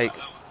cam, like.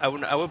 I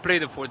would play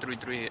the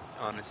 4-3-3,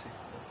 honestly.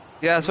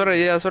 Yeah, that's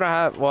what I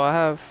have. Well, I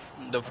have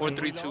the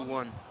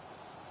 4-3-2-1.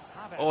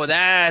 Oh,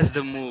 that's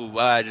the move.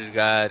 Wow, I just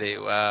got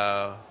it.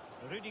 Wow.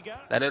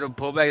 That little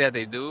pullback that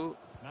they do.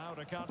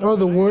 Oh,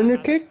 the Werner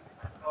kick?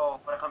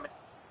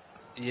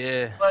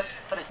 Yeah.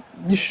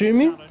 You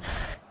streaming?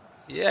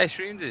 Yeah, I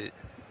streamed it.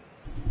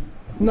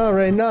 Not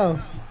right now.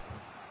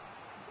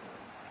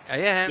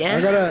 Yeah.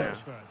 I gotta.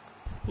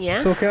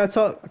 Yeah. So can I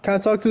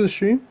talk to the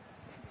stream?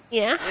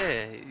 Yeah.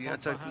 Yeah, you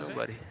gotta talk to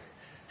nobody.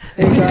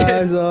 Hey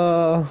guys,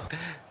 no.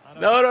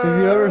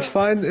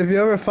 If you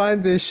ever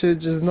find this shit,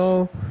 just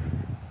know.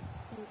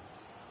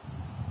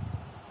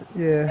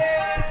 Yeah.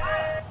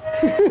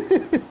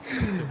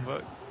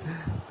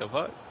 The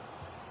fuck?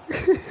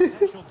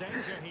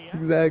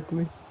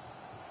 Exactly.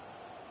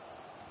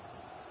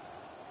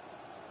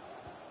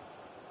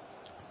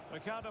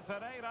 Ricardo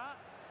Pereira.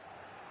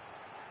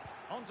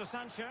 On to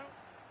Sancho.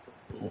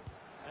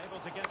 Able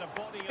to get a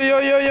body.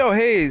 Yo,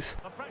 Hayes.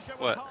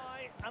 What?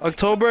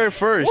 October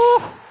 1st.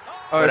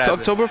 Or it's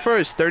October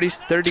 1st,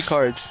 30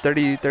 cards,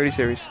 30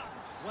 series.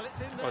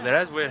 Oh,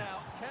 that's weird.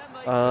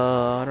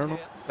 I don't know.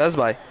 Best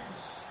Buy.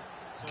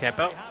 Camp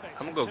out?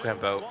 I'm gonna go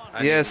camp out.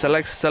 Yeah,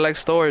 select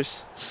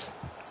stores.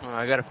 Oh,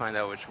 I gotta find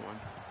out which one.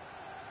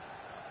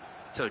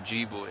 So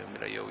G-Boy,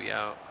 I'm like, yo, we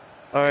out.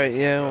 Alright,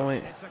 yeah,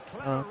 wait.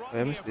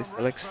 Let me see.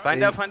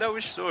 Find out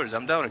which stores.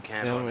 I'm down to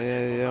camp.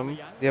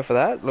 Yeah, for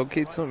that?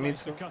 Locate to me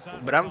too.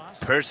 But I'm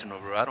personal,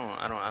 bro. I don't want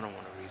to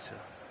resell.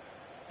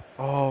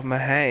 Oh,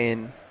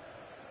 Manhattan.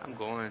 I'm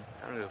going.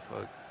 I don't give a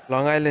fuck.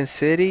 Long Island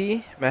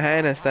City,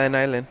 Manhattan, and Staten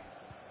Island.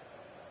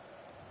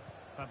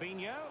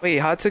 Wait,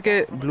 hot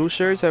ticket blue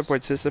shirts at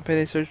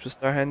participating stores will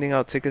start handing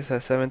out tickets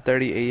at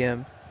 7:30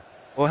 a.m.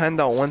 We'll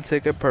hand out 1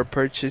 ticket per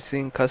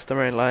purchasing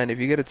customer in line. If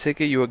you get a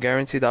ticket, you will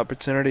guarantee the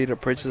opportunity to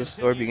purchase a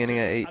store beginning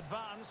at 8.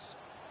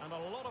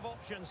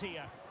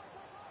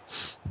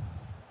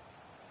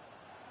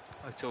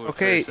 October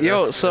Okay, 1st, so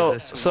yo, that's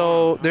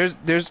so tomorrow.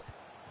 there's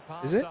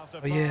Pass is it? after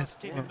Oh yeah. pass,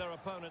 keeping their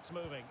opponents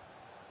moving.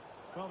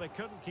 Well, they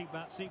couldn't keep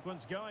that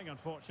sequence going,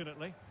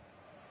 unfortunately.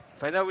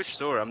 Find out which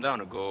store. I'm down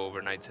to go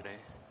overnight today.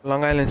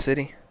 Long Island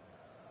City.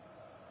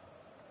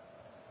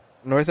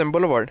 North End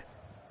Boulevard.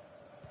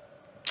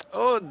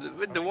 Oh,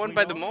 the one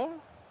by the mall?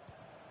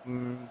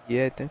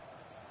 Yeah, I think.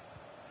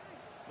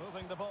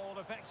 Moving the ball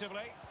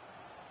effectively.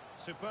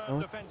 Superb Oh.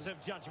 defensive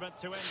judgment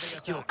to end the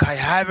attack. Yo, Kai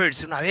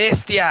Havertz, una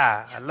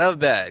bestia. I love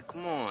that.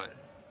 Come on.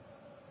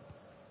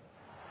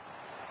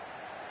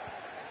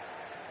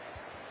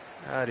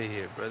 Out of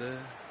here, brother.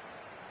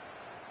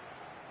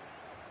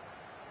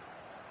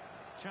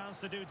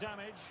 Chance to do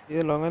damage.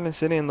 Yeah, Long Island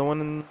City and the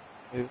one in.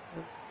 Werner.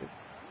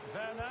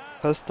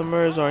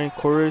 Customers are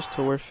encouraged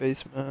to wear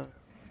face masks.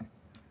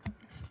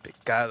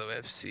 Pecado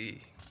FC.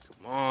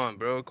 Come on,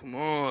 bro. Come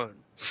on.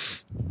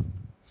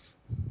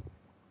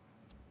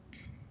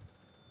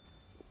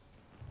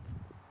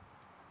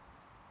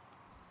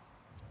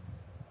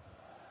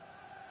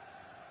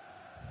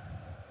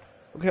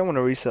 Okay, I want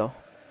to resell.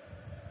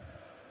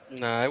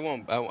 Nah, I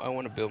won't. I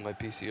want to build my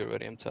PC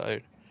already. I'm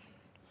tired.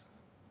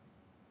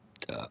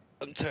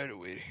 I'm tired of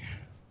waiting.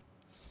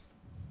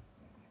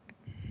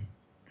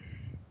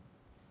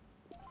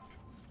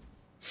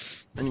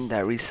 I need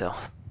that resell.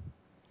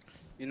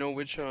 You know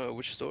which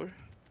store?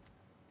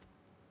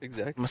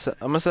 Exactly. I'm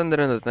gonna send it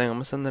in the thing. I'm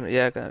gonna send it.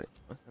 Yeah, I got it.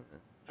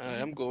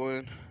 I'm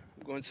going.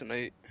 I'm going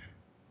tonight.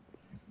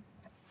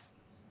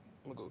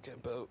 I'm gonna go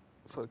camp out.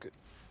 Fuck it.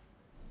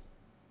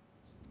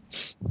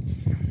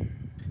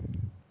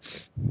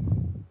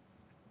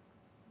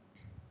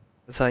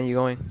 What time you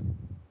going?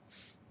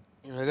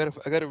 I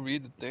gotta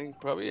read the thing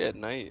probably at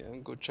night. I'm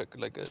gonna go check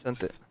like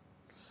Sent it.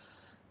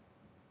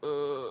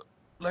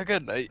 like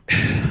at night.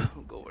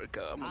 I'll go work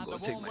out. I'm gonna go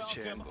take my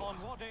chair and go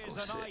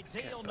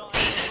sit camp out.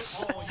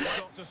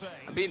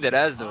 I'm being dead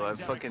ass though. I've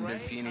fucking been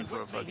fiending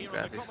for a fucking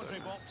graphics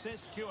card.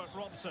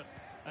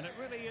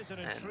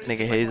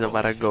 Nigga Hayes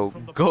about to go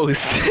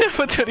ghost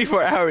for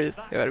 24 hours.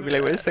 You gotta be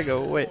like, wait a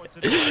second, wait.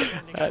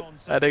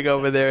 I think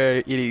over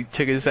there eating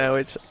chicken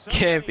sandwich,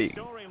 camping.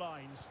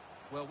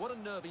 Well, what a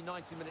nervy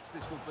 90 minutes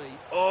this will be.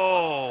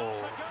 Oh,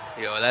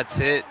 yo, that's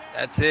it.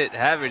 That's it.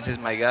 Havertz is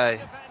my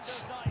guy.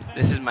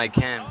 This is my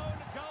cam.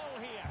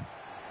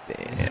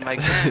 This is my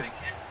cam.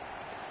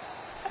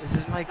 This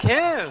is my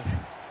cam.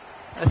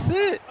 That's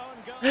it.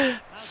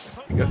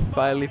 Nigga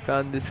finally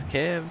found this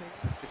cam.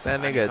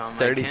 That nigga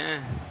 30.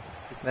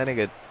 That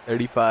nigga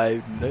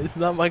 35. No, it's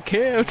not my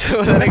cam.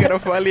 So that nigga gonna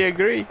finally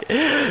agree.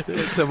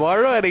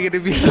 Tomorrow, I'm gonna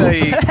be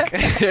like,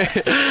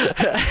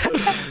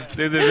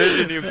 the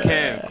division you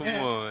cam. Come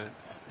on.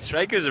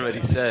 Striker's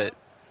already set.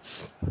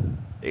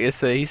 Nigga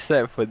say he's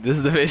set for this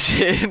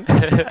division.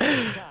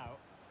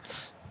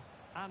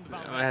 I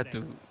might have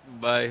to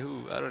buy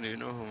who? I don't even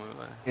know who I'm gonna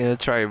buy. Yeah,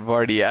 try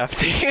Vardy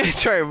after.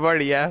 Try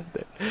Vardy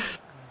after. There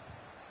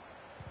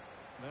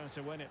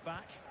to win it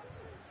back.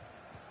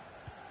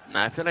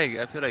 Nah, I feel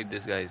like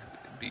this guy's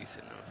beast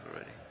enough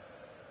already.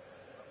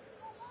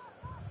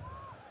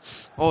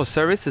 Oh,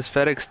 service is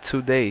FedEx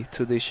 2-day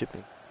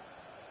shipping.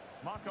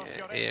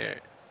 Yeah,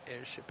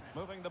 air shipping.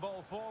 Moving the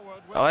ball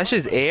forward. Oh, that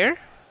shit's air?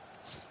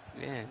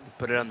 Yeah, they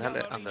put it on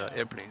the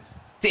airplane.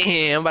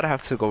 Damn, I'm about to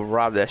have to go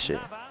rob that shit.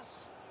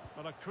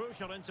 But a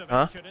crucial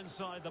intervention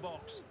inside the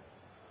box.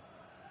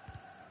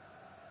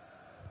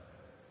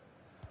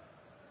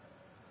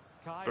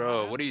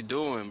 Bro, what are you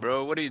doing,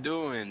 bro? What are you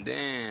doing?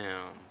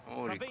 Damn.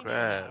 Holy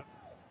crap.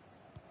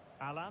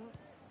 Alan.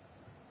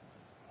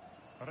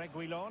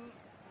 Reguilon.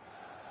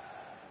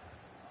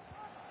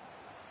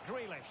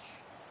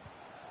 Grealish.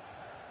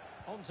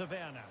 On to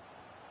Werner.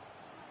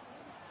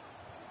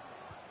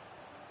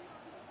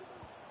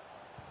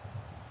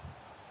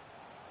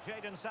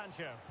 Jadon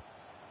Sancho.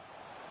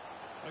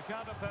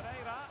 Ricardo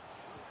Pereira.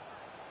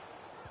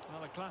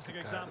 Another classic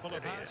example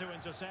of how to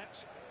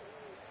intercept.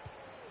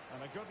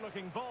 And a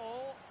good-looking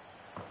ball.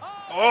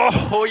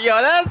 Oh,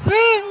 yo, that's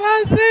it.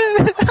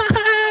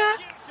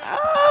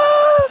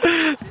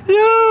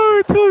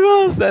 Yo, 2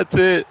 goals. That's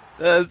it.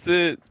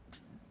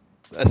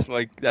 That's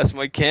my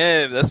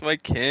cam.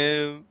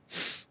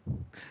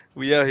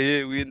 We out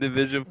here. We in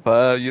Division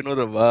 5. You know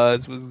the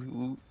vibes. Was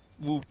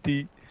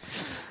whoopty.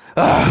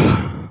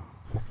 Damn,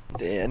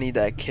 I need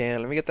that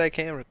cam. Let me get that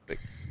cam real quick.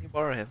 Let me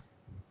borrow him.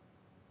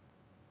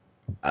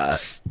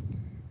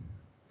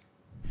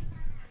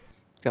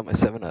 Got my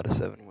 7 out of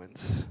 7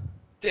 wins.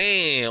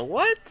 Damn,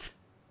 what?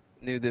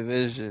 New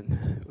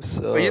division. What's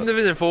up? Are you in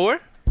Division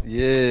 4?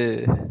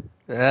 Yeah.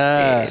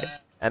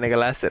 That nigga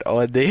lasted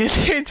all day.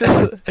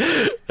 just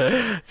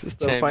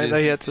to find out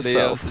he had to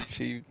sell.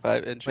 Achieved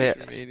 5 entries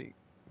remaining.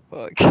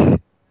 Fuck.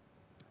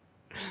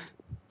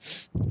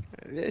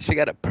 Yeah, she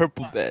got a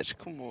purple badge.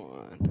 Come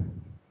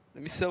on.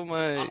 Let me sell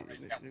my.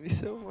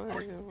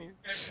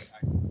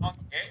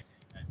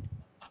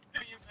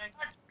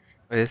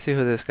 Wait, let's see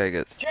who this guy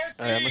gets. Alright,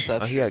 I'm gonna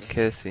stop. Oh, he got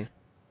Kissy.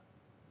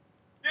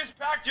 This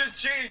pack just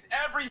changed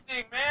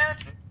everything, man.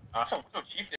 So cheap.